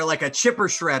in there like a chipper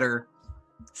shredder.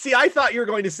 See, I thought you were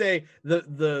going to say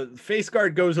the face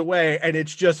guard goes away and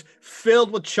it's just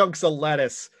filled with chunks of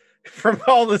lettuce from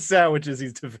all the sandwiches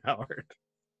he's devoured.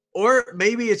 Or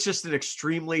maybe it's just an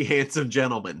extremely handsome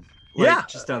gentleman. Like, yeah.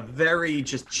 Just a very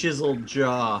just chiseled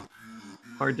jaw.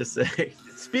 Hard to say.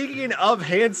 Speaking of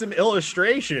handsome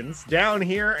illustrations, down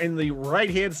here in the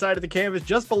right-hand side of the canvas,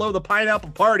 just below the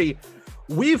Pineapple Party,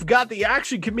 we've got the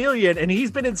Action Chameleon, and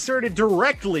he's been inserted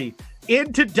directly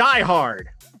into Die Hard.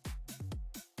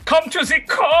 Come to the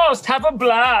coast, have a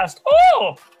blast.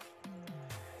 Oh!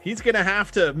 He's going to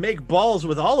have to make balls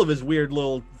with all of his weird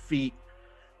little feet.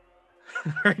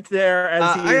 Right there. As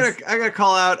I gotta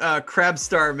call out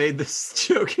Crabstar made this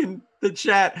joke in the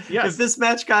chat. Yes. If this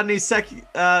match got any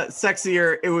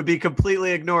sexier, it would be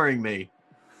completely ignoring me.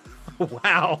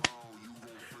 Wow.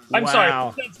 I'm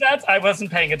sorry. That's, I wasn't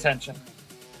paying attention.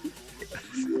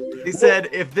 He said,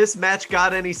 if this match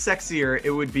got any sexier,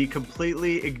 it would be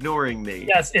completely ignoring me.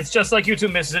 Yes, it's just like you two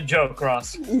missed a joke,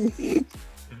 Ross.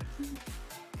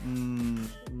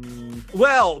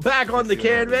 Well, back on the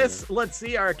canvas, let's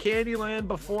see our Candyland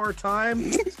Before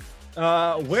Time.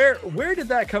 Where did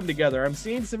that come together? I'm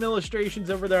seeing some illustrations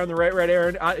over there on the right,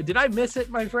 Erin. Did I miss it,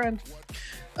 my friend?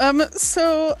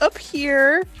 So up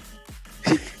here,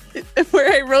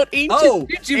 where I wrote ancient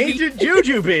jujube. Ancient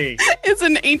jujube. It's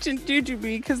an ancient jujube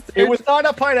because it was not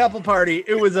a pineapple party.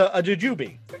 It was a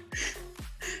jujube.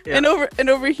 Yeah. And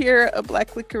over here, a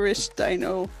black licorice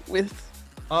dino with.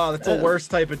 Oh, that's the worst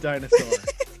type of dinosaur.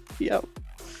 Yep.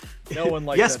 No one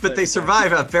likes. Yes, but they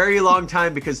survive a very long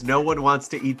time because no one wants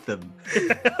to eat them.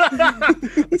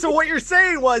 So what you're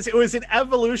saying was it was an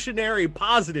evolutionary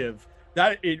positive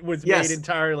that it was made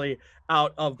entirely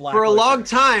out of black. For a long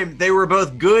time, they were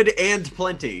both good and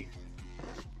plenty.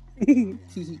 2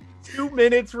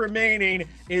 minutes remaining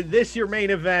in this your main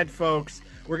event, folks.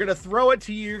 We're gonna throw it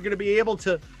to you. You're gonna be able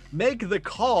to make the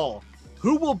call.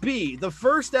 Who will be the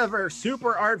first ever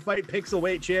Super Art Fight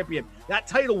Pixelweight Champion? That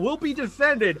title will be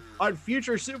defended on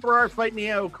future Super Art Fight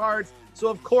Neo cards. So,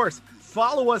 of course,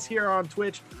 follow us here on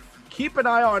Twitch. Keep an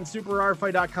eye on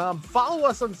superartfight.com. Follow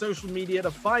us on social media to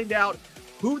find out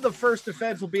who the first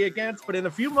defense will be against. But in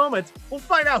a few moments, we'll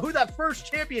find out who that first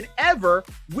champion ever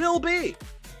will be.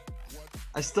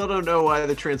 I still don't know why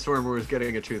the Transformer was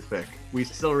getting a toothpick. We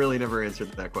still really never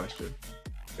answered that question.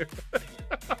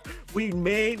 We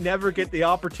may never get the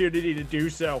opportunity to do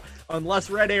so unless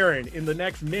Red Erin in the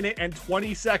next minute and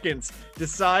 20 seconds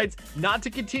decides not to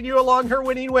continue along her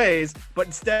winning ways, but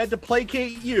instead to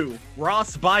placate you,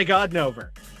 Ross by God Nover.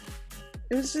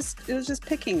 It was just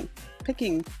picking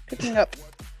up.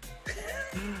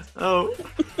 Oh,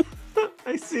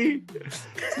 I see.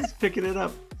 He's picking it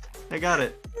up. I got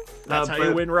it. That's how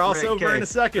you win Ross over in a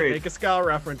second. Great. Make a Scowl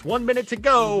reference. 1 minute to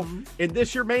go in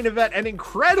this your main event. An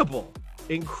incredible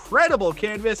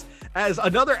canvas as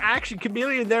another Action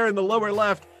Chameleon there in the lower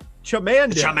left.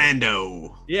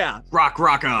 Chamando. Yeah. Rock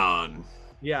on.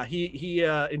 Yeah, he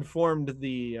informed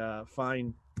the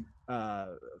fine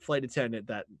flight attendant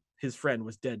that his friend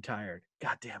was dead tired.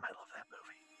 God damn, I love that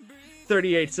movie.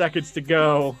 38 seconds to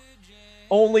go.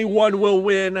 Only one will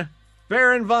win.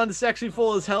 Baron Von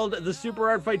Sexyful has held the Super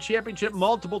Art Fight Championship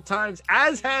multiple times,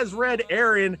 as has Red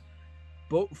Erin.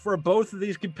 For both of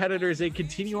these competitors, they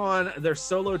continue on their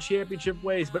solo championship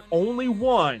ways, but only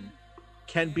one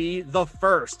can be the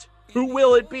first. Who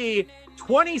will it be?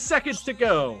 20 seconds to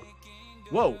go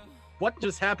Whoa, what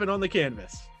just happened on the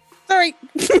canvas? Sorry.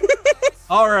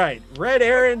 All right, Red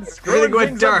Erin screwing Everything went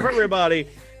things up dark. for everybody.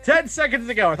 10 seconds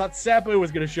to go. I thought Sapu was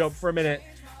going to show up for a minute.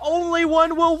 Only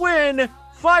one will win.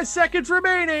 5 seconds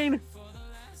remaining.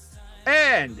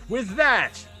 And with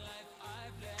that,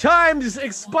 time's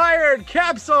expired.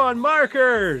 Caps on,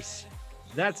 markers.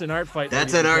 That's an art fight.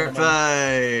 That's ladies an and art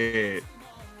gentlemen. fight.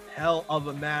 Hell of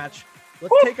a match.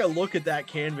 Let's take a look at that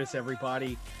canvas,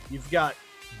 everybody. You've got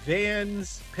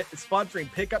vans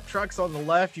sponsoring pickup trucks on the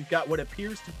left. You've got what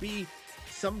appears to be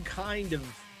some kind of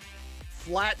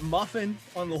flat muffin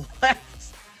on the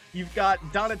left. You've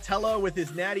got Donatello with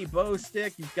his natty bow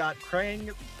stick. You've got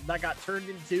Krang that got turned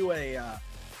into a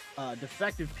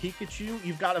defective Pikachu.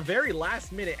 You've got a very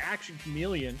last-minute action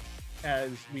chameleon,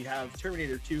 as we have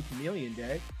Terminator 2 Chameleon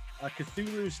Day. A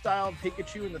Cthulhu-style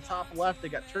Pikachu in the top left. They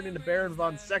got turned into Baron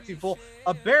Von Sexyful.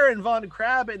 A Baron Von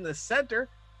Crab in the center,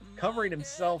 covering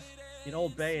himself in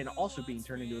Old Bay and also being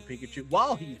turned into a Pikachu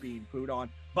while he's being pooed on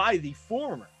by the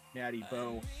former Natty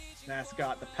Bow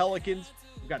mascot, the Pelicans.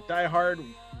 We've got Die Hard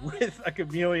with a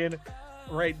chameleon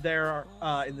right there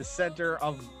in the center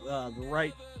of the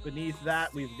right. Beneath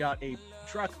that, we've got a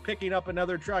truck picking up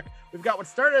another truck. We've got what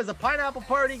started as a pineapple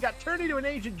party, got turned into an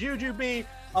ancient Jujubee,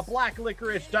 a black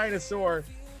licorice dinosaur,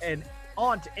 and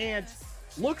Aunt Ant.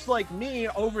 Looks like me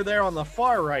over there on the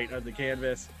far right of the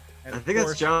canvas. And I think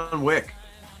that's John Wick.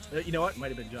 You know what? Might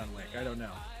have been John Wick. I don't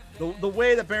know. The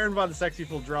way that Baron Von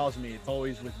Sexyful draws me, it's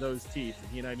always with those teeth.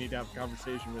 And he and I need to have a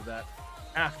conversation with that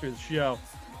after the show.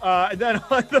 And then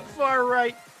on the far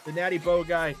right, the Natty Bow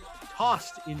guy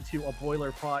tossed into a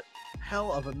boiler pot.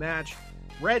 Hell of a match.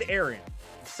 Red Erin,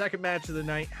 second match of the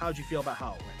night. How'd you feel about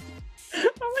how it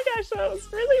went? Oh my gosh, that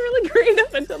was really, really great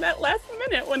up until that last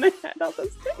minute when I had all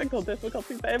those technical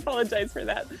difficulties. I apologize for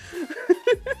that.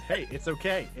 Hey, it's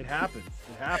okay. It happens.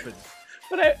 It happens.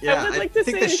 But I would like to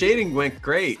think say the shading went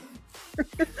great.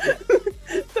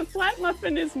 the flat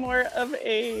muffin is more of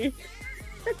a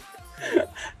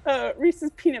Reese's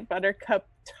peanut butter cup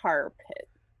tar pit.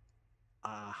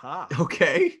 Aha.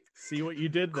 Okay. See what you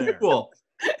did there. Cool.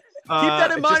 Keep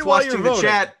that in mind just while you're watching the voting.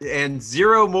 chat, and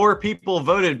 0 more people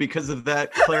voted because of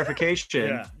that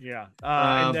clarification. Yeah.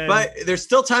 But there's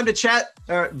still time to chat.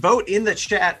 Vote in the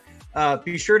chat.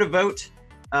 Be sure to vote.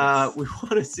 We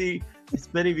want to see as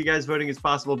many of you guys voting as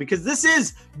possible because this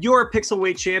is your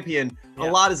Pixelweight Champion. Yeah.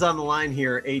 A lot is on the line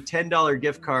here. A $10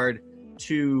 gift card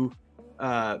to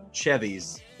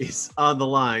Chevy's is on the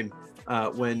line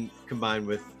when combined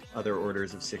with other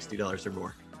orders of $60 or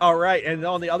more. All right, and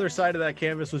on the other side of that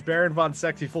canvas was Baron Von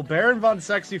Sexyful. Baron Von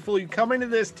Sexyful, you come into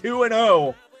this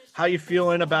 2-0. How you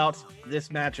feeling about this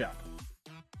matchup?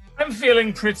 I'm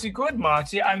feeling pretty good,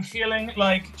 Marty. I'm feeling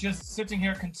like just sitting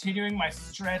here continuing my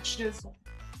stretches.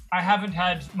 I haven't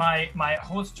had my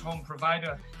host home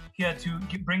provider here to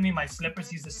bring me my slippers.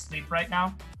 He's asleep right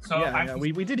now. So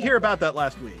we did hear about that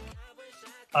last week.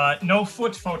 No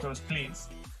foot photos, please.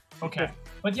 Okay.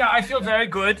 But yeah, I feel very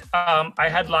good. I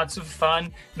had lots of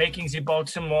fun making the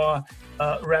Baltimore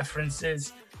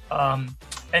references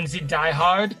and the Die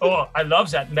Hard. Oh, I love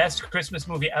that. Best Christmas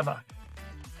movie ever.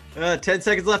 10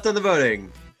 seconds left on the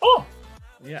voting. Oh,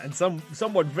 yeah, and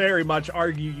some would very much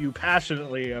argue you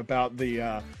passionately about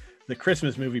the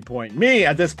Christmas movie point. Me,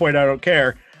 at this point, I don't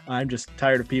care. I'm just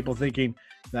tired of people thinking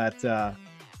that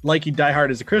liking Die Hard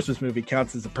as a Christmas movie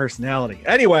counts as a personality.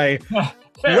 Anyway,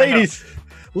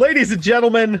 Ladies and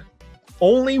gentlemen,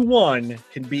 only one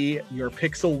can be your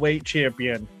pixel weight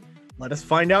champion. Let us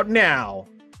find out now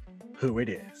who it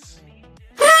is.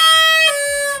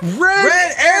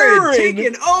 Red Erin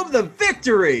taking home the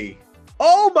victory.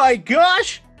 Oh my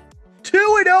gosh!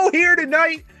 2-0 here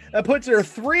tonight. That puts her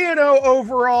 3-0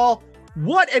 overall.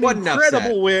 What an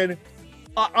incredible win.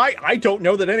 I don't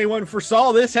know that anyone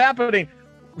foresaw this happening.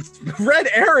 Red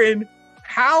Erin,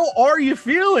 how are you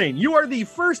feeling? You are the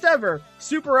first ever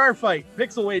Super Art Fight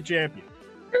Pixelweight Champion.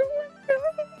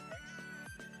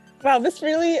 Wow, this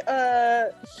really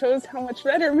shows how much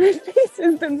redder my face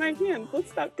is than my hands.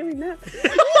 Let's stop doing that.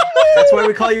 That's why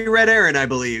we call you Red Erin, I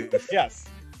believe. Yes.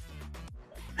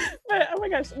 But, oh my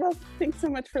gosh, well, thanks so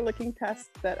much for looking past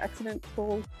that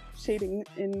accidental shading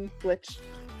in Glitch.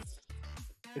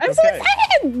 I'm so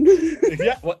excited!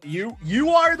 Yeah, well, you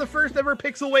are the first ever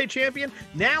Pixelweight champion.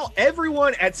 Now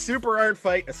everyone at Super Art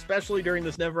Fight, especially during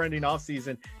this never-ending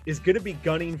off-season, is going to be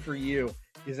gunning for you.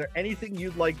 Is there anything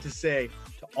you'd like to say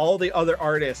to all the other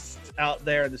artists out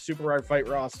there in the Super Art Fight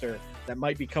roster that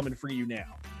might be coming for you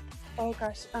now? Oh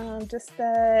gosh, just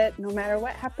that no matter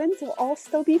what happens, we'll all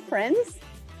still be friends.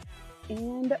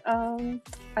 And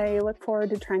I look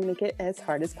forward to trying to make it as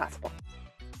hard as possible.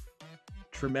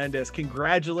 Tremendous.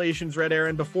 Congratulations, Red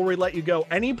Erin. Before we let you go,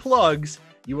 any plugs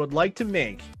you would like to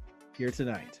make here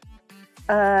tonight?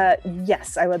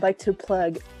 Yes, I would like to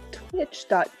plug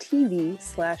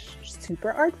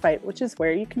twitch.tv/superartfight, which is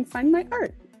where you can find my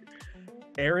art.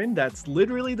 Erin, that's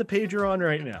literally the page you're on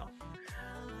right now.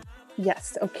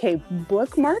 Yes, okay,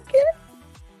 bookmark it?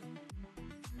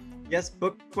 Yes,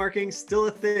 bookmarking still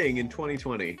a thing in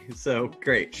 2020. So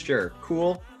great, sure,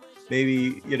 cool.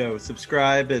 Maybe,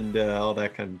 subscribe and all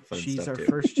that kind of fun stuff. She's our too.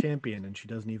 first champion, and she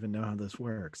doesn't even know how this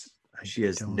works. She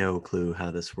has no clue how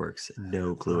this works.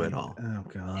 No clue at all. Oh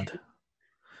God.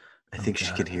 I think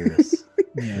she can hear us.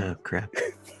 Yeah. Oh crap.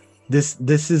 This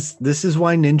is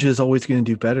why Ninja is always going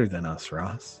to do better than us,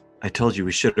 Ross. I told you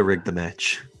we should have rigged the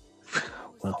match.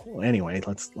 Well, anyway,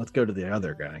 let's go to the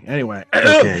other guy. Anyway,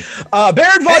 Okay.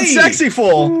 Baron Von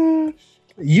Sexyful.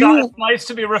 It's nice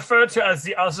to be referred to as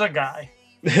the other guy.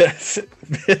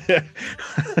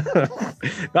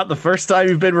 Not the first time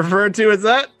you've been referred to as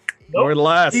that, or the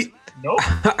last. Nope.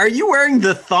 Are you wearing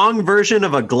the thong version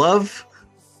of a glove?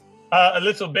 A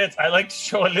little bit. I like to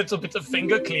show a little bit of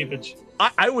finger cleavage.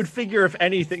 I would figure, if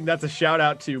anything, that's a shout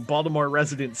out to Baltimore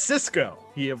resident Cisco,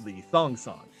 he of the thong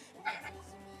song.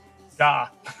 Yeah.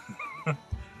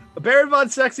 Baron Von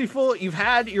Sexyful, you've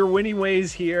had your winning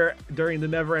ways here during the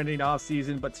never-ending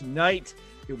off-season, but tonight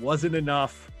it wasn't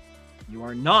enough. You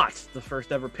are not the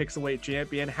first ever Pixelweight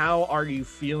champion. How are you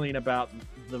feeling about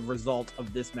the result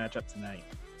of this matchup tonight?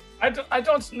 I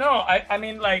don't know. I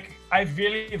mean, like, I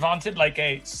really wanted like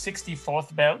a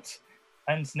 64th belt,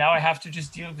 and now I have to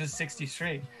just deal with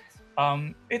 63.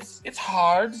 It's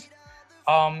hard.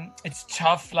 It's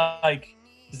tough, like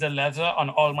the leather on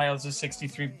all my other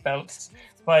 63 belts,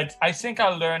 but I think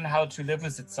I'll learn how to live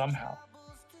with it somehow.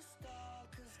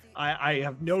 I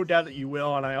have no doubt that you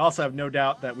will, and I also have no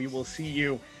doubt that we will see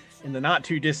you in the not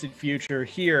too distant future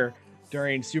here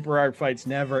during Super Art Fight's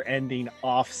never-ending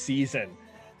off-season.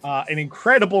 An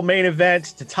incredible main event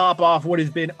to top off what has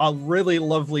been a really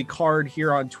lovely card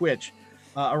here on Twitch.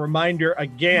 A reminder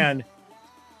again,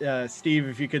 Steve,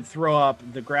 if you could throw up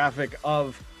the graphic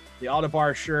of the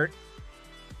Ottobar shirt.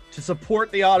 To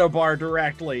support the Ottobar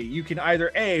directly, you can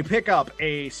either pick up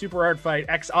a Super Art Fight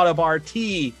SAFxOTTOBAR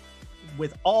tee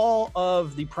with all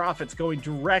of the profits going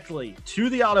directly to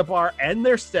the Ottobar and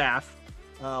their staff.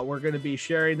 We're going to be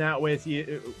sharing that with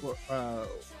you.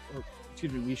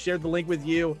 We shared the link with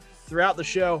you throughout the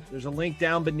show. There's a link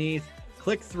down beneath.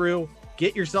 Click through,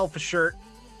 get yourself a shirt.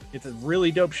 It's a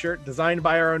really dope shirt designed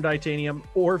by our own Titanium.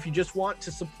 Or if you just want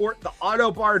to support the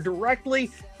Ottobar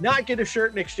directly, not get a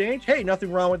shirt in exchange, hey,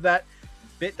 nothing wrong with that.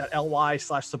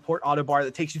 bit.ly/support Ottobar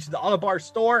that takes you to the Ottobar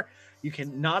store. You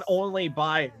can not only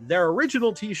buy their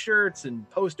original t-shirts and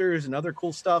posters and other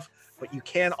cool stuff, but you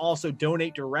can also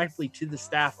donate directly to the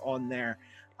staff on there.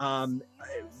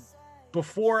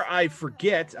 Before I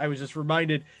forget, I was just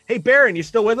reminded, hey, Baron, you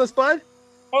still with us, bud?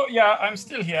 Oh, yeah, I'm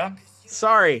still here.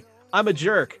 Sorry, I'm a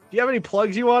jerk. Do you have any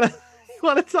plugs you want to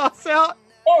toss out?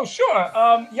 Oh, sure.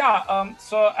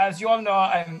 So as you all know,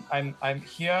 I'm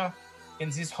here in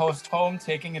this host home,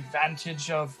 taking advantage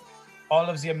of all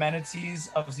of the amenities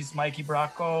of this Mikey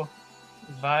Bracco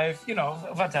Vive,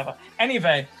 whatever.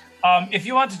 Anyway, if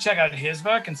you want to check out his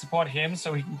work and support him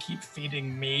so he can keep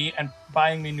feeding me and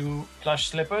buying me new plush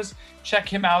slippers, check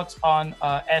him out on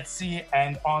Etsy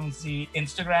and on the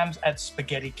Instagrams at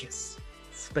Spaghetti Kiss.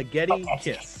 Spaghetti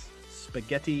Kiss.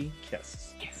 Spaghetti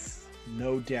Kiss. Yes.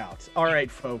 No doubt. All right,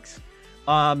 folks.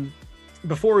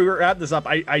 Before we wrap this up,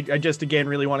 I just again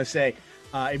really want to say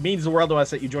it means the world to us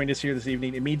that you joined us here this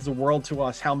evening. It means the world to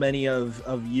us how many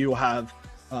of you have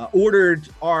ordered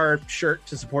our shirt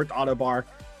to support the Ottobar.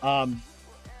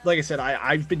 Like I said,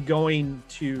 I've been going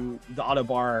to the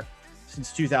Ottobar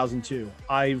since 2002.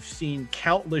 I've seen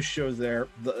countless shows there.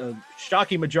 The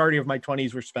shocking majority of my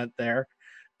 20s were spent there.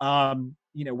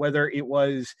 Whether it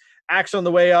was acts on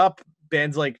the way up,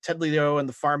 bands like Ted Leo and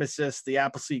the Pharmacist, the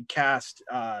Appleseed Cast,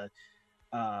 I'm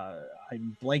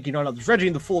blanking on others, Reggie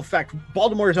and the Full Effect,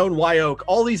 Baltimore's own Wyoke,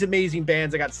 all these amazing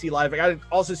bands I got to see live. I got to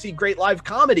also see great live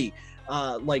comedy,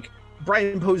 like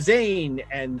Brian Posehn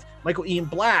and Michael Ian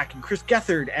Black and Chris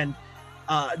Gethard, and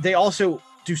they also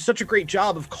do such a great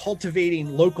job of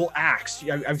cultivating local acts.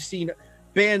 I've seen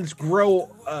bands grow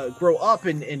up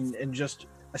and just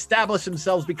establish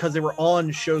themselves because they were on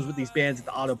shows with these bands at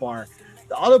the Ottobar.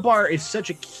 The Ottobar is such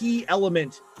a key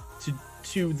element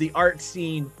to the art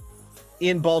scene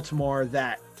in Baltimore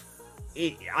that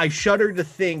I shudder to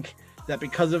think that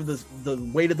because of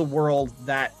the weight of the world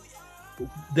that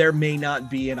there may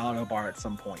not be an Ottobar at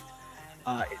some point.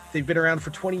 They've been around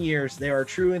for 20 years. They are a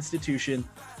true institution.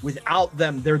 Without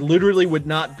them, there literally would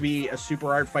not be a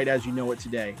Super Art Fight as you know it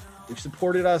today. They've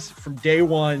supported us from day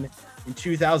one in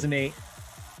 2008.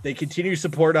 They continue to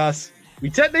support us. We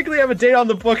technically have a date on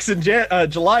the books in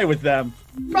July with them.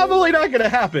 Probably not going to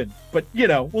happen, but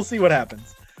we'll see what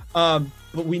happens. But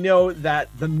we know that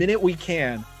the minute we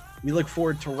can, we look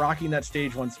forward to rocking that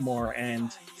stage once more.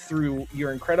 And through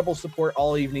your incredible support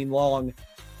all evening long,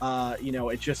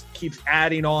 it just keeps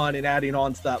adding on and adding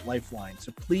on to that lifeline.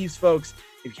 So please, folks,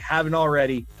 if you haven't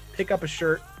already, pick up a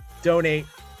shirt, donate,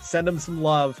 send them some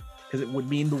love, because it would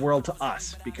mean the world to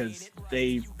us because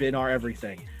they've been our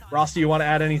everything. Ross, do you want to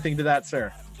add anything to that,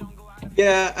 sir?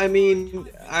 Yeah, I mean,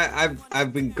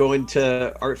 I've been going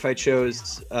to art fight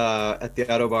shows at the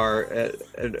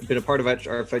Ottobar, been a part of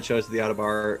art fight shows at the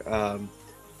Ottobar,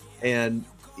 and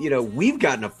we've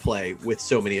gotten to play with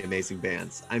so many amazing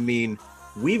bands. I mean,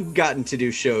 we've gotten to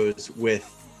do shows with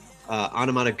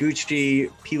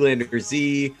Anamanaguchi, P-Lander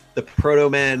Z, the Proto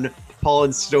Men, Paul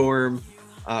and Storm,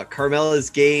 Carmela's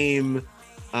Game,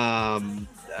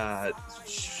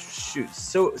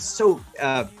 so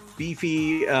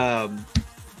beefy, man,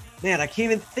 I can't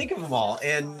even think of them all,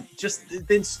 and just it's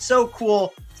been so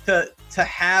cool to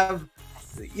have,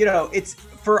 it's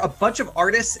for a bunch of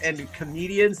artists and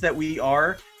comedians that we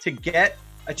are to get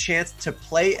a chance to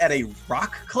play at a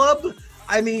rock club.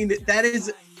 I mean, that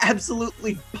is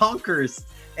absolutely bonkers,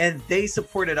 and they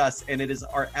supported us, and it is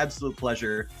our absolute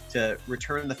pleasure to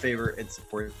return the favor and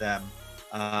support them.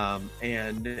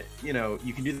 And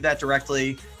you can do that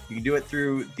directly. You can do it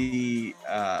through the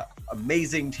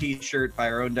amazing T-shirt by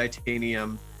our own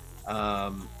Titanium,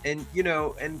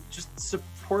 and just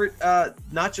support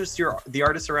not just the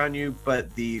artists around you,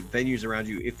 but the venues around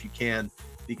you if you can,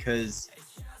 because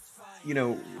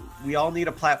we all need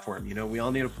a platform. We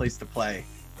all need a place to play,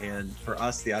 and for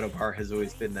us, the Ottobar has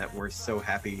always been that. We're so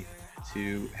happy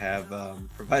to have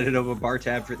provided them a bar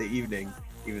tab for the evening,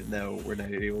 even though we're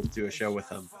not able to do a show with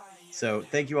them. So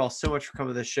thank you all so much for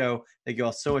coming to this show. Thank you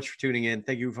all so much for tuning in.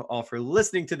 Thank you all for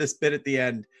listening to this bit at the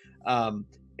end.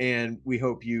 And we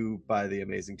hope you buy the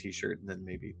amazing T-shirt and then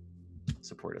maybe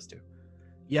support us too.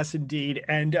 Yes, indeed.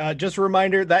 And just a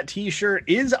reminder, that T-shirt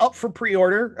is up for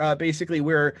pre-order. Basically,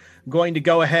 we're going to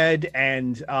go ahead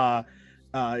and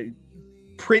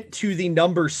print to the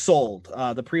number sold.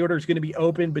 The pre-order is going to be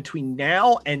open between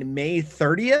now and May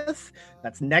 30th.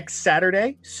 That's next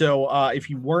Saturday. So if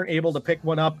you weren't able to pick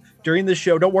one up during the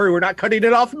show, don't worry, we're not cutting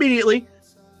it off immediately.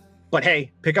 But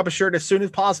hey, pick up a shirt as soon as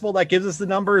possible. That gives us the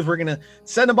numbers. We're going to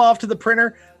send them off to the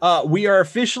printer. We are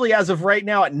officially, as of right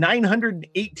now, at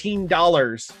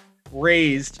 $918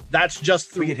 raised. That's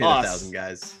just through we can us. Hit 1,000,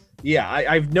 guys. Yeah,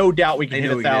 I have no doubt we can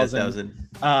hit 1,000.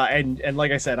 And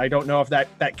like I said, I don't know if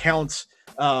that counts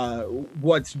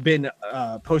what's been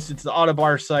posted to the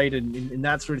Ottobar site and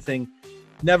that sort of thing.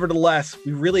 Nevertheless,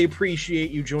 we really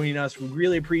appreciate you joining us. We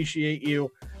really appreciate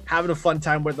you having a fun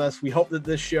time with us. We hope that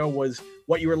this show was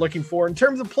what you were looking for. In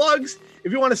terms of plugs,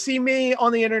 if you want to see me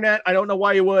on the internet, I don't know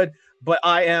why you would, but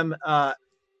I am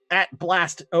at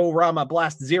Blast-O-Rama,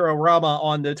 Blast0Rama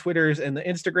on the Twitters and the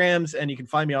Instagrams, and you can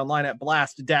find me online at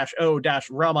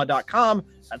blast-o-rama.com.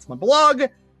 That's my blog.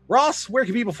 Ross, where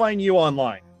can people find you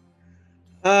online?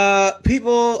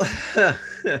 People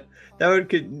that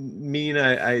could mean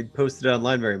I posted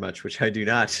online very much, which I do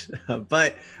not.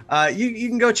 But you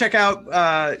can go check out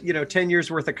 10 years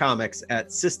worth of comics at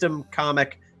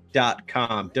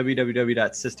systemcomic.com,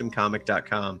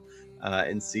 www.systemcomic.com,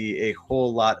 and see a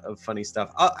whole lot of funny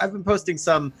stuff. I've been posting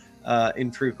some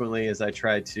infrequently as I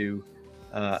try to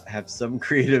have some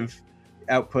creative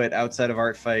output outside of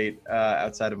Art Fight,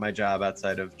 outside of my job,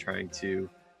 outside of trying to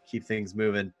keep things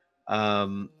moving.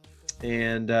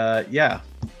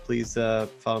 Please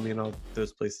follow me in all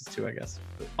those places too, I guess.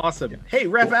 But, awesome. Yeah. Hey,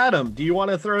 Rep cool. Adam, do you want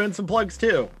to throw in some plugs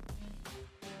too?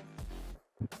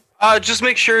 Just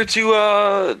make sure to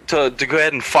go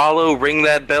ahead and follow, ring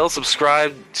that bell,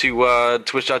 subscribe to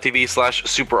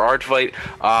twitch.tv/superartfight.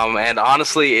 And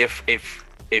honestly,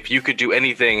 if you could do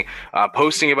anything,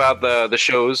 posting about the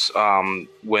shows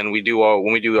when we do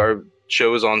our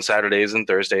shows on Saturdays and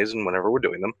Thursdays and whenever we're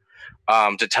doing them.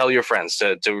 To tell your friends,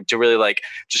 to really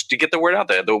just to get the word out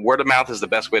there. The word of mouth is the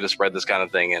best way to spread this kind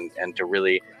of thing, and to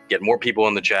really get more people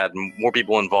in the chat and more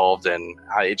people involved. And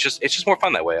it's just more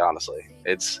fun that way. Honestly,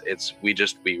 we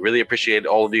really appreciate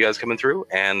all of you guys coming through,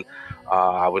 and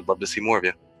I would love to see more of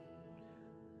you.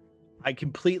 I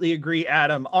completely agree,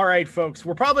 Adam. All right, folks,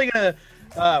 we're probably gonna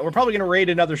raid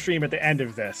another stream at the end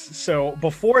of this. So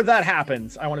before that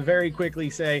happens, I want to very quickly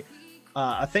say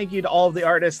a thank you to all of the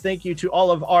artists. Thank you to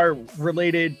all of our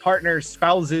related partners,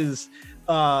 spouses,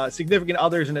 significant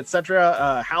others, and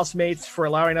etc., housemates for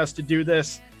allowing us to do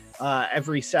this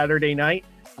every Saturday night.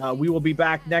 We will be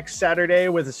back next Saturday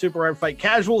with a Super Art Fight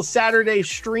Casual Saturday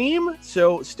stream,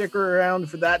 so stick around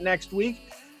for that next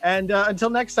week. And until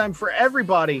next time, for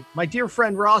everybody, my dear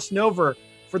friend Ross Nover,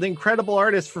 for the incredible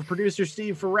artist, for producer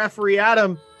Steve, for referee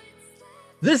Adam,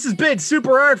 this has been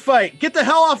Super Art Fight. Get the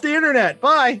hell off the internet.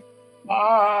 Bye.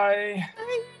 Bye.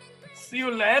 See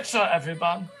you later,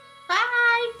 everyone.